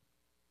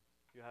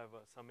you have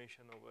a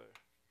summation over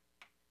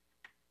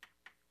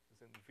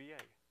is in Vi.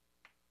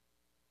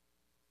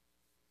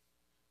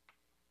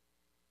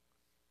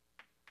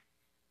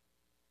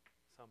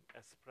 Some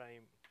S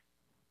prime,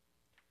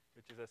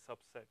 which is a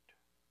subset.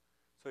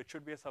 So it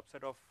should be a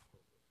subset of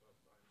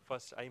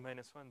first I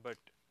minus 1, but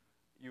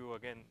you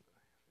again,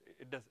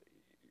 it does,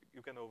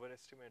 you can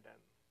overestimate,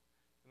 and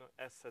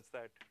S such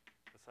that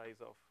the size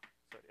of,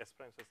 sorry, S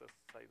prime such that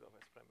the size of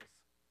S prime is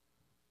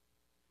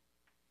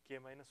K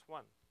minus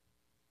 1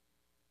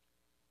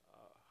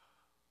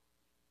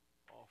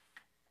 of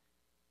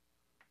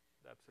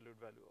the absolute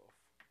value of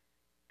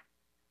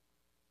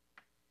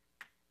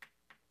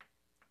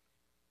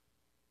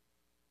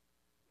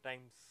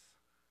times,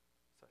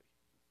 sorry,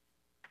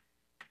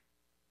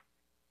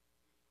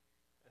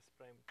 S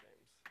prime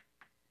times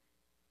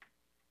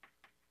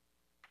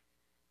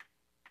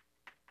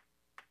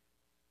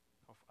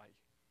of I.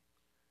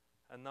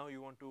 And now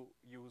you want to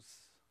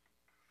use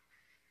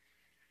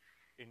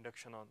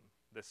induction on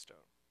this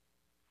term.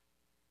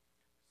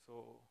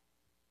 So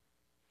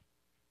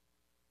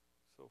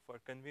for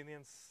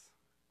convenience,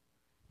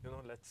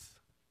 let's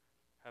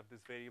have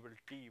this variable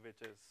t,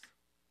 which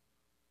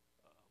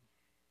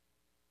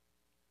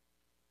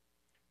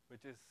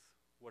is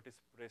what is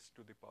raised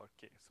to the power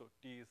k. So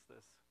t is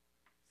this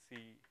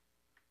c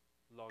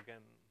log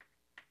n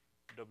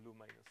w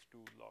minus 2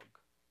 log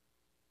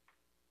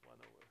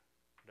 1 over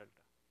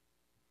delta.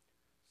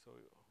 So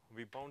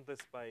we bound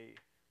this by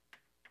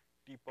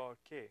t power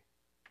k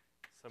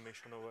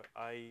summation over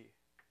I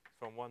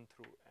from 1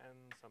 through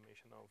n,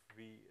 summation of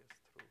v is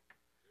through,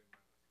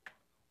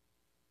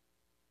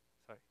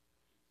 sorry,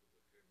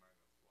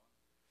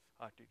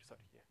 t, sorry,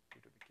 yeah, t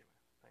to the k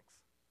minus, thanks,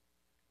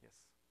 yes,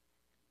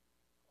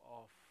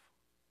 of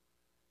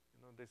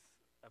this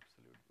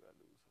absolute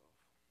values of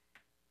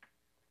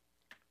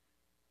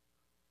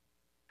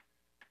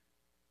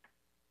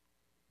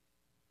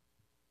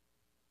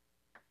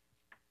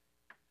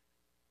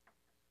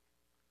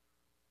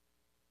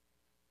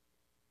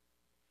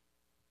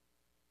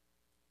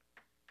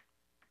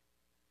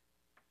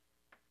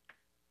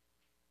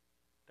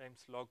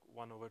times log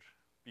 1 over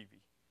PV,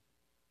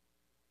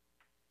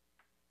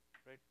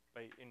 right,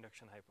 by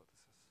induction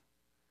hypothesis.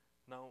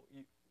 Now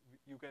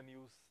you can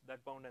use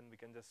that bound, and we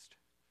can just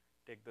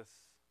take this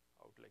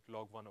out like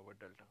log 1 over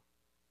delta.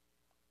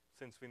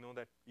 Since we know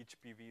that each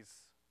PV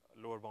is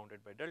lower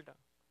bounded by delta,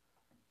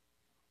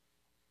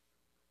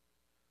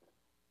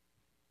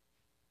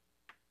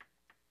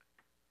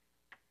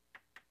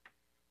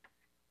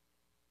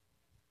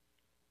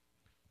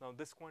 now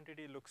this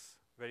quantity looks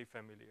very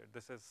familiar.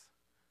 This is,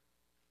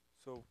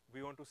 so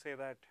we want to say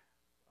that,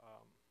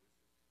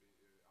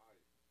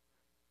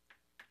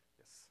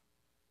 yes.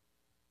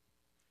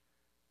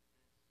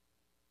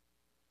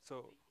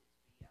 So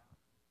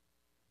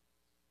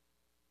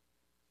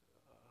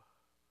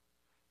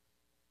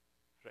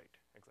right,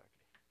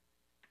 exactly.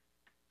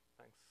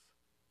 Thanks.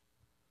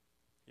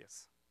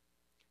 Yes.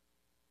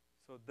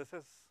 So this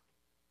is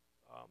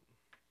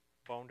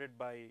bounded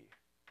by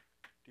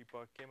t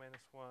power k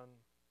minus 1.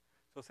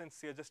 So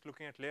since you're just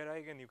looking at layer I,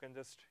 again, you can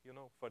just,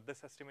 for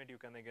this estimate, you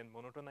can again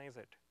monotonize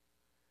it.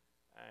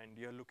 And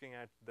you're looking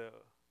at the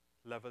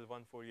level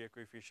 1 Fourier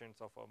coefficients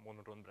of a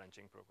monotone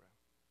branching program,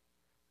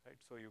 right?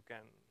 So you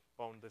can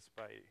bound this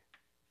by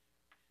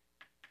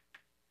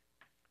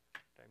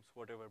times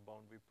whatever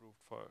bound we proved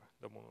for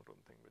the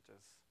monotone thing, which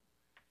is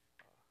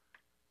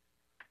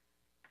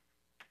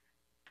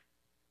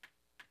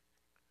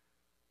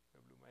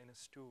w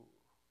minus 2.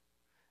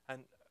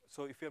 And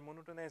so if you're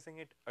monotonizing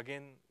it,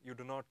 again, you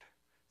do not,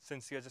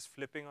 since you're just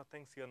flipping of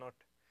things, you're not,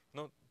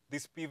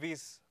 these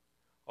PVs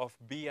of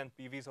B and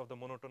PVs of the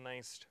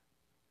monotonized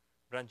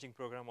branching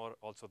program are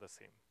also the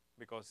same,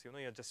 because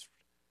you're just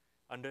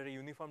under a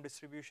uniform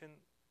distribution,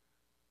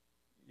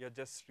 you're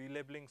just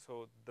relabeling,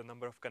 so the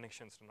number of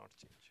connections do not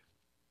change.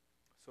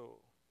 So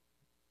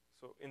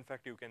in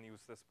fact, you can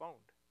use this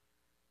bound,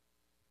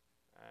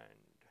 and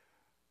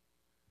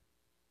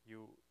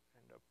you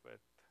end up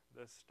with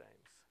this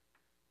times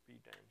P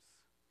times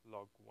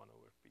log 1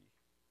 over P.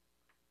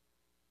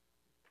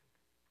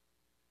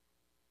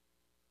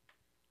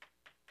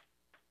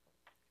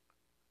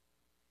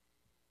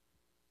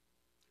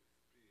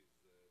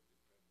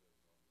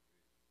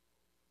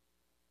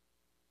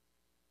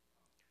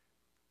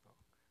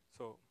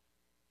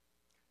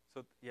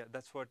 So yeah,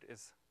 that's what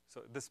is.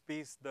 So this P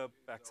is the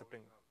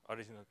accepting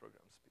original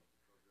program P.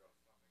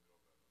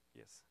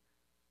 Yes.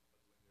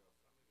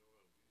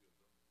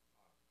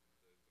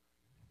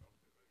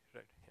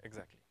 Right.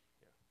 Exactly.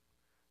 Yeah.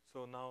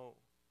 So now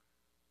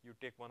you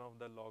take one of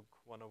the log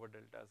 1 over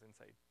deltas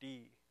inside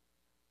T,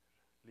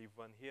 leave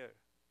one here,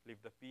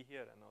 leave the P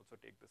here, and also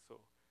take this.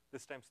 So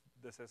this time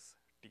this is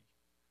T,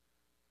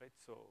 right?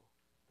 So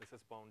this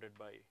is bounded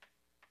by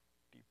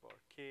T power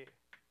K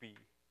P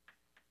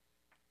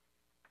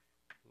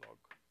log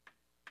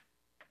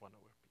 1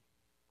 over P.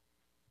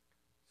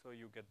 So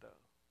you get the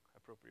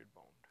appropriate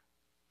bound.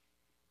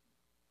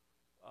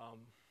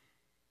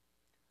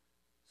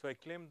 So I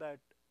claim that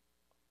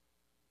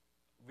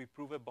we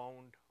prove a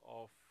bound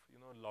of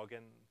log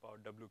n power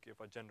wk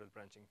for general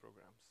branching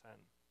programs, and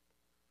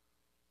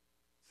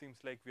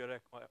seems like we are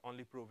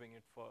only proving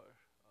it for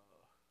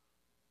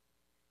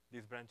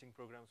these branching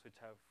programs which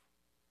have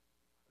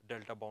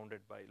delta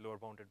bounded by lower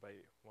bounded by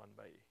 1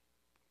 by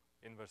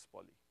inverse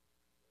poly.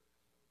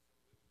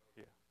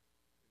 Yeah.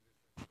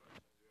 In this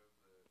expression, you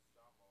have the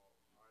sum of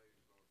I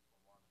goes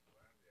from 1 to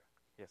n,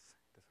 yeah, Yes.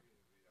 This in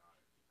VI.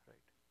 right.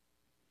 And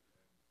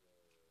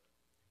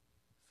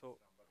So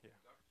but yeah.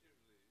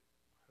 inductively,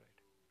 Right.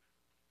 you,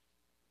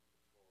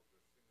 for the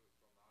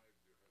singleton I, you had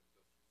just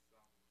a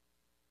sum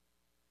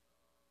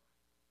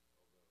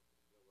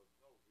there was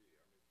no V.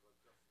 I mean, it was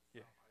just a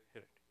Yeah. sum I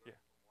Right. progress Yeah.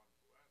 from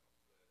 1 to n of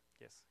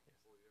the Yes. Yes.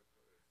 Fourier.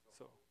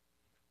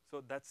 So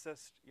that's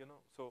just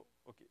so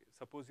okay.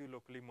 Suppose you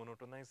locally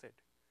monotonize it,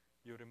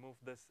 you remove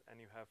this and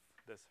you have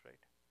this,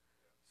 right?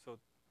 Yeah.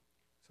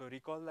 So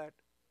recall that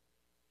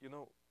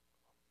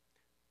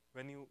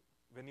when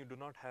you do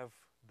not have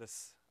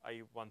this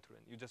I 1 through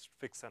n, you just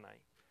fix an I,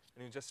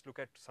 and you just look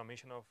at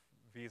summation of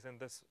v's in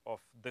this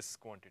of this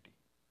quantity.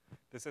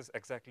 This is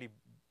exactly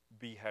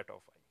b hat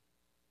of I,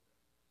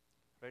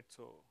 right?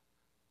 So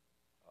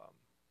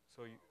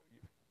so you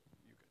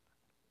get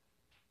that,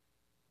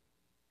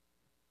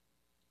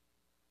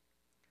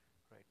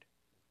 right?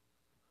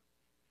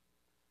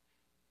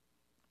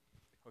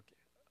 Okay.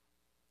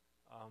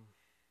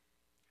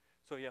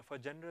 So yeah, for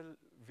general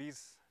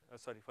v's,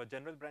 for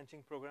general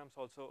branching programs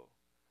also,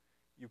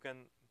 you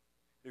can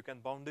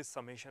bound this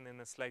summation in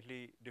a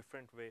slightly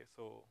different way.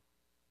 So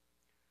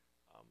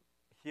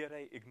here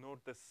I ignored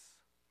this.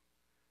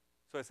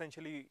 So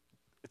essentially,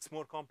 it's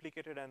more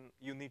complicated, and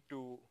you need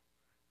to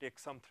take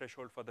some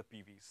threshold for the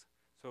PVs.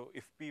 So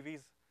if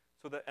PVs,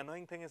 so the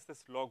annoying thing is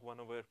this log 1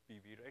 over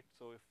PV, right?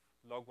 So if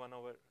log 1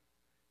 over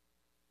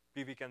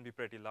PV can be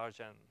pretty large,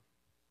 and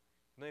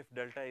if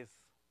delta is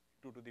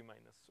 2 to the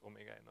minus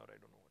omega n, or I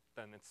don't know what,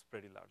 then it's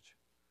pretty large.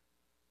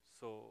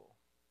 So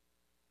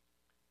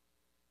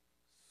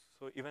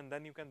even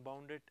then you can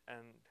bound it,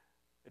 and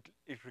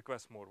it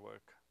requires more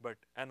work,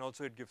 and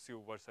also it gives you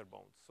worser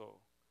bounds.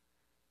 So,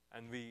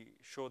 and we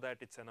show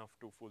that it's enough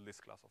to fool this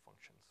class of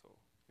functions. So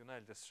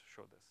I'll just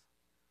show this.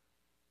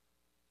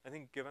 I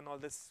think given all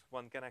this,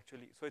 one can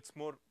actually, so it's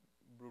more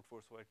brute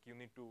force work. You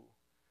need to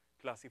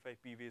classify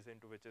PVs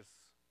into which is,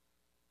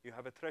 you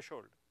have a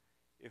threshold.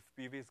 If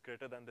PV is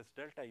greater than this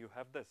delta, you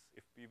have this.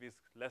 If PV is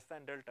less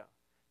than delta,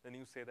 then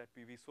you say that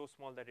PV is so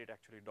small that it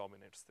actually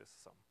dominates this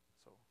sum.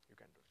 So you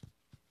can do it.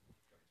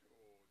 Can't you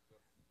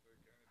just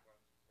take any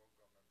branch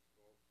program and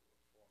store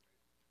for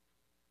me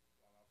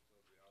one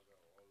after the other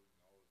all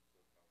nodes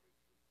that are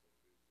reaches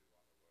of VZ 1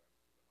 over n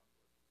to the 100?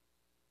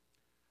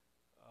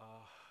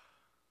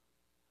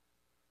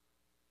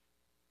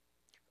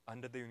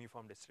 Under the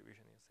uniform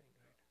distribution, you're saying,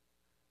 right?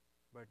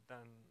 But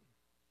then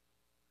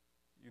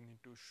you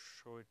need to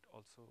show it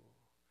also.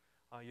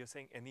 You're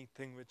saying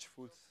anything which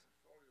fools. Just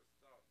before you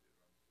start even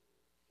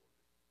to fool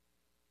it.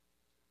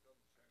 It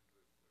doesn't change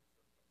this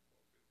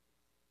acceptance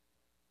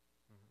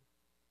probabilities.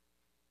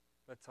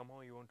 But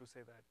somehow you want to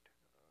say that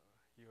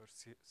your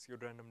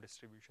pseudorandom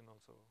distribution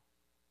also,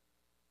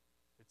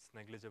 it's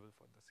negligible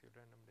for the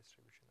pseudorandom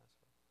distribution as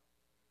well. You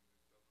just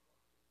want to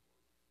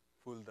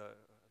Fool the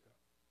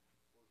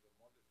fool the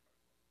modified one.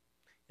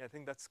 yeah, I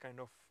think that's kind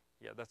of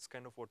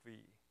what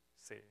we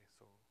say.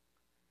 So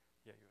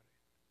yeah, you're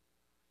right.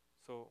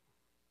 So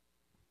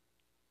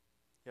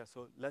yeah,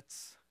 so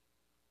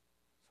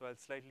I'll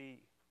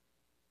slightly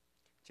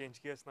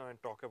change gears now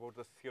and talk about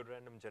the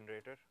pseudorandom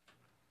generator.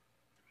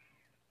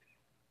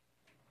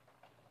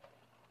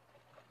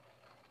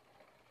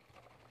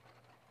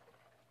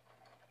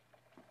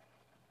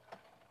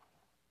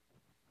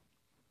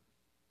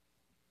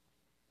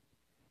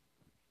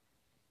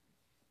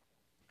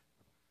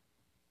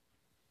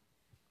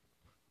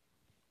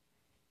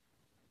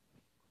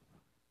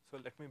 So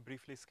let me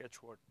briefly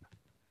sketch what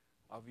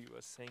Avi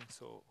was saying.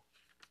 So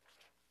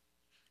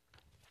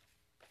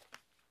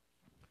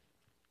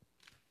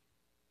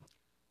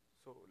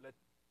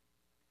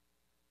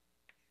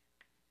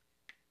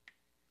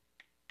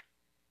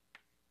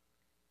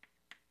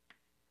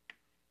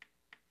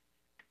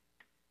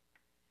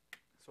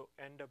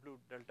NW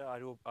delta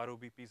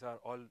ROBPs are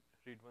all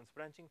read-once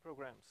branching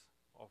programs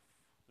of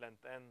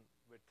length n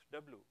with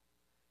W,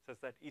 such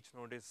that each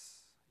node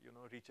is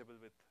reachable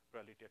with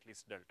probability at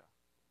least delta.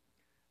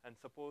 And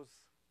suppose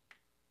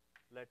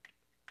let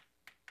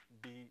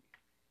D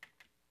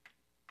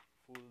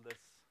fool this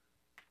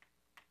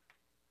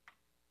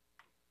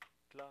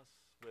class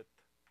with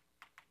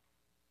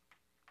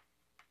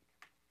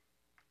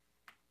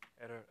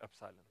error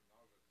epsilon.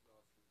 Now the class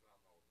is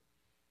unordered.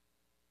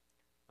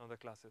 Now the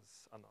class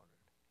is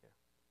unordered. Yeah.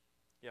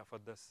 Yeah, for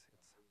this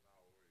it's Until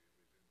now we didn't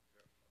care,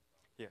 but now.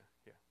 yeah,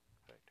 yeah,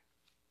 right.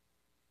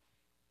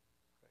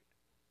 Right.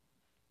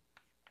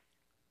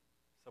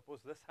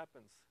 Suppose this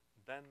happens,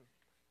 then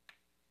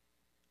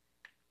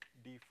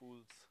D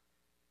fools,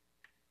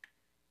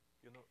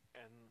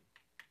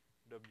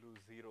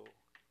 NW0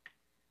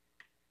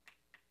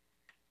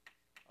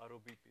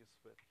 ROBPs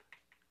with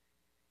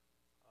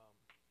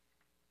Epsilon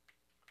plus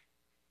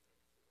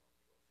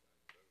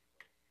n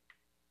delta.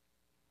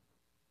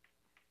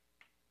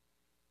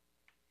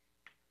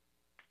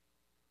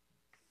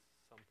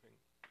 something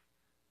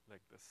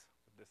like this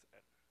with this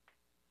error.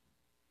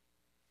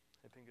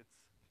 I think it's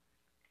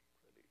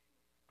really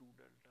 2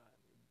 delta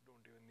and you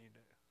don't even need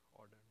a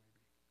order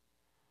maybe.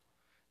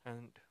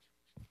 And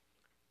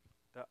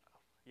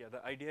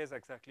the idea is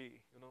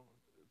exactly,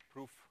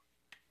 proof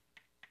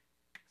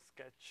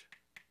sketch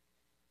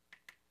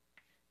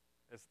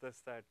is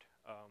this, that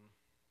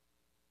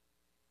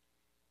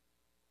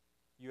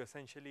you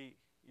essentially,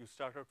 you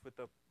start out with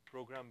a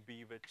program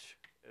B which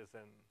is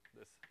in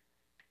this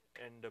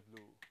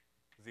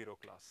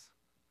NW0 class,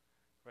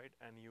 right?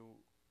 And you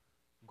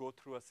go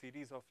through a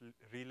series of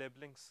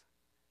relabelings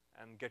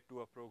and get to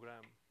a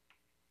program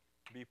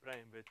B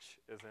prime which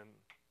is in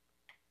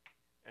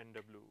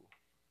NW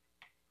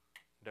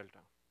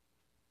delta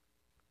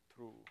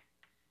through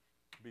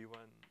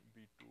B1,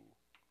 B2,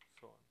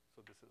 so on.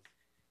 So this is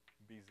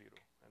B0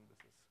 and this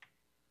is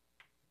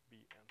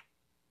Bn.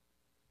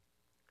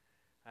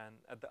 And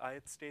at the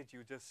ith stage,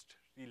 you just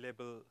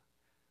relabel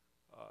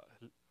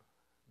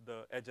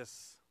the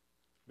edges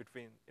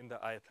in the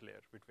ith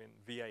layer between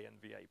Vi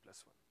and Vi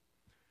plus 1.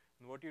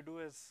 And what you do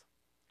is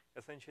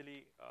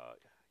essentially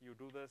you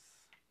do this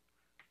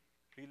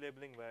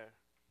relabeling where,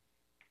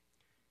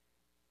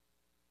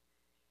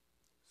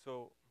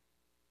 so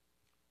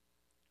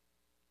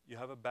you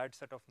have a bad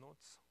set of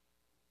nodes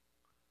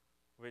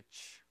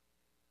which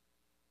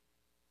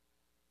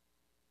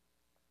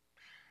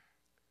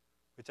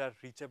are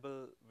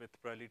reachable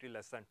with probability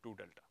less than 2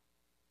 delta,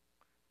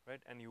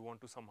 right? And you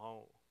want to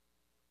somehow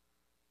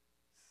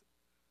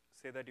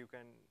say that you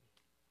can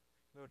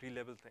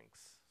relabel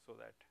things so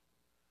that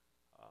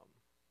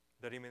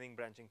the remaining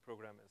branching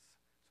program is,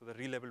 so the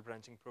relabeled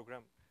branching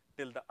program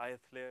till the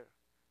ith layer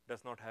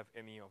does not have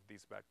any of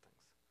these bad things.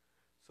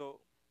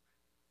 So,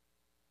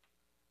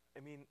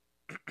 I mean,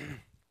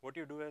 what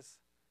you do is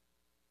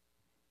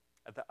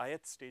at the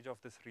ith stage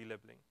of this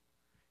relabeling,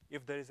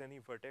 if there is any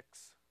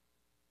vertex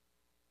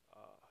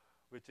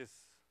which is,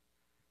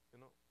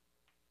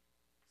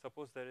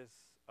 suppose there is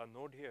a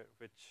node here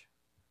which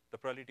the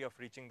probability of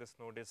reaching this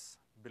node is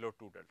below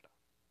 2 delta,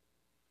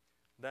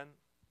 then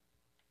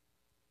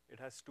it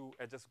has 2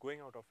 edges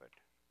going out of it.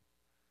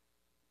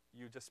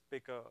 You just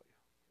pick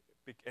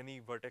any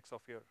vertex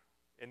of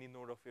any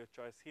node of your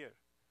choice here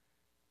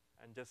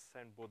and just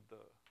send both the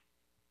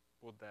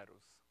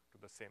arrows to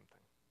the same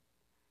thing.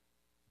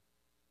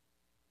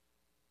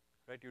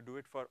 Right? You do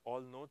it for all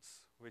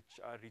nodes which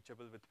are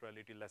reachable with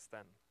probability less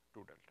than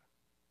 2 delta.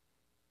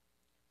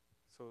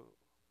 So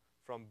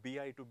from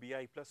Bi to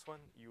Bi plus 1,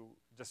 you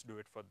just do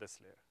it for this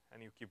layer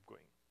and you keep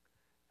going.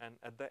 And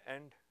at the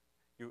end,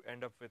 you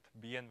end up with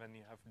Bn when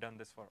you have done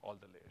this for all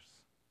the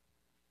layers.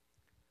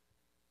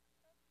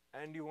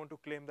 And you want to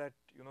claim that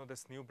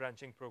this new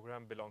branching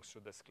program belongs to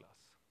this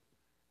class.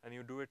 And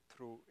you do it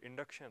through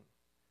induction,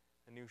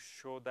 and you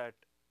show that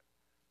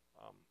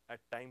at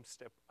time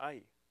step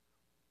I,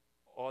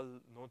 all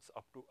nodes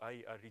up to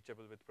I are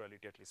reachable with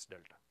probability at least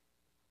delta.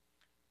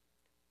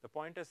 The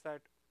point is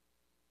that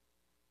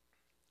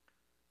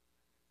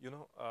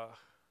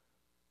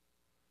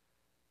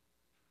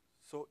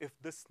so if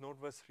this node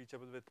was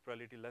reachable with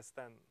probability less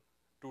than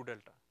 2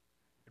 delta,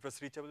 it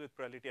was reachable with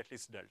probability at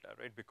least delta,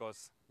 right?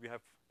 Because we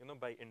have,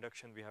 by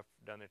induction we have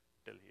done it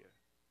till here.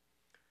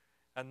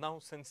 And now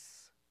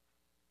since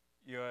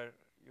you are,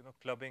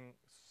 clubbing,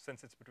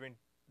 since it's between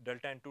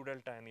delta and 2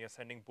 delta and you're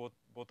sending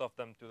both of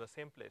them to the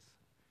same place,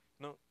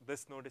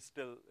 this node is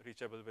still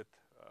reachable with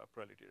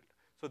probability delta.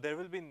 So there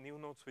will be new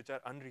nodes which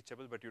are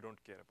unreachable but you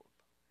don't care about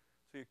them.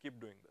 So you keep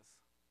doing this.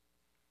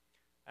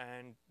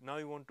 And now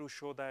you want to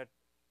show that,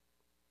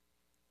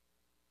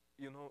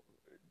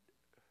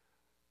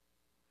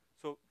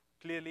 so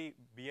clearly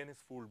Bn is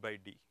fooled by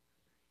D.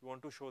 You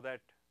want to show that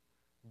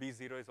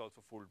B0 is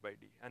also fooled by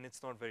D, and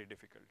it's not very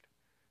difficult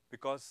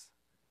because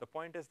the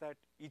point is that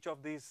each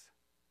of these,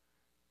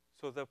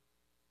 so the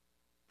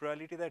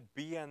probability that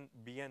B and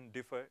Bn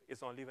differ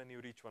is only when you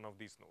reach one of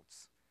these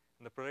nodes.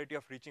 And the probability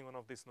of reaching one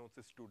of these nodes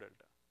is 2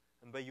 delta.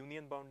 And by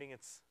union bounding,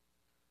 it's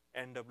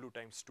NW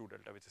times 2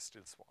 delta, which is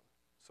still small.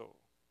 So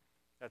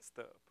that's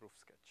the proof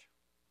sketch.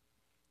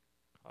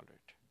 All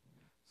right.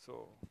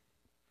 So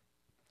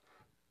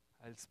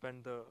I'll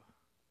spend the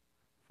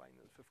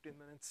final 15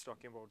 minutes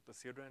talking about the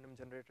pseudorandom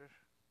generator.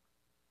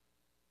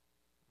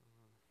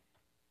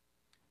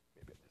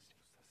 Maybe I'll just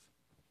use this.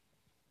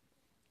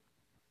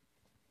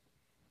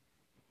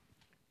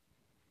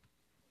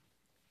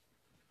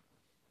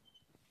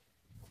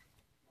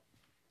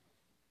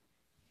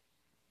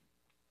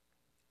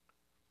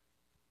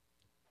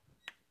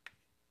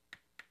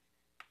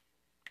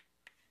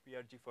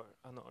 PRG for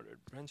unordered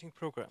branching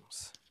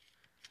programs.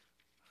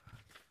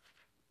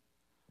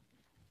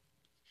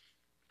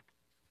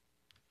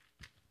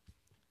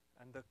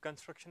 And the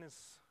construction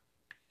is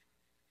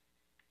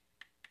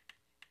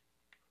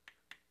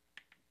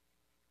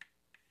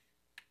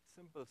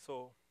simple.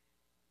 So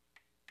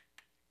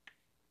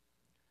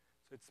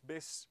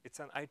it's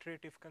an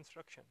iterative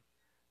construction.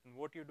 And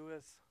what you do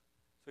is,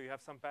 so you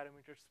have some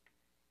parameters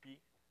P.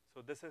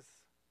 So this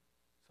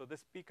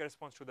P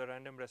corresponds to the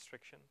random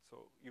restriction.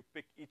 So you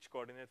pick each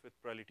coordinate with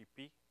probability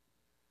P,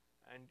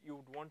 and you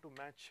would want to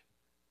match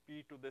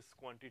P to this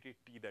quantity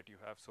T that you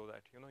have, so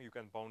that you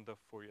can bound the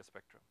Fourier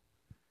spectrum.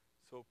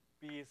 So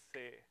P is,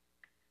 say,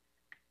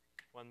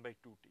 1 by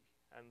 2T,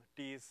 and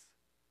T is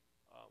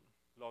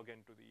log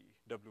n to the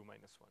W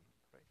minus 1,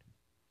 right?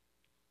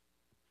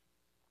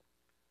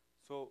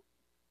 So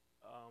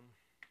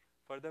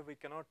further, we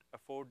cannot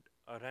afford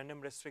a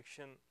random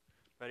restriction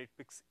where it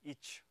picks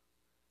each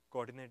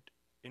coordinate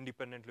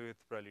independently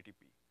with probability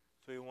P.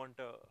 So you want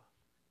a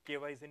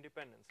k-wise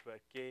independence where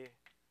k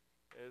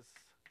is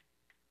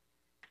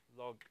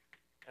log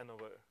n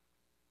over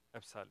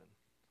epsilon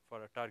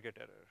for a target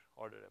error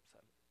order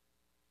epsilon.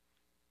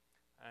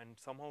 And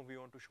somehow we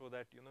want to show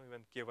that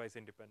even k-wise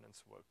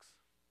independence works.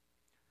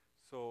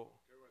 So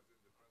K-wise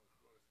independence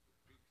was to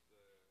pick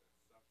the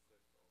subset of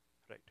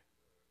right.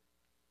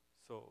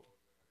 So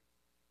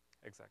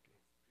coordinates exactly.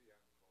 with Pn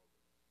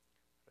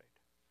coordinates. Right.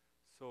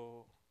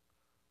 So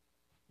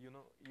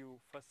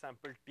you first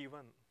sample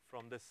T1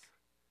 from this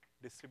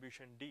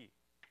distribution D,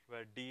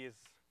 where D is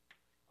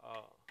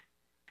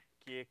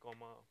k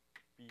comma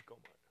p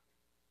comma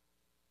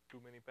too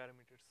many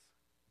parameters,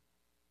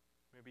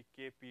 maybe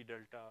kp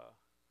delta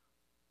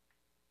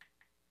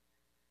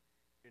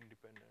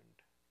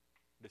independent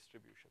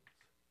distributions.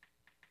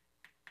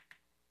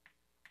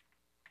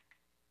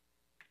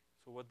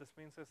 So what this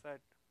means is that,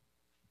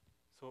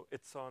 so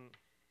it's on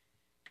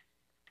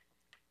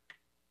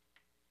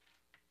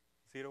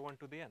 0, 1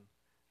 to the n,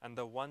 and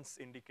the ones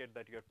indicate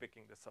that you are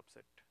picking the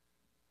subset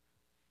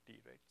T,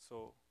 right?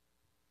 So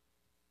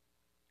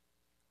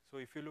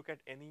if you look at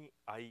any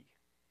I,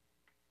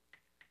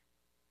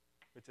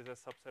 which is a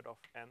subset of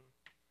n,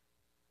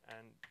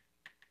 and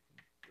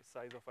the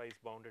size of I is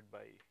bounded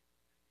by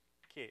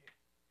k,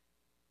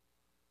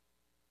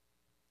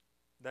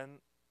 then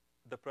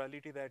the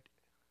probability that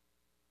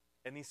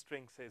any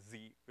string, say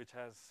Z, which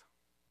has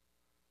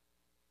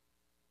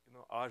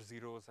R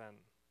zeros, and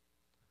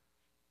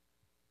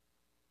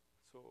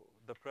so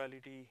the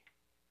probability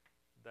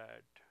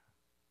that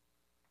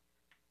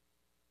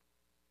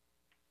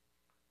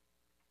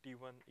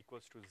T1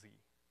 equals to Z,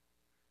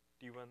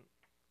 T1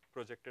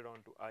 projected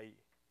onto I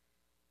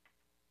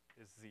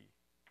is Z,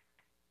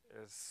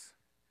 is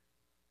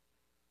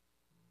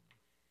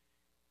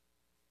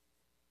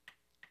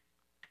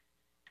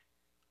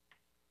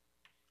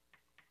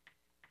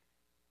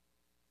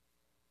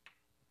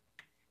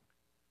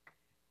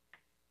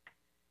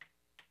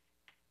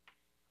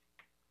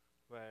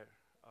where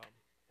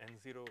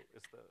n0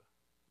 is the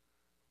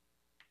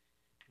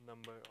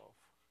number of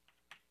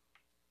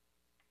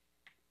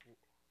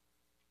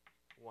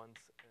ones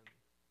in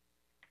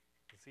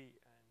Z, and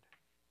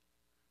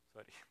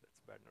sorry, that's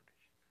bad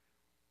notation.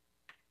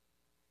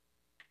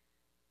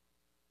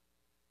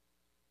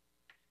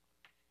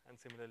 And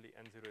similarly,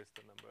 n0 is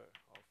the number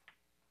of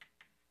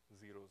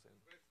zeros in.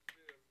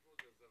 Basically as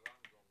good as a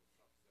random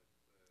subset.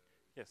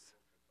 Yes.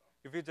 Look at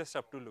If you just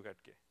have to look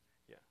at k,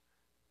 yeah,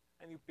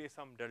 and you pay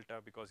some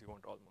delta because you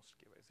want almost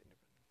k-wise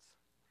independence,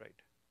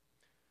 right?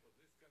 So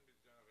this can be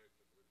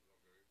generated with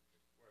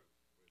logarithmic, well,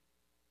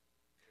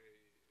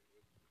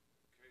 with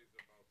k is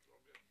about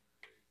log n,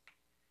 k is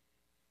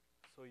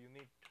So you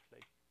need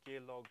like k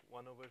log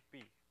 1 over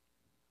p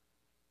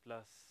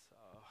plus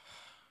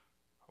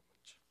how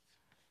much?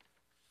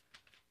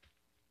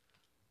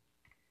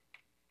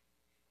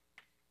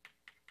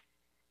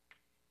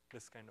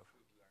 This kind of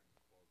field length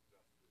for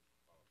just this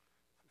part.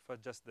 for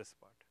just this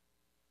part.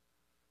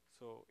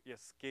 So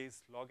yes, k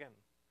is log n,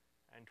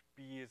 and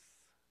p is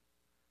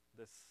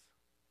this.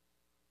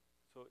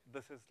 So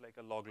this is like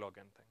a log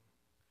n thing.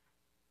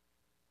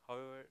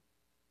 However,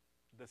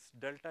 this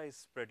delta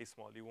is pretty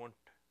small. You want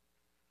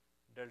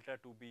delta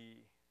to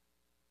be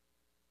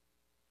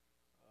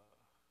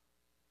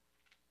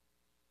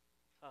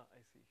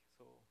I see.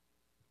 So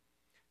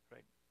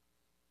right.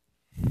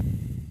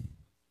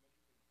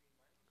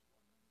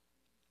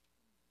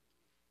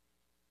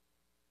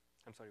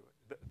 I'm sorry, what?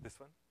 This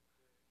one?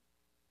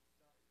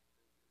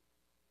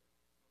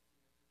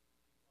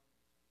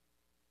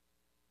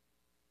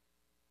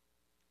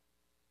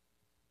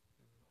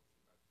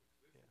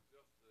 This Yeah. is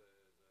just the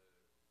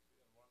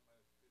Pn1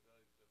 minus P,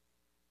 there is just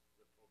the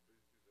probability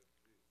that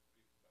Z is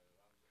picked by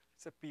random.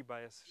 It's a p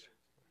bias. P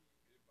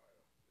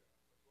bias, yeah. But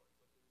there is no difference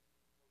between 0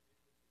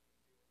 and 1,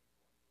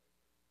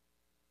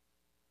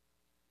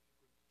 right?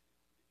 If you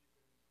can reduce it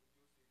to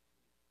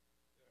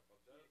Yeah, but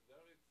there it's,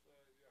 yeah, it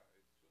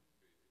shouldn't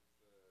be. It's,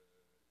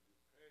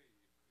 you pay if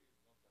P is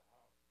not a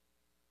half, and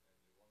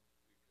you want to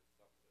pick a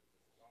subset,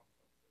 a sparse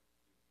subset,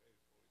 you pay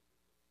for it in the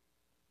field.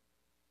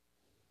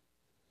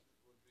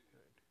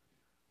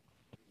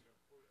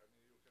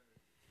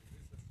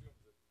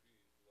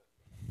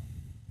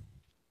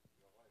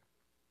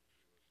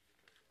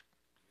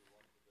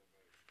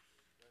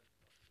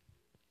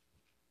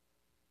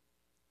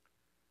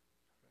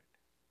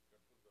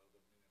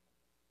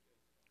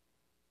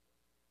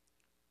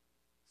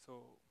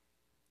 So,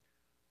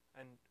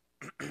 and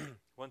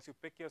once you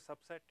pick your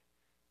subset,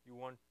 you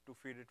want to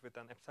feed it with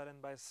an epsilon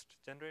biased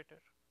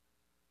generator.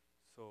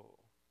 So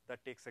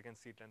that takes again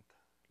seed length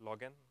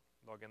log n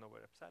over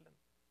epsilon.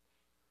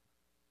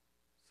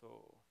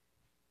 So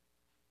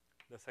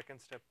the second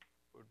step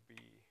would be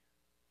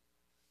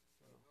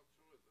I'm not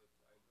sure that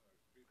I know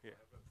if people Yeah.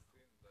 haven't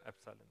seen the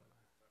epsilon.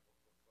 this type of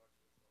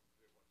construction. It's not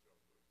clear what you're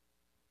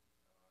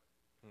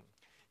doing.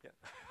 Yeah.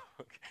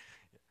 Okay.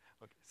 Yeah.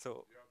 Okay.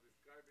 So You are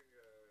describing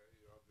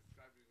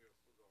your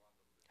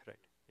pseudo-random Right,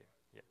 distribution.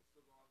 yeah,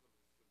 So the pseudo-random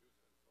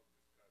distribution is not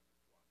described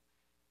at once.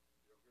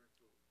 You're going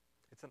to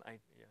it's an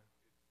yeah.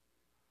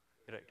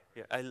 it's Right.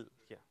 here, Yeah. I'll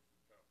it's yeah.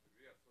 imperative.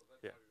 Yeah, so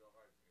that's Yeah. how you're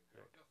writing it.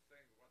 You're Right. just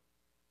saying what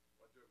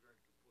you're going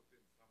to put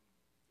in some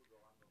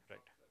pseudo-random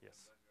Right, subset,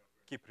 yes. and then you're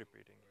going Keep to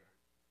repeating, yeah.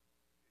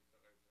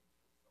 iteration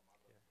for some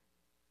other Yeah. thing.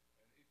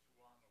 And each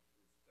one of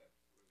these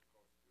steps will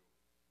cost you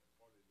a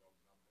polylog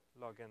number.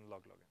 Log n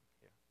log n.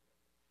 Yeah.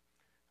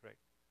 Right.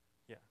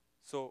 Yeah.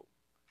 So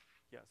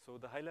yeah. So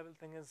the high level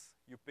thing is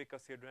you pick a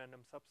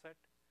pseudorandom subset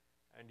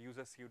and use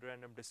a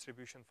pseudorandom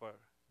distribution for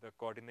the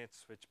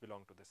coordinates which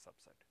belong to this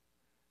subset.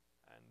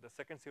 And the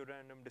second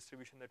pseudorandom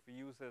distribution that we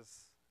use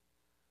is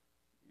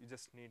you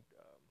just need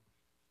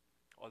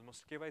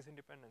almost k-wise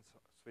independence,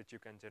 which you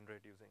can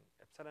generate using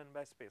epsilon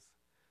by space.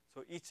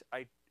 So each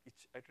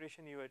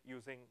iteration you are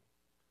using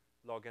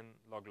log n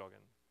log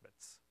n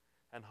bits.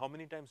 And how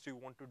many times do you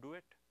want to do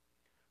it?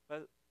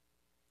 Well,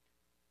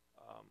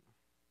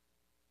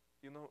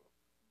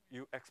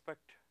 you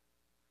expect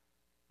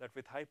that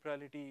with high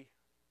probability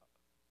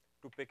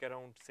to pick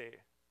around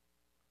say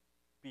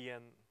p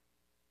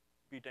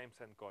times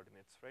n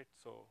coordinates, right?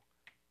 So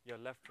you're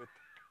left with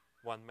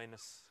 1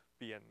 minus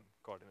pn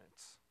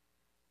coordinates.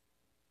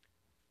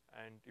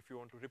 And if you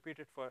want to repeat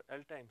it for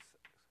L times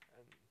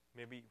and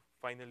maybe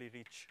finally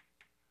reach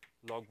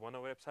log 1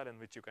 over epsilon,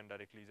 which you can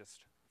directly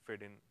just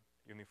fit in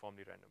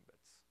uniformly random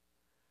bits.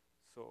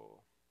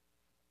 So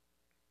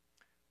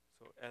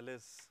L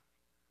is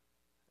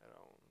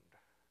around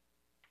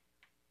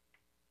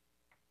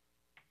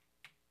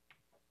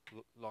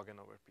log n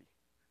over p,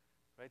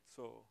 right?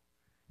 So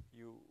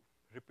you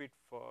repeat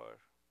for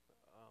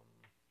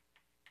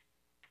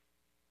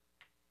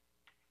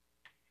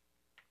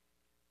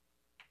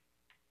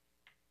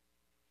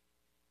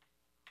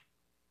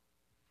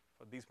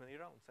these many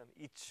rounds, and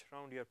each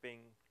round you're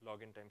paying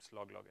log n times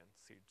log n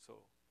seed.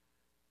 So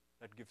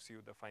that gives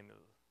you the final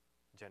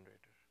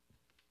generator.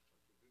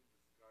 But you didn't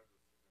describe the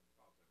second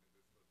part. I mean,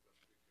 this was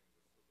just picking the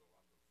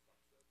pseudo-random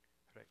subset.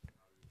 Right.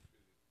 Now you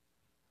fill it.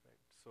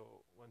 Right.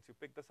 So once you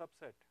pick the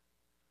subset,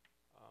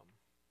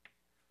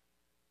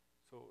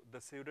 so the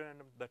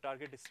pseudorandom, the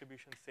target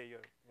distribution, say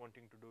you're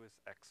wanting to do is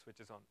x, which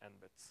is on n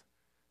bits.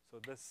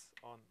 So this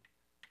one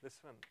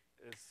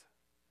is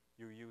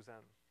you use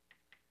an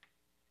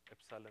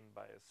epsilon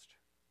biased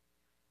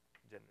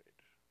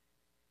generator.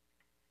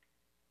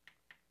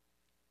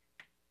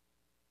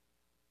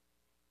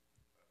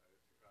 I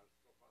think I'll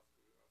stop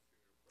asking you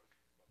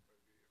questions, but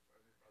maybe if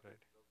anybody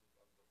Right. doesn't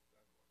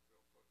understand what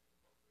we're talking about,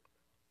 they can ask.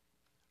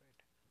 Right.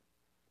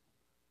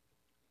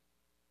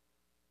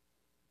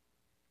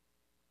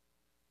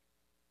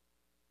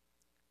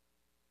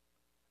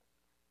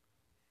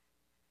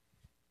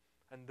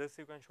 And this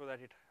you can show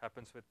that it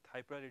happens with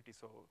high probability.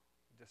 So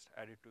just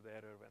add it to the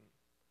error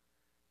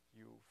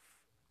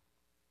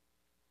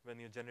when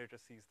your generator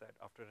sees that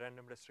after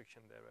random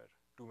restriction there were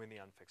too many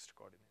unfixed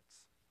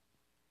coordinates.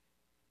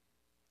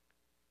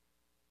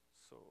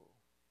 So,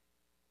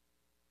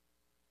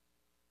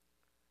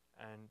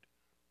 and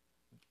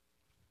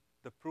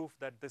the proof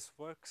that this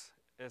works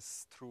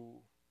is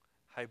through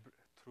a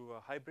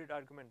hybrid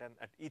argument, and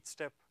at each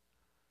step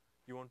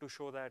you want to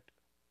show that.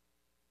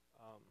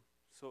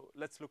 So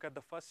let's look at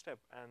the first step,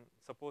 and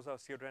suppose our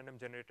pseudorandom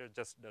generator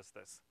just does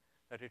this,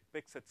 that it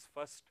picks its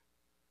first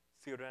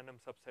pseudorandom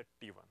subset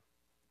T1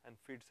 and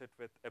feeds it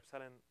with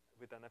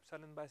an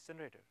epsilon bias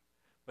generator.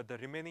 But the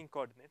remaining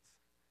coordinates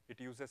it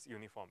uses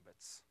uniform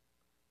bits,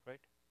 right?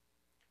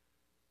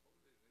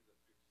 Probably need a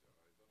picture.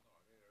 I don't know.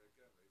 I mean,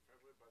 again, if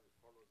everybody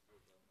follows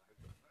you, then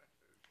I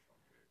don't know. It's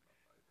okay, but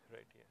I don't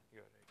Right, yeah,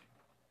 you're right.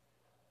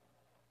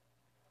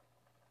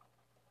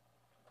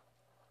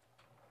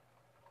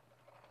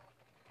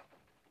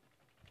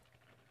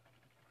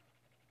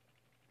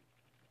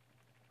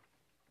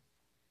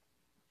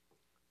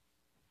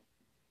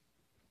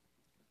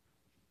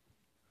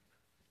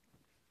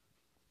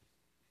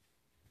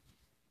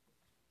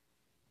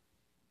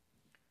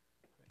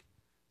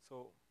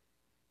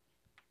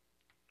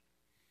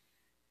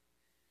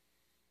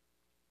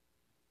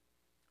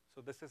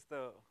 So this is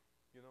the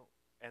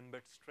n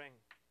bit string,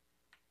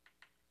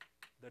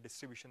 the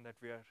distribution that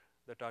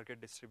the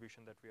target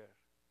distribution that we are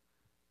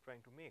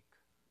trying to make.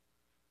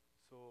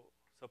 So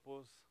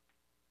suppose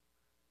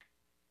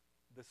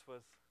this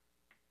was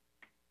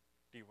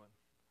T1,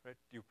 right?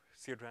 You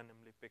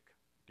randomly pick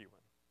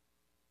T1,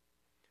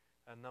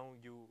 and now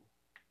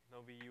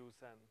we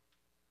use an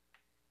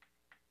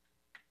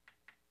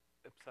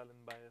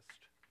epsilon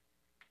biased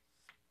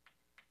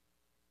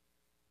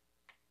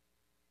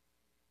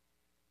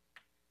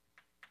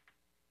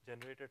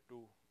generator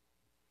to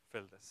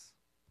fill this.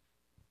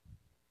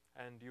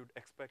 And you'd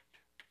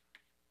expect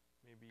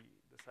maybe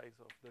the size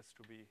of this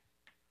to be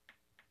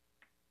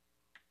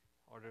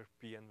order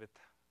Pn with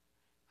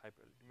high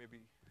probability, maybe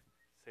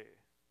say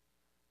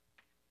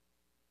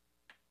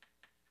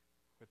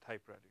with high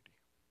probability.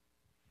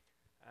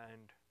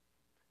 And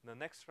the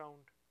next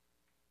round,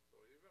 So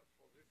even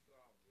for this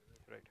round, you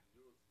need right. to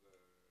use the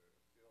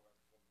theorem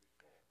from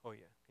before. Oh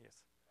yeah,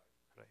 yes,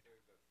 Right? right. Say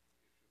that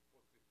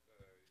if you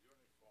put it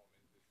uniform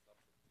in this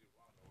subset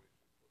T1, or if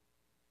you put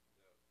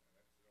there an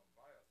epsilon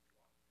biased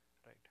one,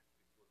 Right.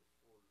 it will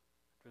fool.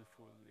 It will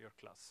fool your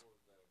class. Fool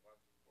the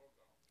branching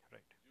program.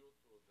 Right. Due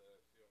to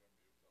the theorem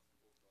you just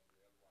proved on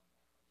the L1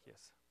 now. And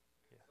Yes. that's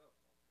Yeah. itself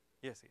not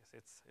clear. Yes,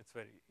 yes. It's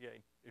very, yeah.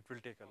 It will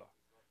take a lot.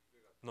 It's not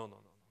clear at No, all. no,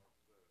 no,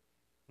 It's no. not,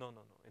 No,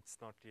 no, no. It's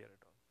not clear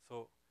at all.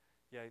 So,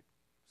 yeah.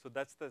 So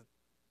that's the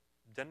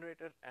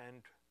generator,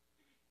 and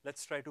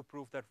let's try to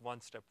prove that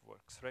one step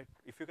works, right?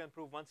 If you can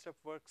prove one step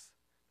works,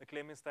 the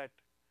claim is that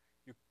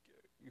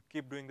you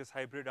keep doing this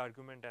hybrid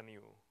argument, and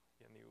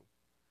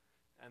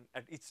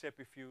at each step,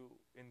 if you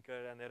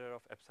incur an error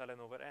of epsilon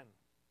over n,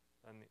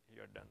 then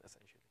you're done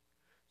essentially.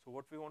 So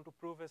what we want to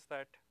prove is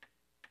that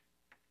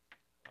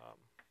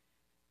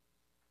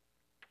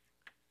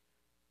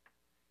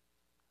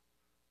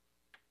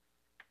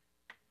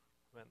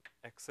when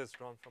x is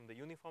drawn from the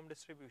uniform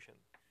distribution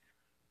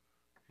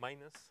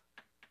minus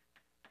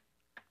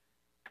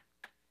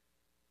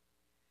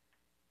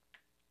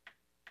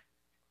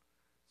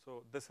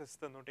so this is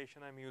the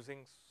notation I'm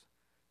using.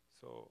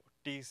 So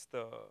t is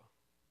the,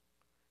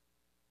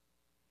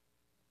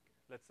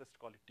 let's just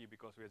call it t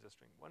because we are just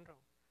doing one round.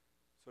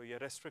 So you're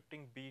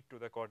restricting b to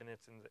the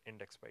coordinates in the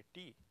index by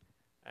t,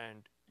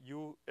 and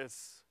u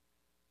is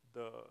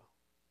the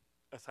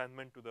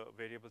assignment to the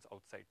variables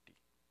outside t,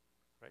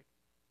 right?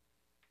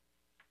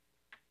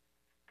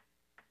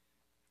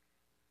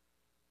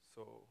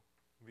 So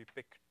we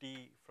pick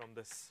t from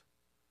this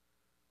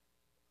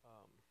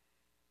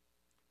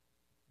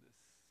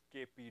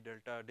kp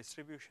delta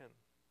distribution.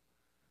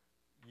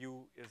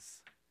 U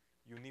is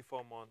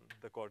uniform on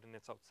the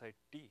coordinates outside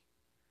t,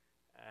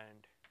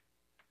 and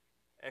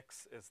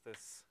x is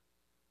this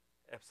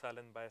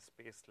epsilon by a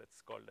space,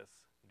 let's call this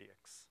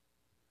dx.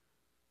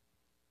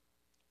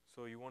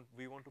 So we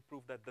want to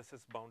prove that this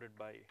is bounded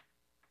by,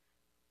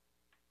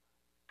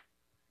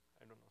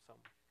 I don't know,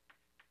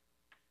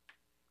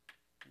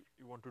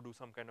 you want to do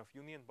some kind of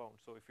union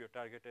bound. So if your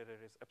target error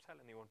is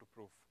epsilon, you want to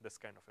prove this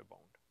kind of a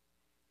bound,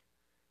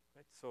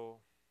 right? So,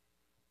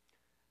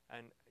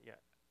 and yeah,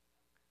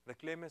 the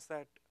claim is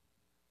that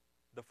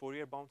the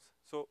Fourier bounds.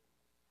 So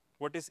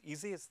what is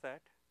easy is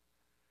that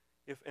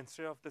if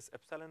instead of this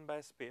epsilon by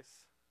a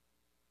space,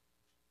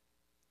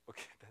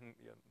 okay, then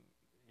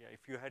yeah,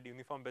 if you had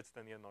uniform bits,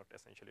 then you're not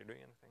essentially doing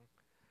anything.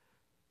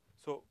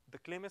 So the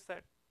claim is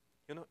that,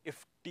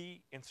 if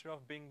t, instead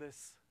of being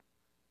this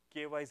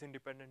k-wise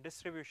independent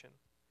distribution,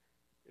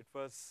 it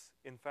was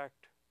in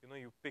fact,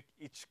 you pick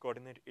each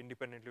coordinate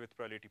independently with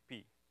probability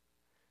p,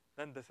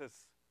 then this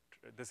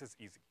is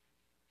easy.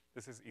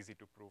 This is easy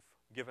to prove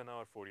given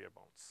our Fourier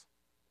bounds.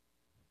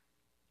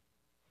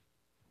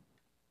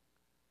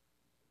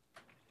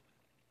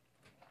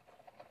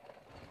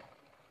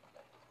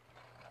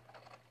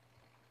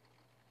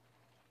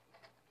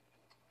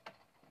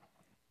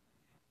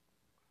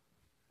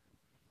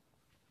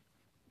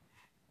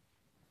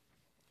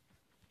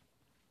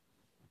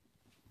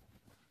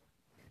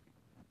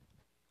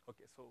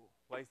 Okay, so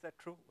why is that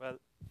true? Well,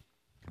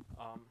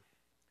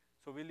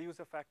 so we'll use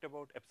a fact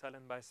about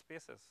epsilon by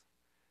spaces,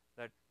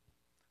 that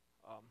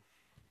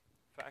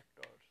fact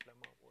or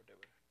lemma,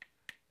 whatever,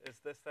 is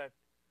this that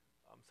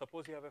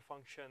suppose you have a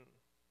function,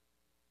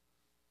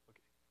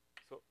 okay,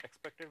 so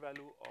expected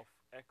value of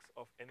x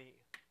of any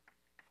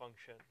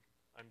function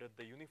under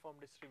the uniform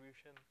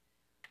distribution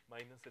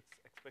minus its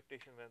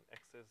expectation when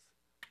x is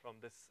from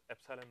this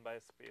epsilon by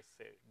a space,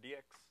 say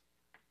dx.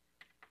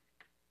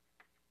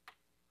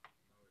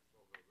 now it's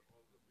over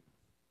all the bits.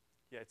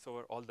 Yeah, it's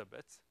over all the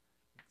bits.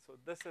 So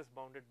this is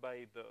bounded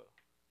by the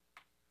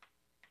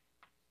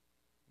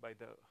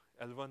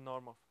L1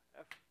 norm of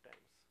f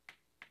times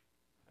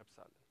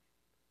epsilon,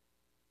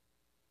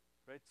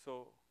 right?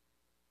 So,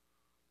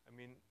 I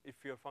mean,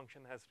 if your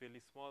function has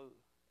really small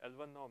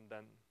L1 norm,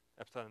 then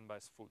epsilon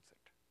bias fools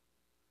it,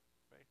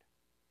 right?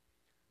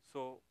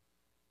 So,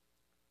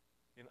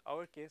 in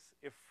our case,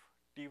 if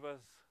t was,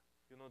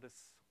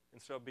 this,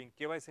 instead of being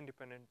k-wise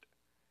independent,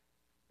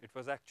 it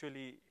was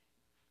actually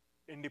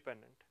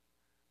independent,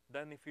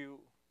 then if we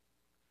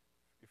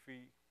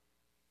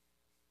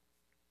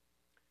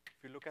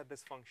look at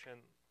this function,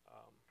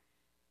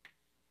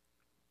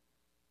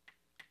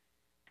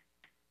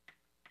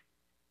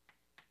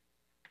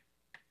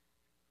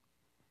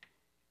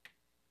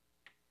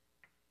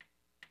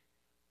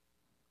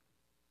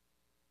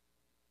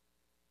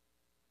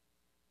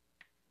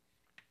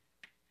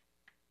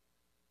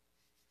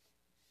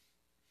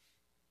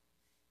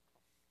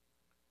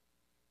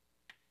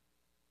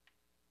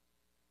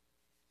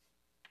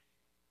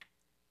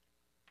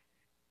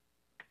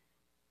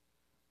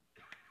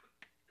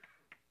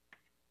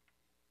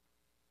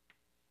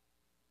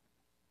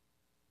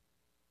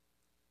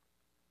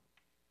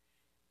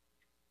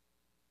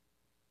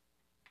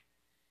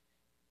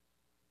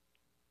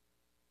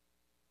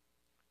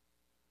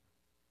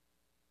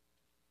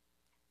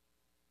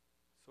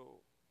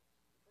 So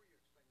Before you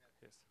explain that,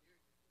 yes.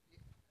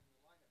 in the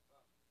line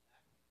above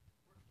that,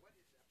 what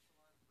is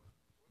epsilon?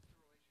 What's the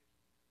relation in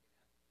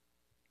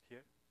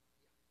Here.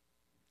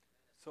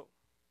 that So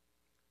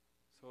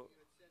epsilon?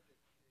 You had said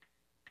that.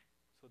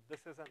 so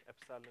this is an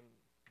epsilon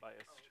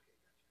biased Oh, okay,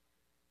 gotcha.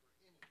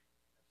 Okay.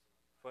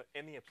 for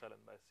any epsilon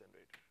bias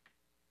generator.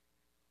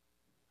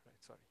 Right.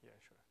 Sorry. Yeah.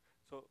 Sure.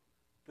 So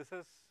this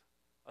is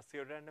a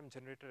pseudorandom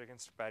generator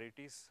against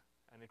parities,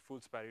 and it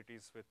fools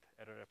parities with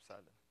error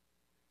epsilon.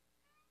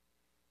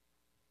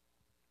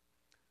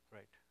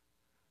 Right.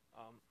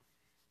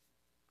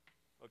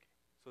 Okay.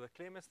 So the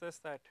claim is this,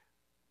 that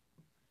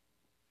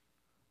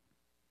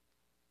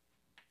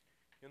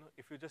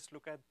if you just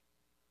look at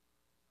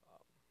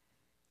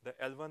the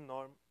L1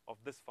 norm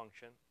of this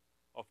function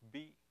of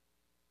B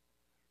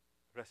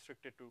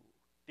restricted to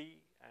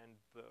T, and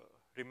the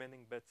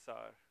remaining bits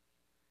are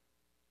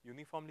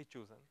uniformly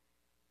chosen,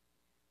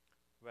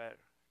 where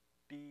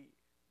T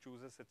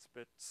chooses its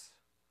bits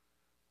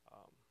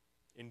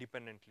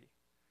independently,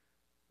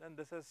 then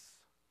this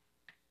is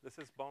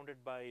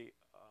bounded by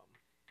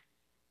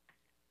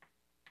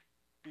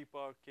P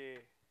power k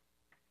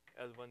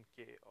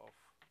L1k of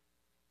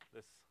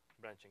this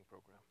branching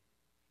program,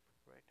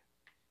 right?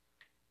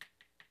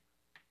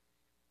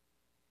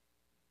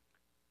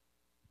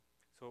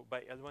 So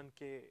by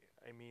L1k,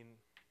 I mean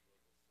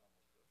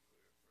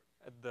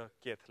at the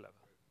kth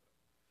level,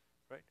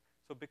 right?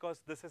 So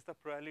because this is the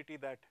probability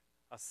that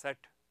a set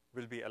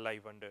will be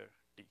alive under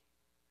T,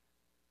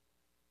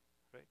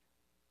 right?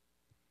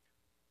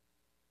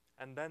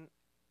 And then,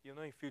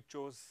 if you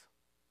chose,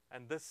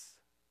 and this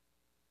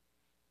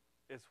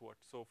is what?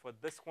 So for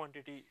this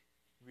quantity,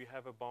 we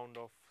have a bound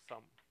of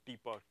some T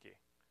power k,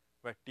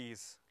 where T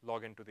is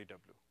log n to the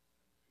W.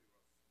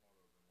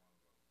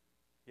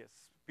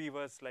 Yes, P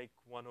was like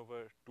 1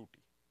 over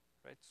 2T,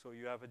 right? So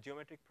you have a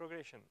geometric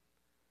progression,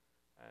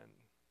 and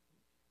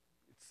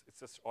it's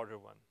just order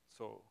 1.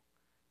 So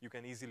you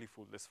can easily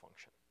fool this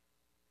function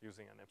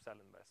using an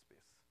epsilon bias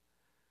space.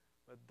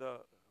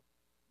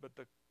 But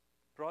the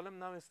problem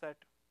now is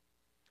that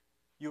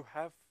you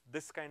have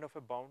this kind of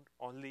a bound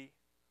only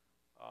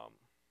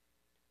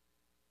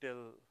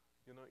till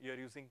you're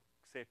using,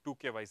 say,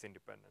 2k wise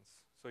independence.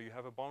 So you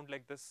have a bound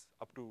like this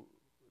up to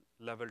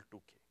level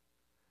 2k,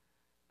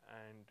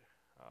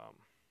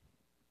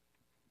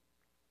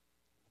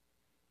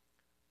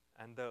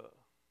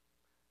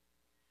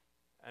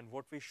 and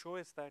what we show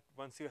is that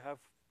once you have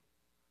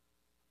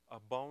a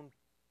bound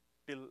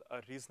till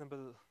a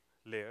reasonable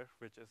layer,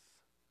 which is,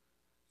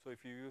 so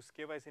if you use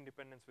k wise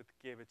independence with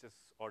k, which is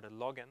order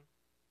log n,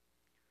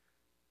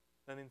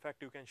 then in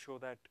fact you can show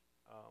that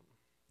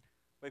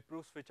by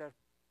proofs which are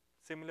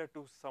similar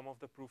to some of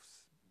the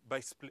proofs by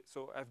split.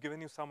 So I've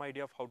given you some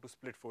idea of how to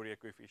split Fourier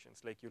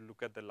coefficients, like you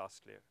look at the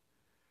last layer.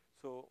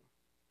 So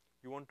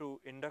you want to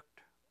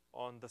induct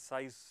on the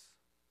size,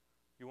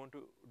 you want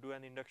to do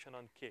an induction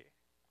on k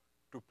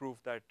to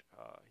prove that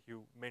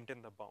you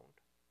maintain the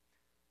bound,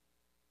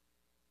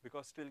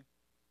 because still,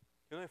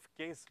 if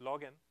k is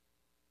log n,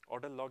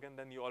 order log n,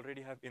 then you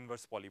already have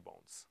inverse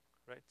polybounds,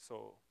 right?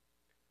 So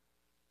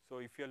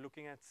if you're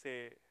looking at,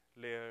 say,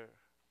 layer,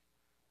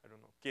 I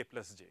don't know, k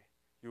plus j,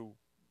 you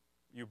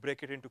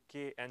break it into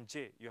k and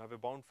j, you have a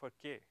bound for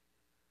k,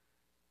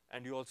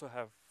 and you also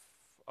have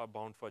a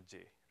bound for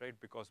j, right?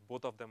 Because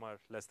both of them are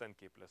less than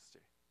k plus j,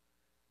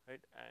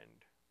 right?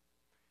 And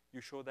you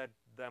show that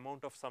the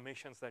amount of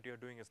summations that you're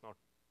doing is not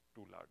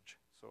too large.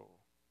 So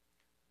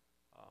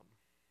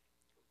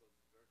So does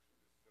it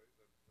actually say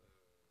that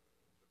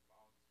the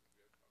bounds you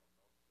get are not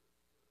as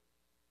bad as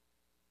they are,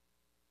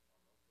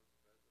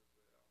 or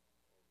this is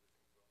only?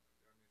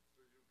 I mean,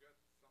 so you get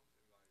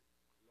something like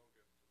log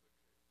n to the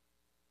k.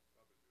 W is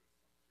some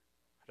fixed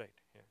number. right,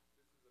 yeah,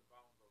 This is the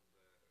bound of the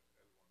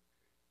L1k.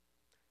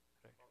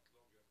 right, About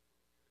log n to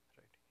the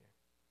k. right, yeah.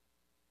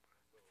 So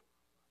from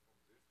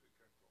this we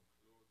can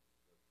conclude that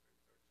it's actually even better than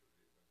that.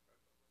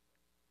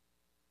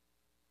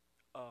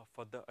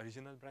 For the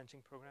original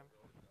branching program. The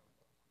original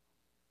one.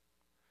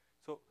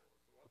 So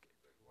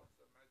So what's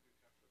the magic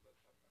after that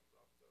happens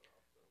after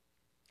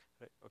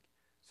right, okay.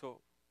 So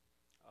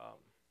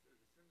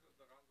it seems that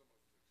the random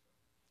restriction,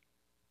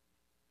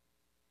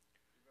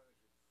 even if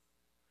it's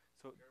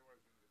so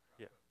pairwise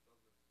independent, yeah.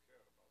 doesn't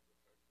care about the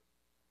fact that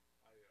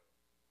higher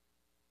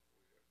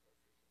Fourier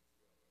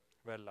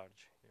coefficients Very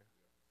large, yeah. yeah.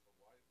 So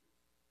why this?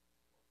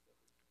 What's the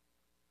reason?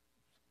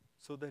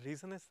 So the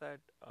reason is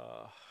that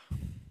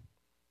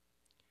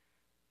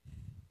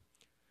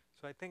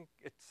so I think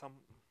it's some.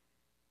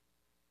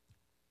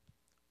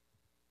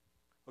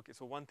 Okay,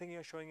 so one thing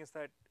you're showing is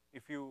that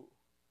if you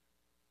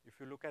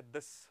look at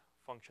this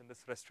function,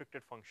 this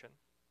restricted function,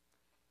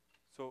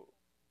 so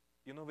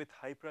with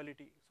high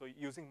probability, so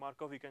using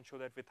Markov, we can show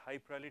that with high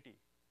probability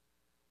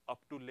up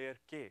to layer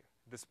k,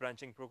 this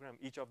branching program,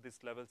 each of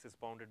these levels is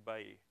bounded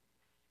by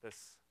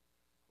this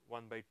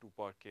 1 by 2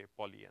 power k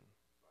poly n.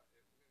 But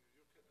I mean,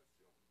 you can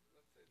assume,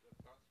 let's say the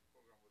branching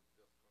program was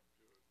just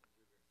computing some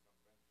band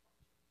function.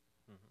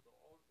 So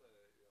all the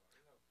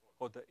inner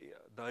product. Or the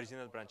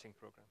original branching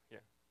program,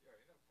 yeah. Yeah,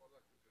 inner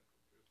product is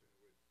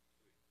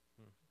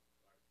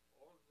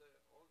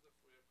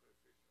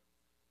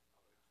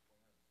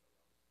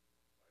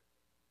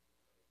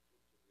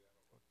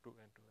 2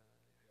 and 2.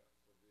 Yeah,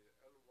 so the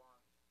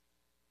L1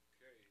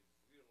 k is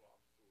 0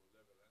 up to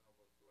level n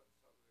over 2 and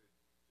suddenly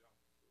it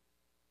jumps to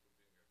being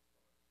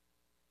exponential.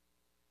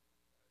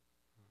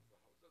 Right? So how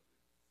does it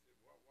see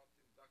what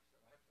induction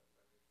happens?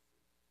 I mean,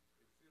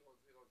 it's 0,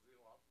 0,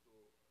 0 up to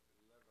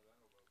level n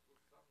over 2,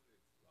 suddenly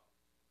it's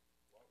large.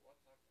 What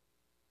happens?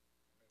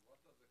 I mean,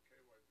 what does the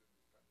k-wise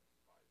independence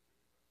buy you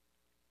even?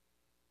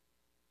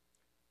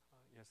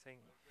 You're saying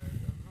Like,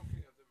 I'm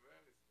looking at a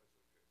very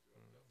special case.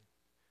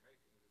 You are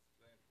just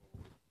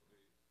making this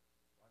claim for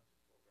free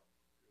branching program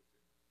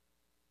computing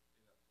inner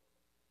product.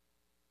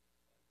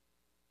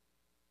 Right?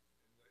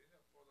 In the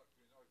inner product,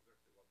 we know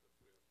exactly what the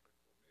Fourier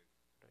spectrum is.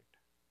 right.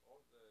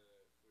 All the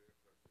Fourier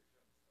coefficients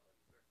are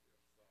exactly of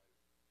size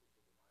 2 to the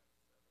minus n over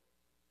 2.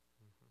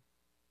 Mm-hmm.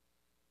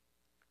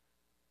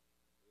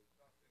 There's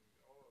nothing,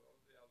 all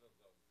the others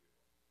are 0.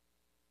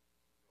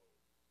 So,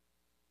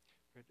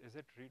 Wait, is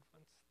it read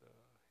once the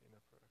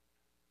inner product?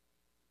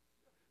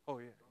 yeah, Oh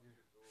yeah, don't yeah. you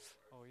do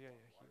Oh yeah, x1,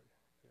 yeah, here.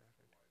 y1, Yeah,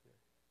 x2, right. y2? Yeah,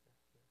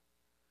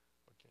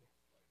 yeah. Okay.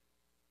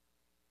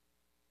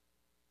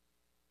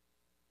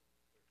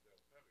 It's like they're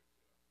pairs,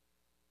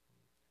 yeah.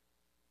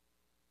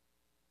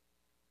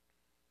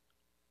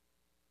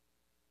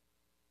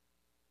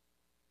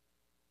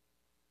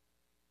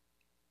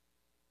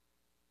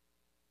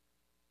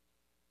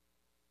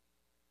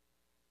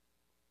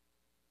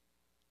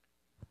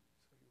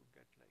 So you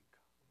get like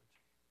how much?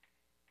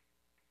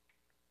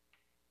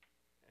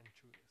 And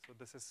choose. So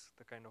this is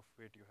the kind of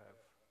weight you have.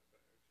 But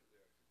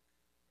actually,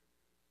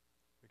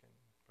 I think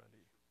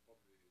maybe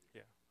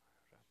We can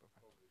probably should wrap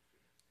up. probably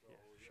finish. So Yeah,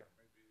 yeah, sure.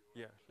 maybe you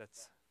Yeah, have just let's.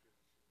 some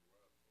finishing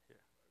words.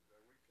 Yeah. We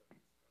can discuss.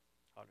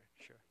 All right.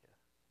 Sure. Yeah.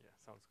 Yeah.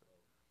 Sounds good.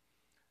 So,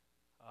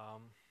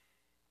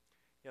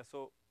 Yeah.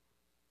 So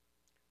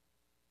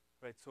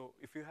right. So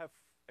if you have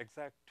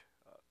exact,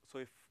 so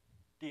if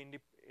t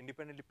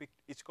independently picked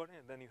each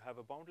coordinate, then you have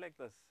a bound like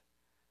this,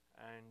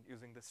 and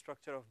using the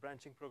structure of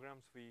branching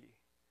programs, we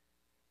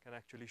can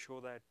actually show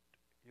that,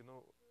 you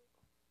know,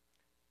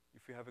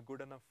 if you have a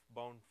good enough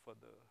bound for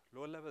the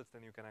lower levels,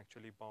 then you can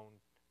actually bound.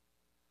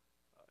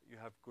 You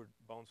have good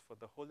bounds for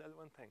the whole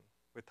L1 thing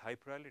with high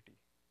priority,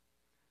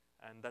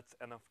 and that's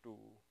enough to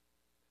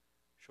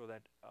show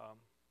that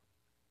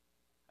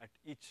at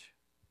each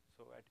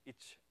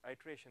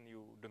iteration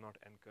you do not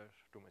incur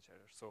too much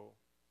error. So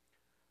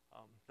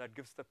that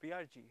gives the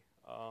PRG.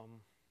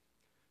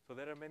 So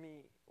there are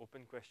many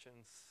open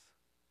questions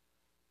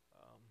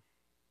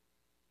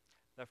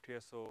left here.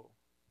 So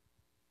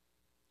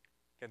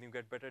can you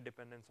get better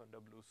dependence on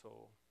W?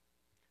 So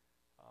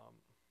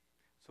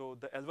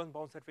the L1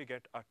 bounds that we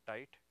get are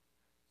tight,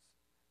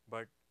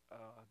 but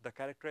the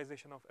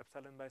characterization of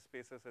epsilon by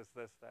spaces is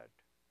this, that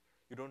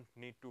you don't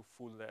need to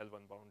fool the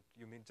L1 bound.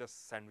 You need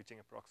just sandwiching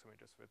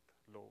approximators with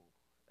low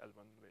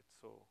L1 weights.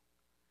 So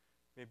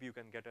maybe you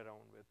can get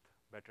around with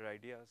better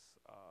ideas.